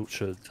 so loot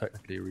should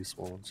technically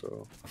respawn,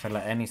 so... I feel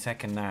like any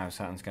second now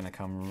something's going to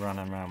come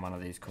running around one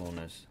of these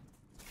corners.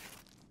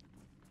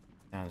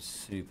 Sounds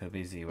super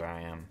busy where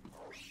I am.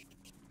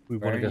 We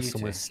want to get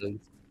somewhere safe.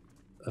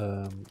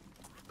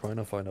 Trying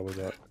to find our way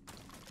back.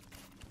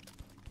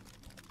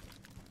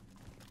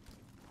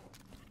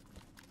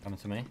 Coming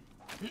to me?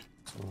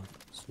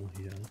 So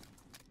here.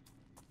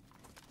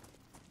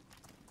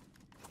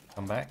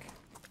 Come back.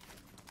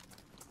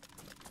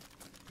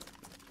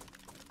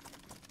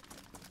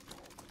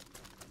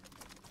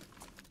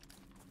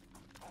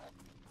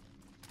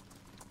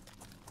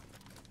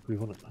 We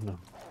want to... No.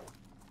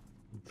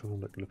 I'm trying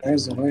to look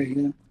There's a way,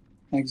 yeah.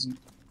 Exit.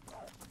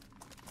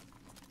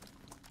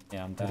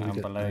 Yeah, I'm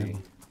down below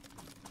you.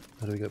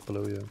 How do we get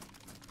below you?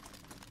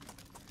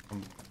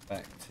 Come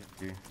back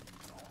to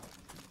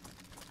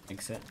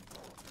exit.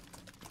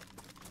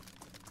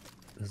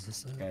 Is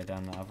this it? Go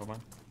down the other one.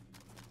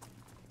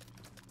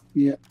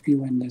 Yeah, you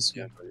went this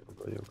way. Yeah,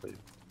 got you.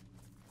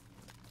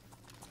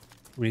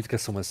 We need to get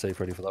somewhere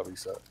safe ready for that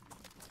reset.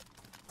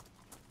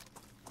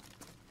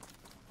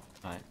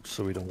 Right.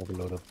 So we don't have a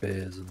load of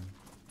bears and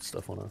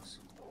stuff on us.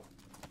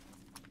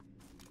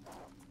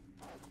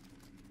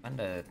 And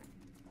a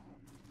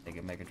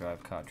Mega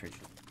Drive cartridge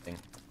thing.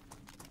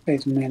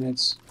 8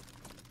 minutes.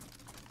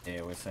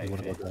 Yeah, we're safe. We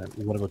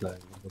want to go down.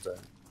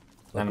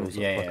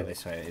 Yeah,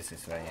 this way. It's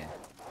this way, yeah.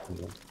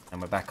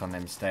 And we're back on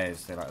them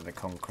stairs. They're like the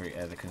concrete,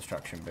 the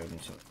construction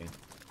building sort of thing.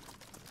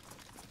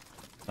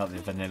 Not the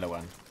vanilla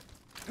one.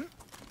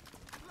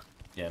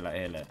 Yeah, like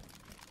here, look.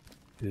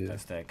 Yeah. That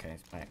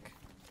staircase back.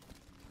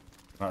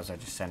 Might as well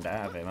just send it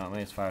out of it, might we?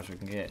 As far as we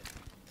can get.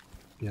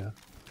 Yeah.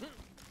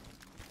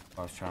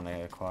 I was trying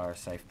to acquire a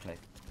safe place.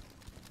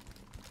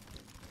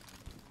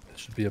 It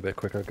should be a bit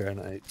quicker going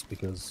at 8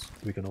 because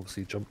we can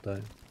obviously jump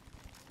down.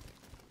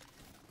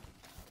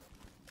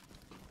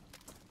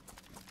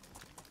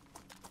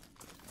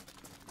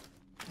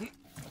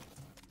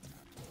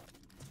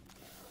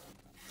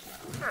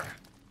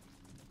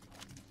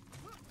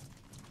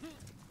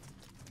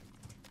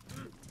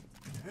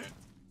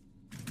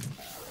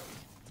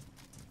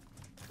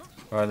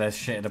 Oh, there's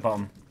shit at the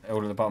bottom.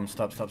 All at the bottom.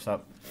 Stop.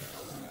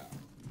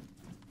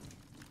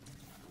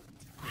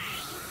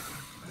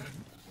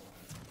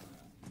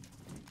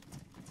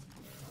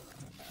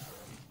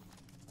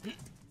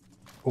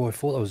 Oh, I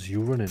thought that was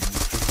you running. Oh,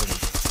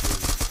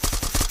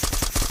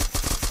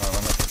 I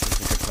wonder if this is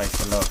a good place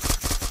to look.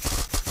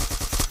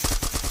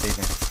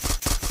 Steven.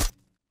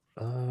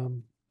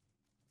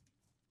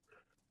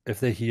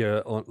 If they're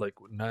here on like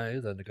now,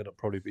 then they're gonna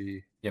probably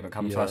be. Yeah, but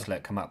come to us,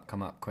 let come up,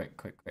 quick.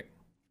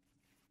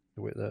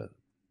 Wait there.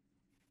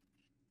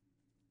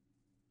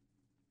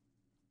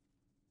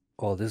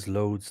 Oh, there's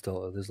loads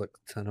still. There's like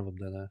 10 of them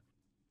there.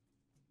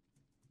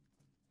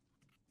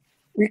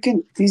 We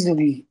can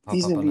easily Hop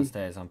up on the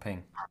stairs on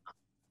ping.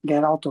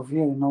 Get out of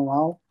here, you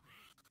know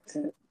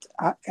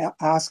how?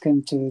 Ask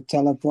him to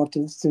teleport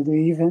us to the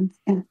event.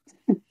 Oh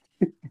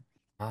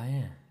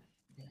yeah.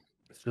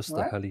 It's just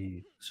the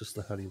heli. It's just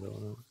the heli though.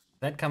 No?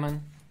 They're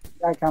coming.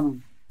 They're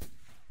coming.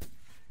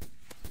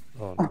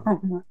 Oh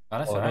no. Oh,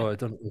 that's alright. No, I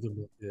don't.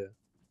 Yeah.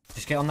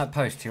 Just get on that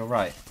post to your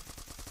right.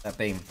 That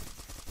beam.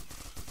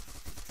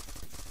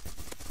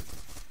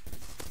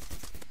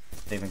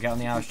 Stephen, get on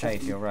the RSJ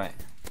to your right.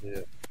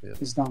 Yeah.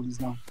 He's down.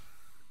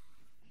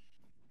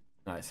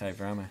 Right, save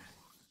your ammo.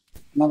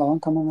 Another one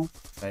coming up.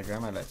 Save your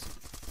ammo, let's.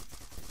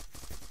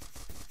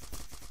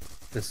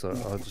 Yes,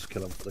 I'll just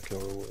kill him for the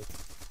kill reward.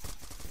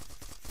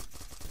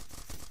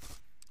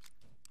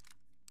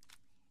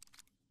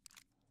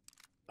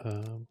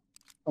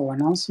 Oh,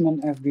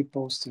 announcement FB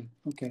posted.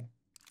 Okay.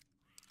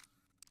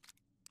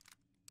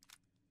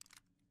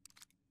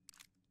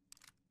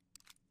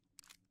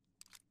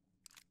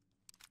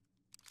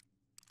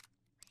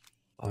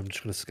 I'm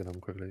just gonna skin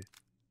him quickly.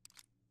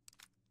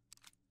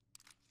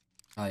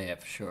 Oh yeah,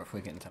 for sure. If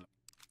we get into.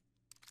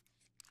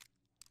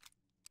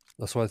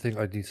 That's why I think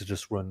I need to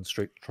just run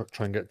straight,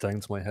 try and get down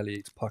to my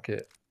heli to pack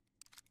it.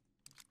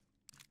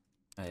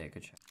 Oh yeah,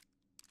 good shot.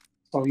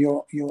 So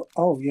you're.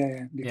 Oh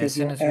yeah. Because as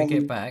soon as we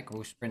get back,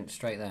 we'll sprint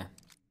straight there.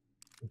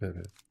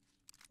 Okay.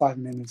 5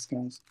 minutes,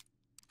 guys.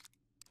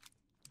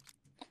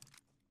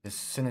 As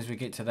soon as we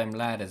get to them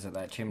ladders at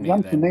that chimney,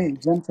 Jump to me.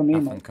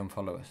 Nothing can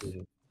follow us.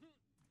 Yeah.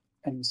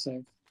 And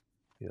save.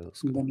 Yeah,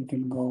 that's good. And then you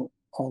can go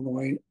all the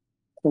way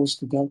close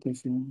to Delta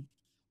if you want.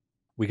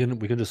 We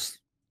can just.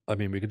 I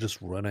mean, we can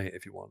just run out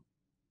if you want.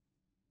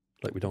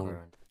 Like we don't. Right.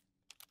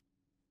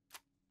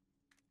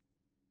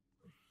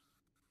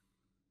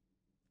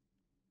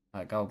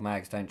 Like gold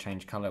mags don't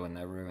change colour when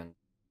they're ruined.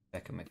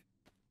 Check them if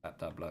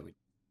tapped up low. We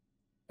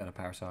got a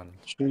Paris Island.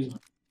 Should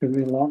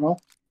we log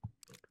off?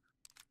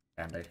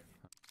 Andy,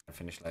 I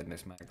finished loading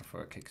this mag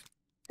before it kicks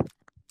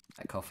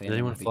that coffee. Did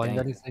anyone find game.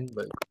 anything,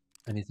 like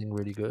anything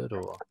really good,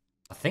 or?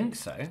 I think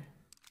so. I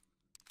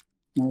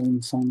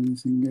didn't find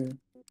anything good.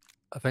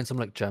 I found some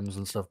like gems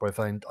and stuff, but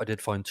I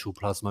did find 2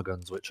 plasma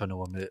guns, which I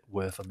know are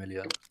worth $1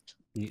 million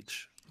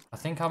each. I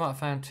think I might have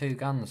found 2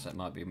 guns that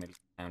might be $1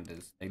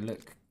 million. They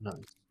look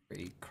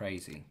pretty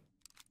crazy.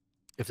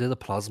 If they're the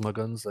plasma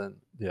guns, then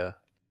yeah,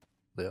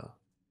 they are.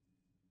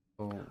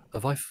 Cool.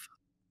 Have I?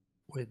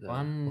 Wait there.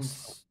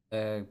 One's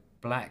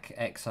black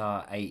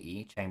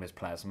XR80 chambers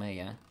plasma,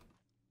 yeah.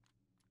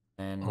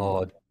 And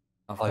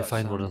I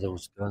found one of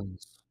those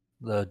guns.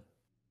 The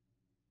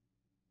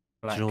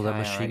black, do you know that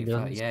machine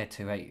gun? Yeah,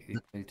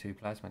 2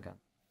 plasma gun.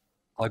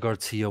 I got a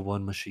tier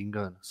 1 machine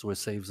gun, so it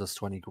saves us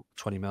 20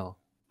 mil.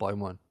 Buy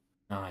one.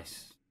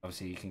 Nice.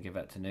 Obviously, you can give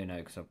that to Nuno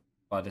because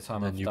by the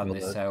time I've done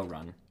this sale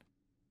run,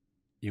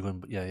 you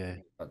can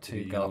got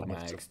 2 gold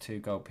mags, 2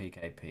 gold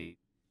PKP,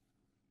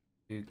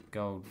 2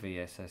 gold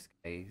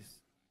VSSKs,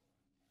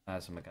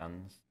 plasma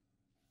guns.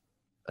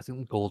 I think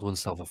the gold ones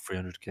sell for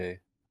 300k.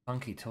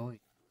 Funky toy.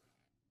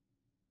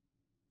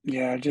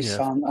 Yeah,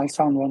 I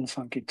found one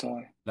funky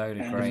toy. Load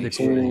of greys.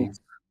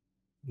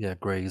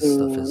 Greys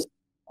stuff is.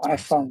 I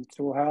found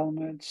 2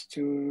 helmets,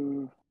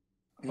 2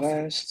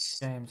 vests.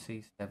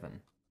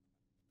 JMC7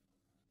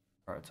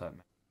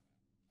 prototype.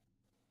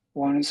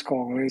 One is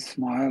called Great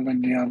Smile,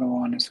 and the other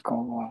one is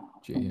called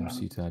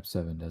JMC Type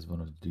 7. That's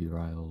one of the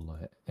derail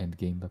end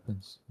game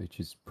weapons, which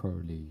is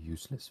probably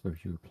useless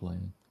if you're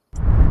playing.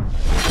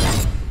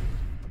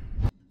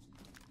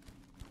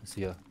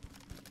 So yeah,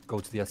 go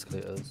to the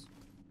escalators.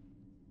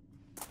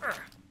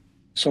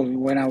 So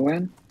when I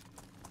went?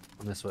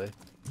 On this way.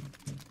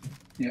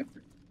 Yep.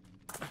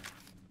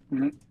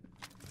 I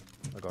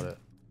got it.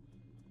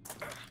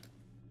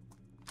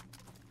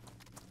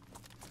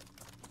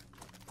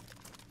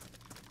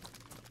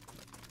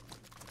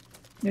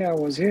 Yeah, I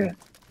was here.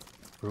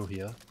 Through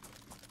here.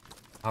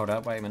 Hold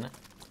up, wait a minute.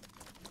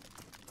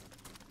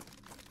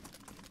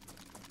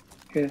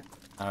 Here.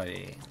 Oh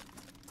yeah.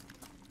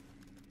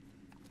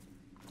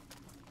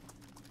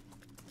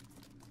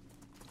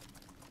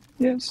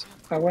 Yes,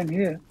 I went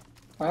here.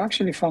 I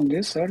actually found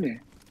this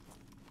earlier.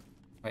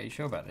 Wait, you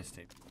sure about this,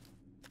 dude?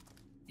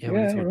 Yeah,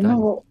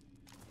 remember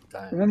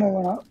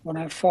when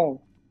I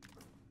fell?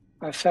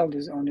 I fell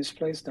on this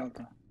place,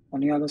 Delta, on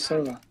the other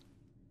server.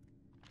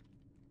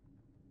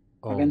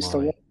 Against the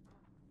wall.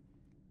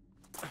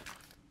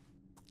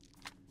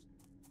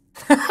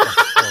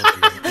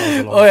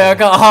 Oh yeah, I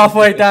got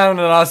halfway down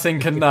and I was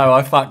thinking, no,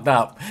 I fucked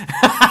up.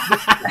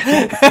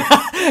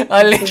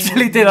 I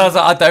literally did. I was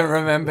like, I don't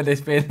remember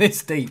this being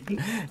this deep.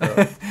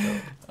 I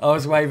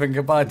was waving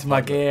goodbye to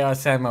my gear. I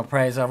was saying my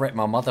prayers. I ripped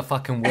my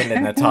motherfucking will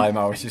in the time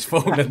I was just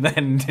falling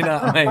then. Do you know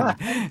what I mean?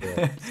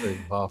 Yeah, so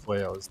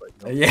halfway I was like,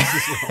 no,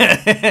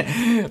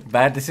 yeah.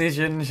 Bad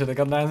decision. Should have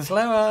gone down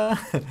slower.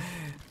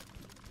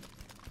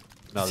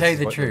 No, say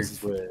the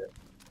truth.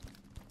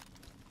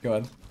 Go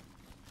on.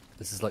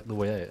 This is like the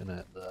way out, isn't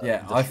it?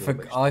 Yeah,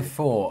 I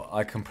thought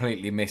I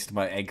completely missed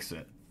my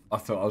exit. I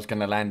thought I was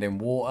going to land in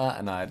water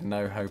and I had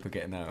no hope of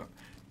getting out.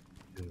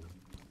 Yeah.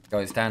 Go,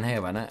 it's down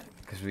here, wasn't it?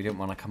 Because we didn't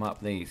want to come up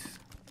these.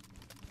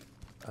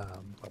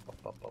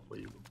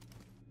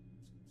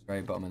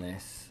 Very bottom of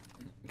this.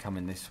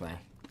 Coming this way.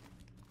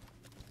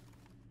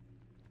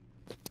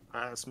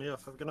 That's me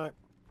off. Have a good night.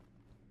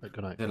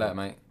 Good night. See you later,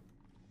 mate.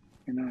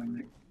 Good night,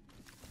 mate.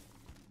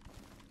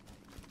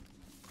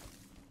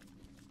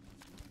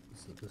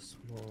 Is it this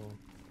wall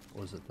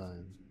or is it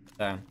down?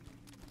 Down.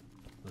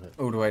 Okay.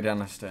 All the way down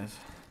the stairs.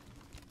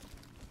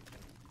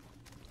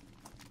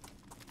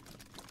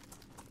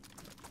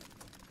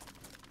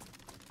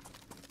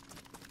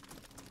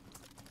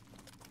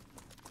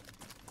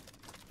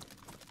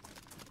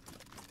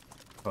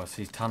 Well, it's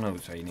these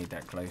tunnels where you need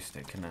that glow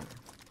stick, isn't it?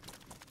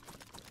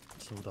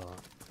 So dark.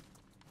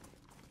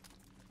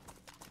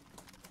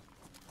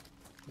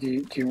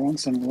 Do you want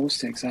some glow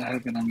sticks? I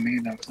have it on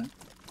me, Doctor.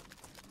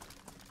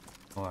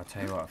 Oh, I'll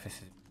tell you what, if this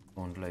is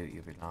spawned loot,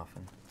 you'll be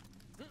laughing.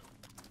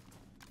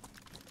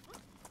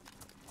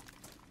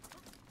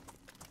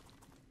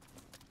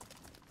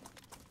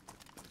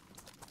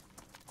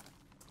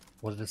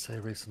 What did it say?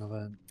 Recent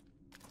event.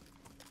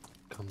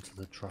 Come to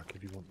the truck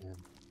if you want in.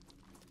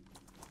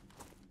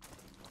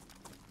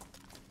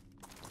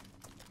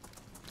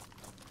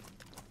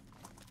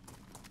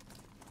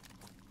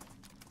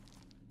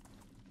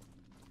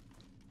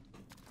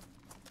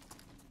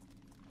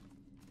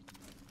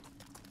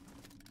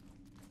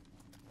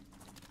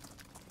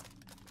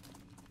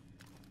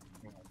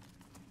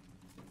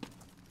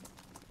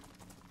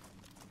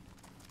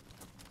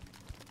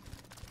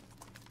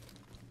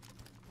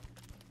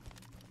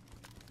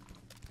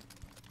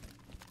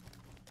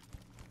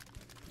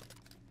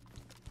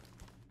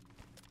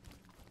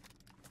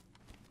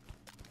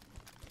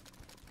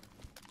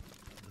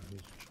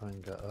 Try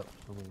and get up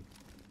something.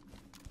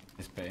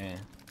 This bit here.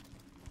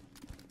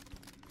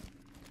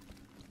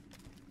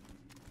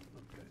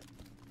 Okay.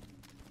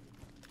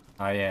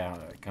 Oh yeah,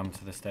 come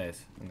to the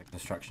stairs and the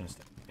construction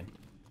stairs again.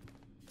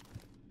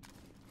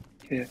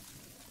 Yeah.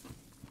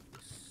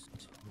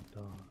 So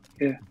dark.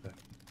 Yeah. Okay,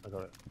 I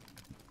got it.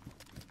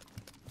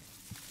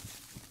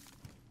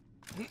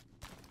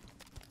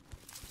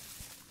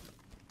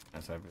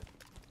 That's over.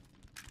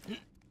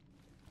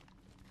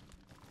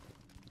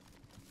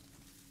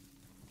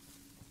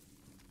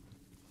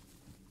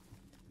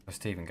 Oh,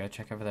 Stephen, go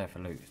check over there for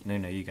loot. No,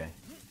 you go.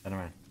 Turn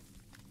around.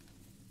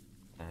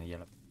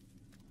 Yellow.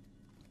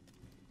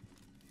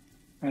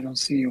 I don't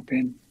see your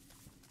pin.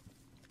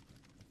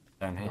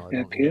 Down here. No, I Yeah,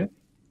 don't up here?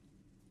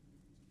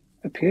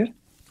 Up here?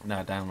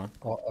 No, down one.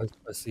 Oh,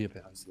 I see a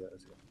bit. I see it. I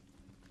see it.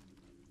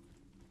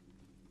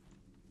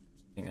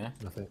 Think there?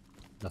 Nothing.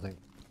 Nothing.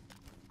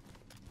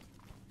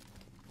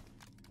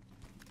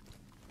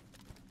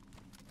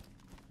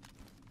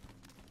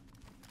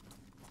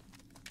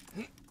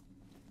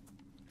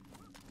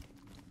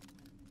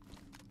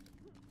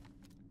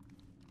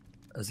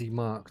 Has he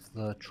marked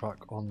the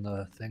track on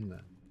the thing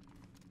then?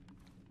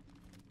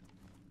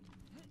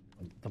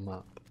 On the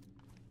map.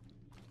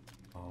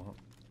 Oh.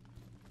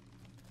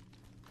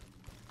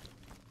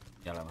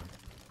 Yellow one.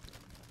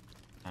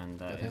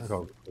 And I think I it's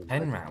got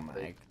 10 round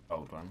mag,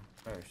 gold one.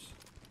 Gross.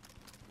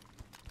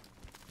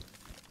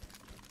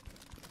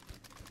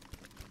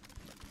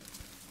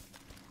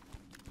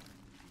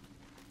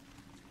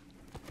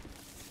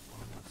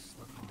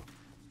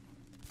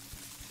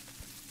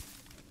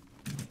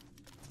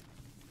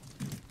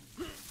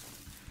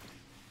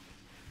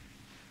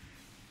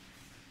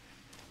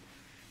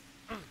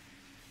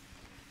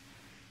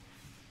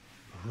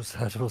 Whose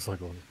head was I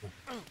going?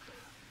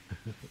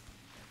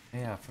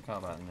 Yeah, I forgot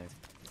about the new.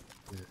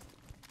 Yeah.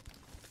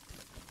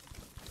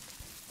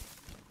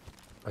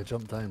 I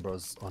jumped down, but I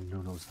was on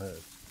Nuno's head.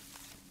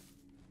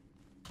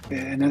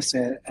 Yeah, and I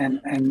said,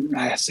 and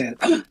I said,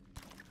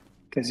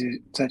 because you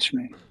touched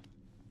me.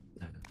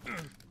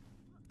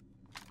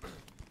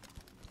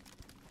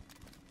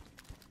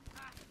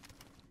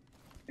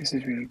 This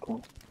is really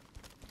cool.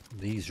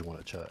 These you want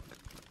to check.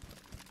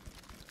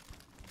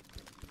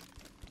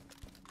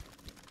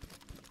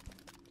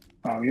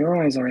 Oh,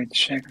 your eyes already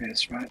checked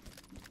this, right?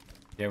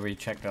 Yeah, we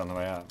checked it on the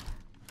way up.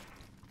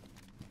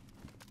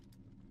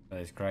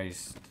 There's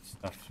Grey's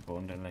stuff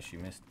spawned unless you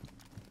missed it.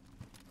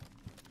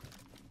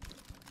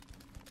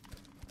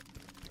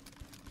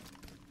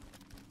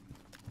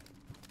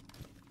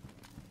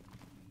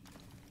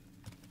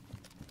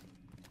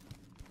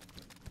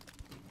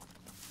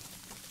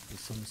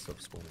 There's some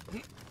stuff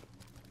spawning.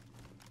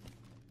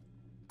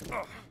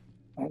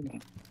 Hold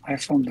on. I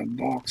found the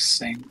box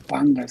saying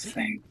panda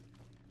thing.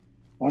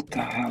 What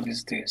the hell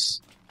is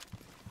this?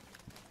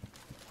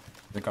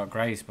 We got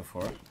Grey's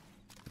before it.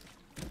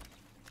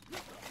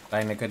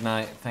 Dana, good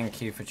night.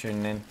 Thank you for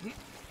tuning in.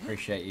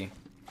 Appreciate you.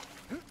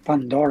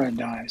 Pandora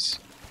dice.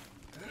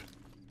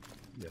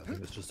 Yeah, I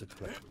think it's just a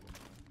collectible.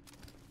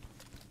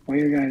 Where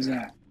you guys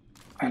at?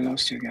 I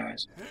lost you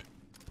guys.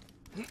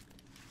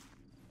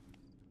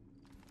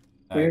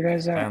 Where you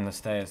guys at? Down the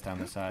stairs, down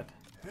the side.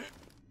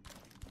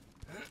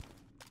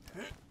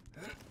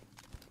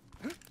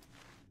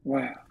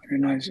 Wow, you're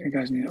nice. You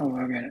guys need. Oh,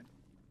 I get it.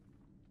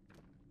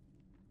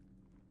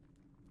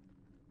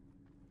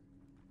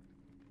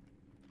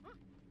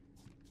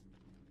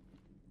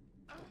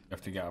 You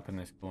have to get up in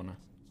this corner.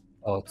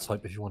 Oh,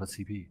 type if you want a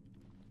TP.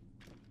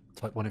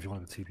 Type 1 if you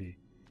want a TP.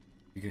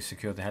 You can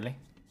secure the heli?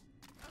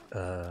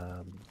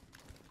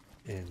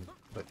 In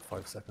like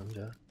 5 seconds,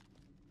 yeah.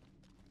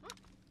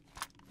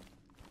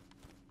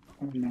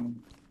 Oh no.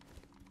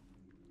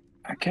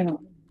 I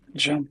cannot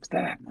jump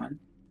that, man.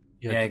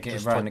 Yeah, get it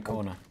just right in the type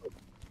one. corner.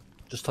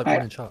 Just type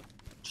 1 in chat.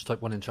 Just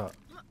type 1 in chat.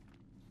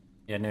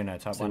 Yeah, no,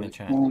 type So 1 in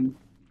chat. Yeah,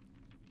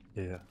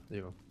 there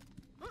you go.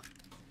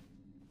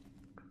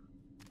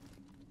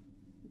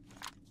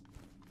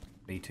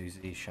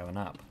 B2Z showing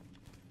up.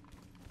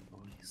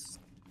 Nice.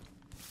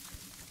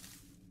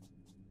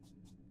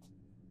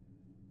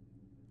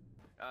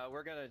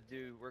 We're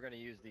gonna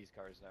use these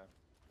cars now.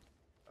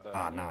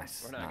 But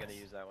Nice. We're not nice. gonna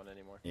use that one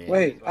anymore. Yeah.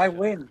 Wait, I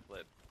win.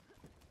 Clip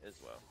as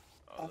well.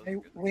 Oh, those I are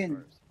good win.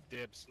 cars.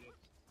 Dibs.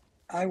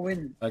 I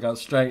win. I got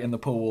straight in the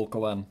pool walker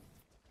one.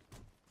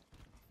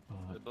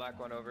 The black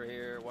one over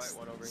here, white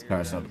one over here. No,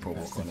 it's not the pool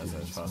walker one, is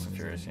it? It's Fast and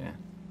Furious, yeah.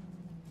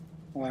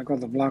 Oh, I got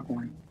the black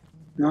one.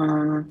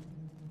 No.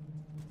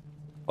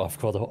 I've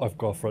got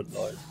a front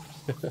line.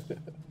 I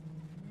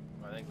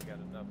think we got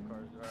enough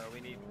cars.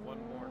 We need one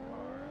more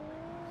car.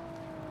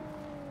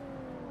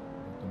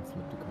 Don't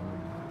flip the car.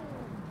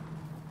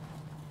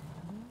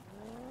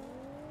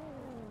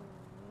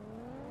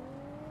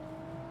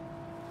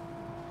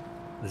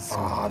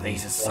 Oh,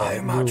 these are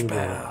so much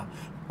better.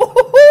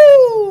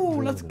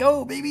 Woohoo! Let's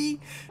go, baby.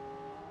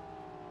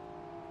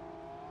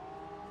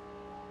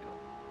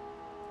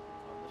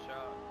 On the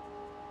shot.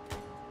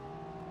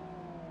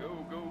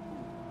 Go, go.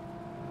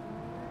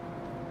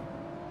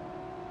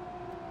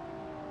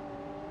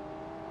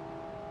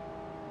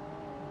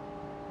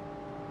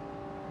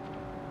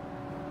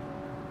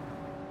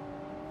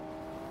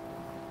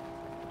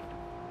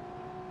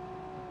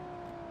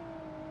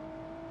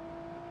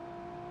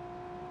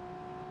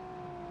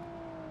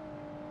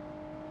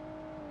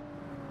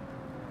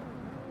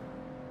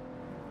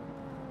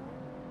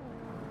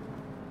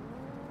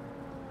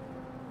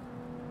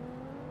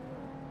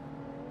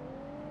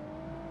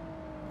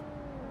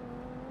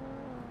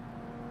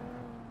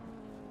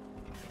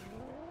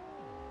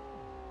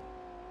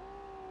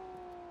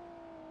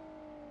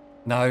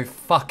 No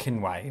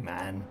fucking way,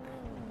 man.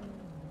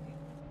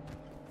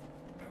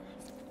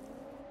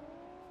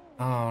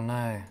 Oh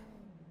no.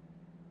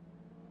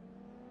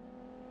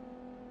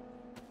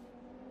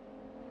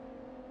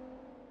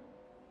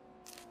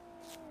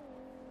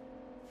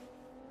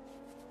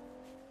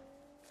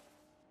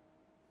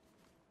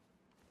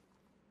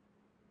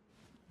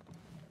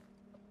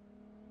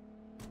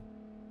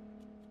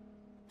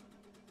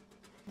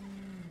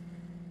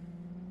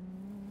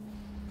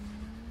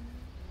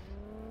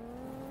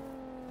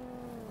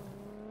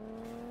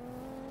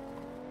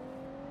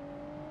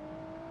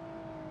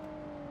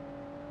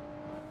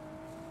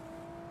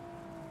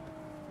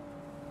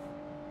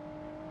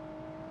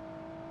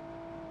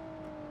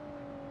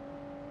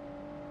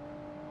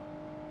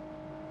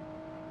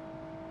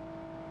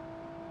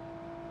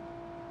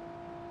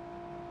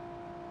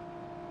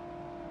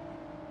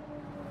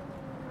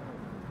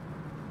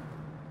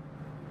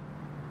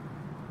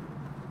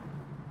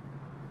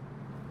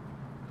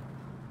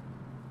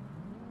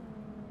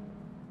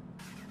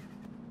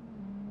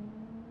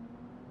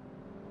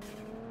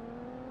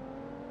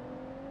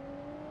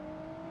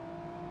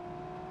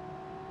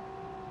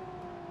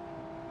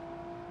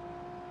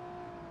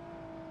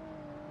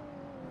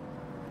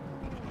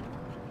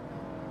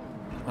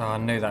 Oh, I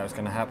knew that was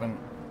going to happen.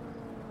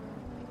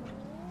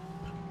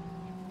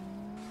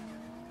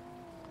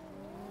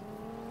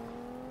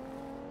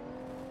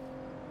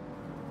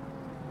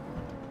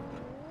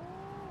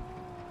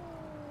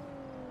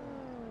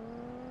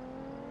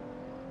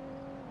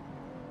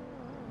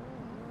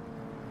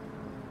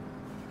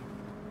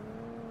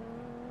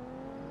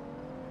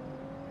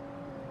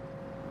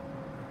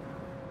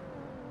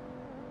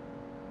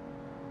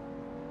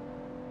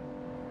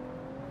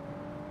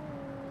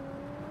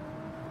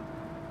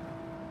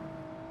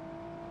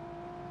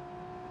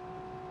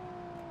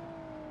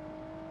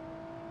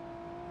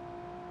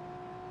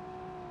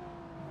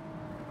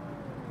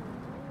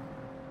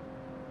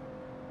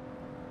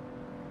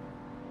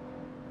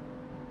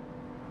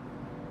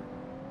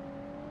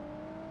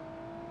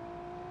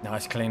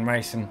 Nice clean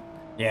racing.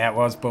 Yeah, it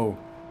was bull.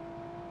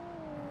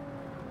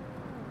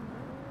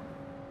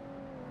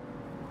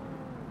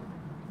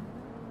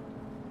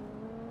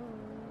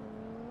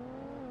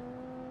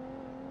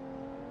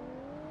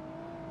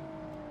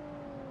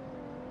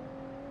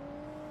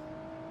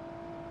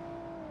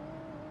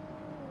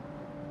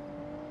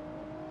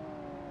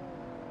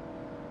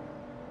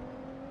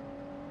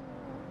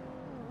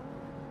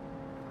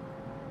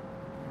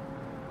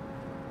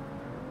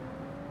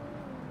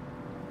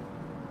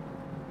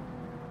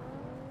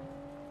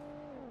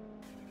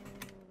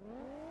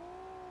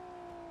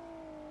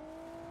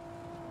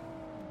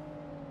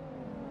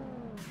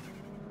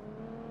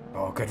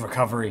 Oh, good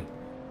recovery.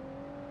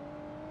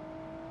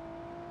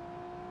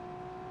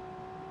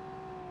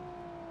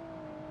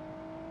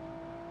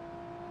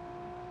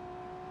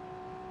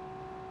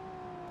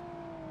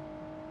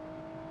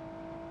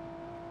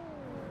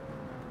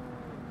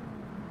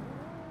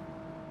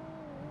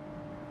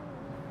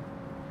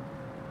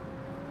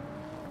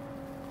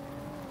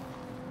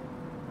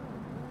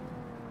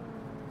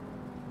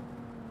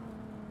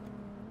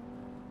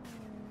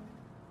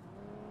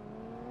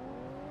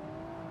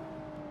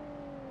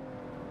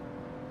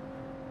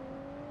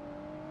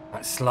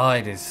 That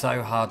slide is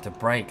so hard to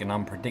break and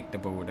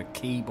unpredictable with a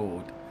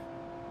keyboard.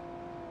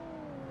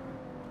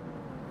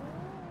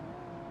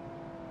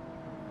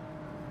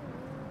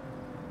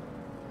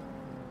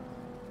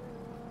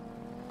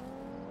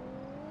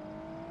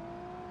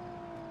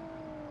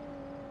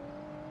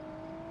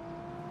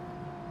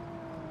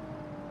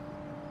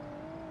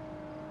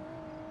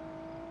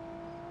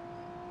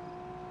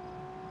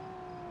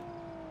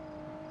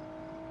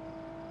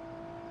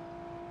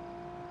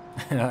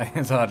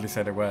 It's hardly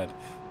said a word.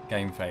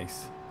 Game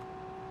face.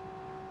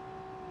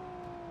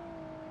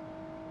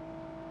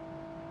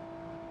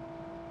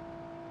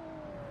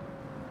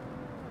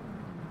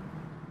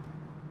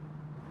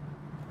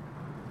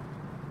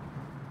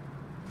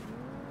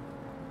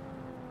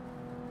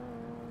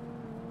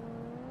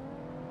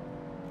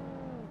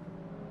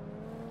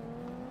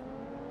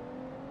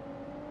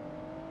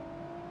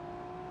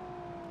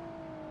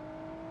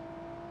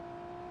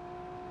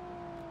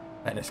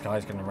 Bet this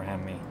guy's gonna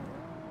ram me.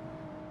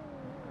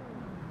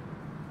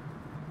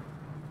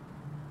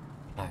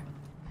 No.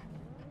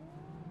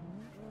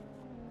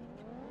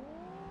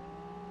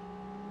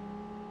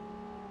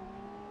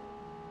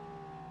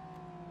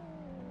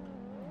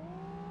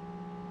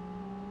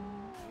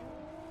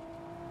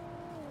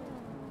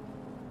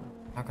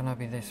 How can I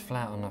be this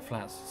flat on the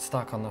flat,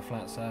 stuck on the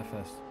flat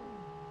surface?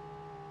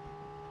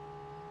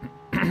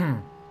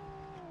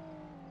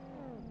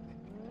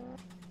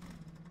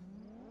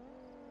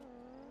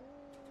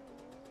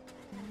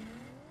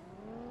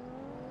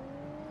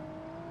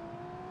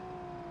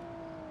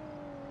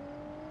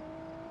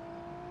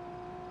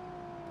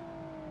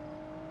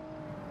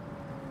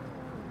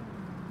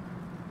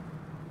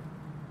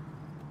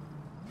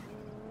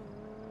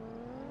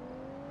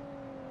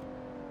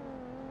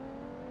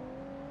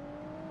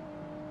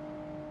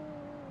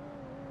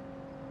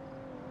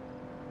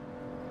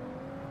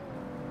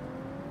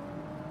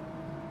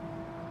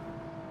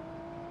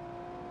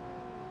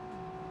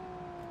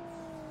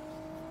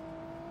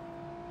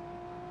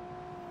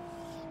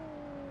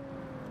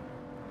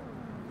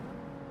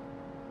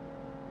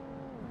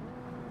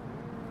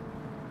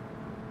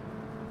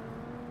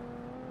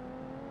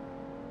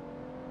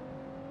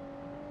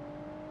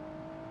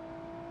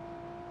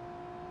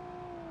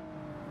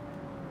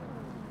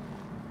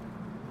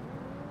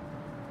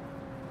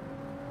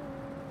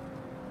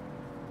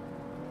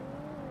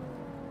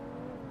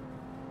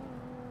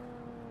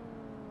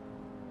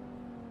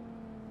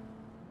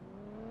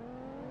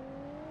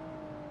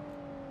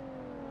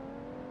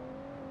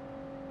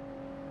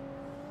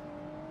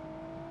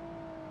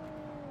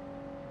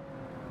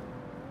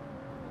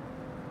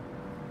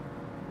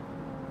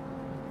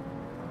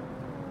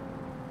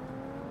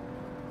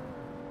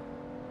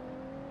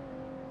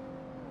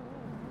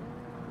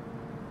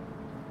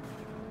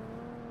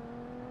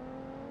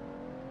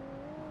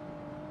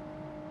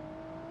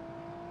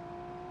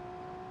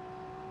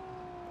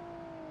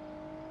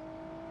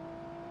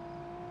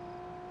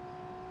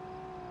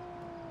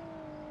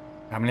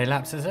 How many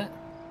laps is it?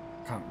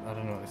 I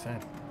don't know what they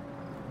said.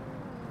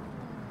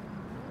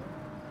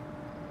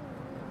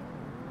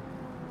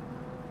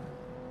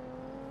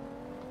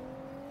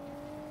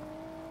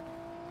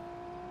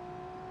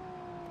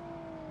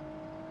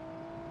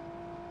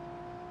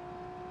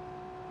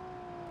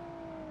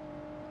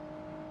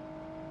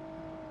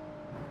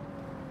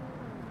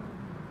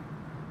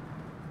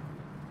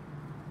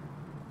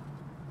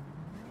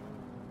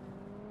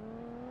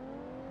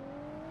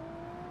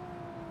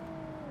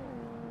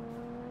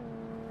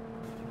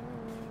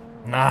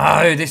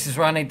 No, this is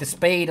where I need the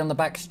speed on the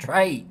back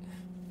straight.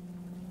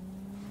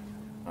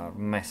 I've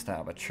messed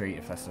up a treat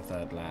if that's the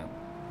third lap.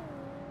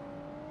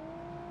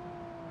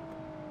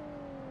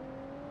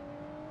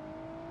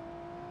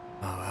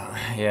 Oh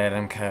well, yeah,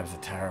 them curves are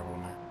terrible,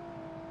 man.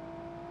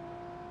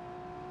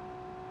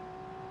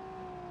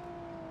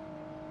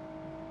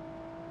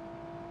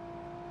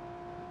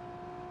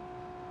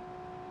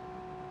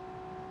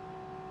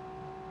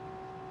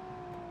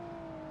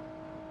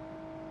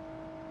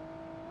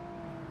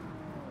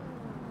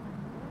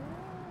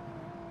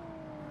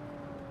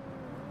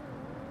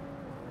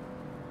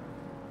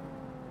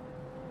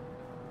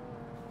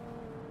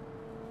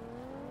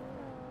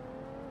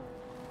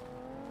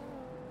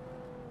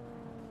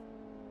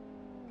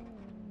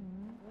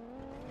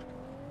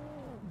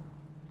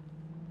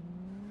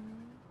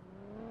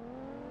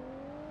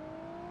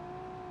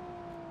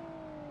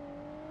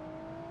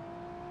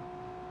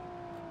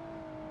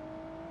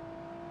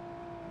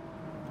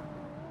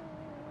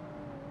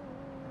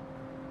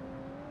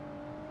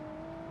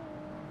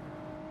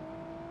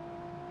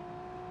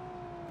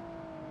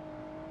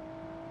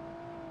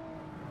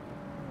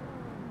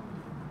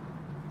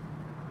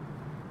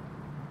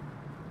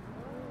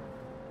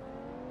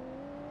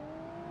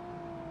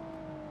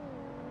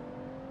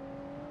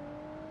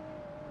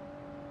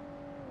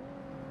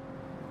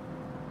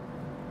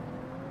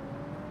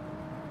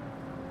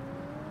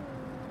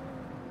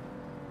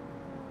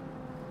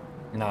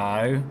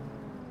 No.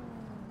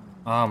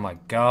 Oh my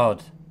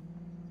god.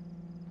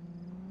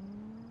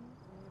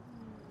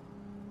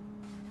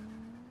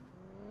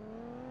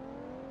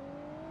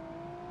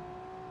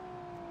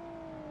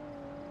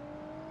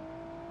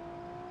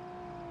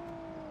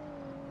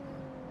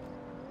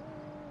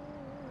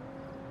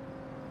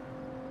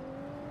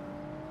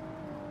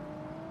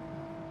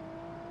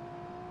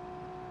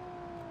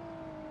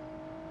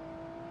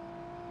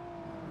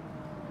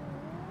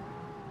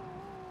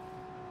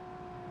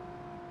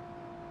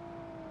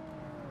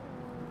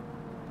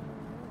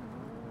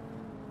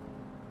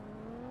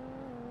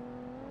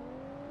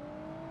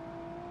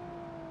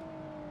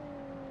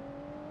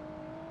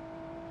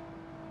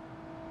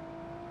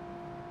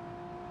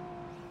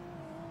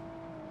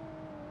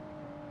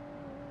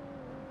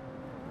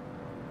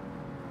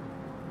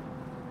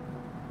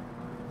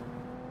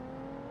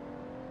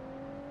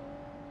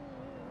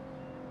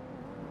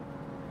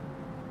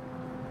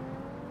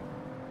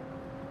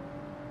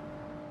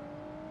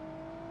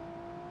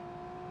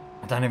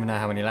 I don't even know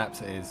how many laps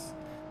it is.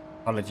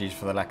 Apologies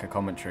for the lack of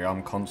commentary,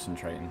 I'm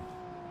concentrating.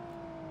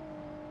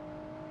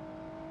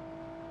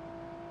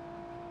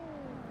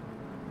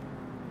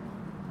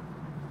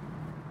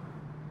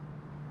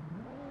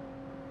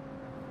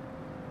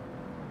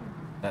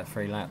 That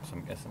 3 laps,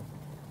 I'm guessing.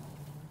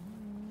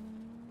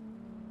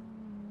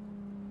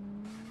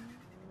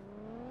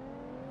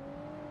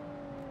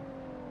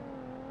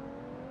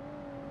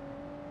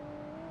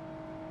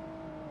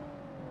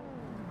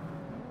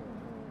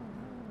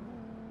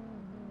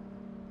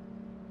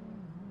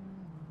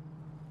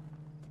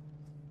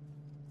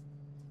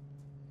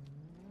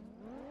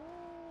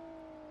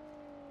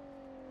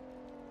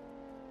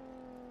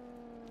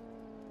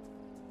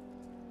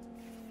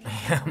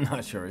 I'm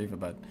not sure either,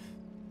 but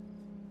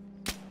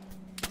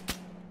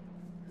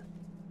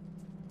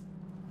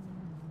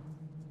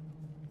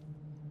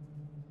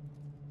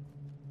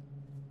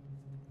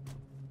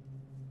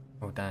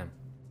oh damn,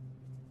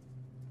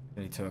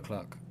 nearly 2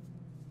 o'clock.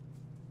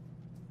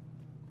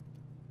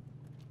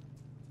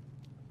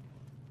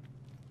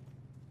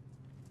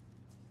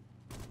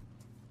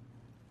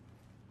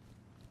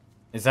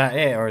 Is that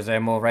it, or is there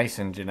more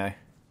racing, do you know?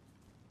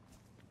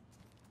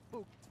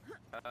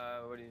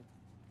 What do you...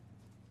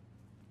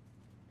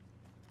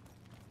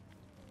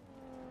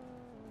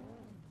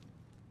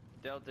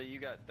 Delta, you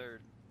got 3rd.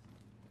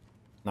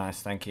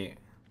 Nice, thank you.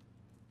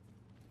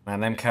 Man,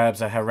 them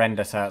curbs are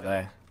horrendous out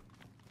there.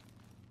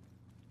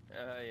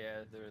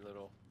 Yeah, they're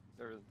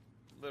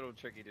a little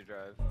tricky to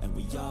drive. And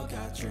we all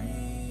got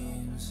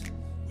dreams,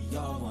 we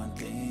all want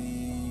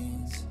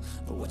things,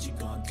 but what you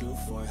gonna do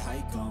for it? How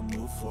you gonna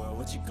move for it?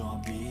 What you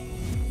gonna be?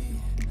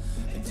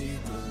 And do you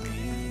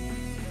believe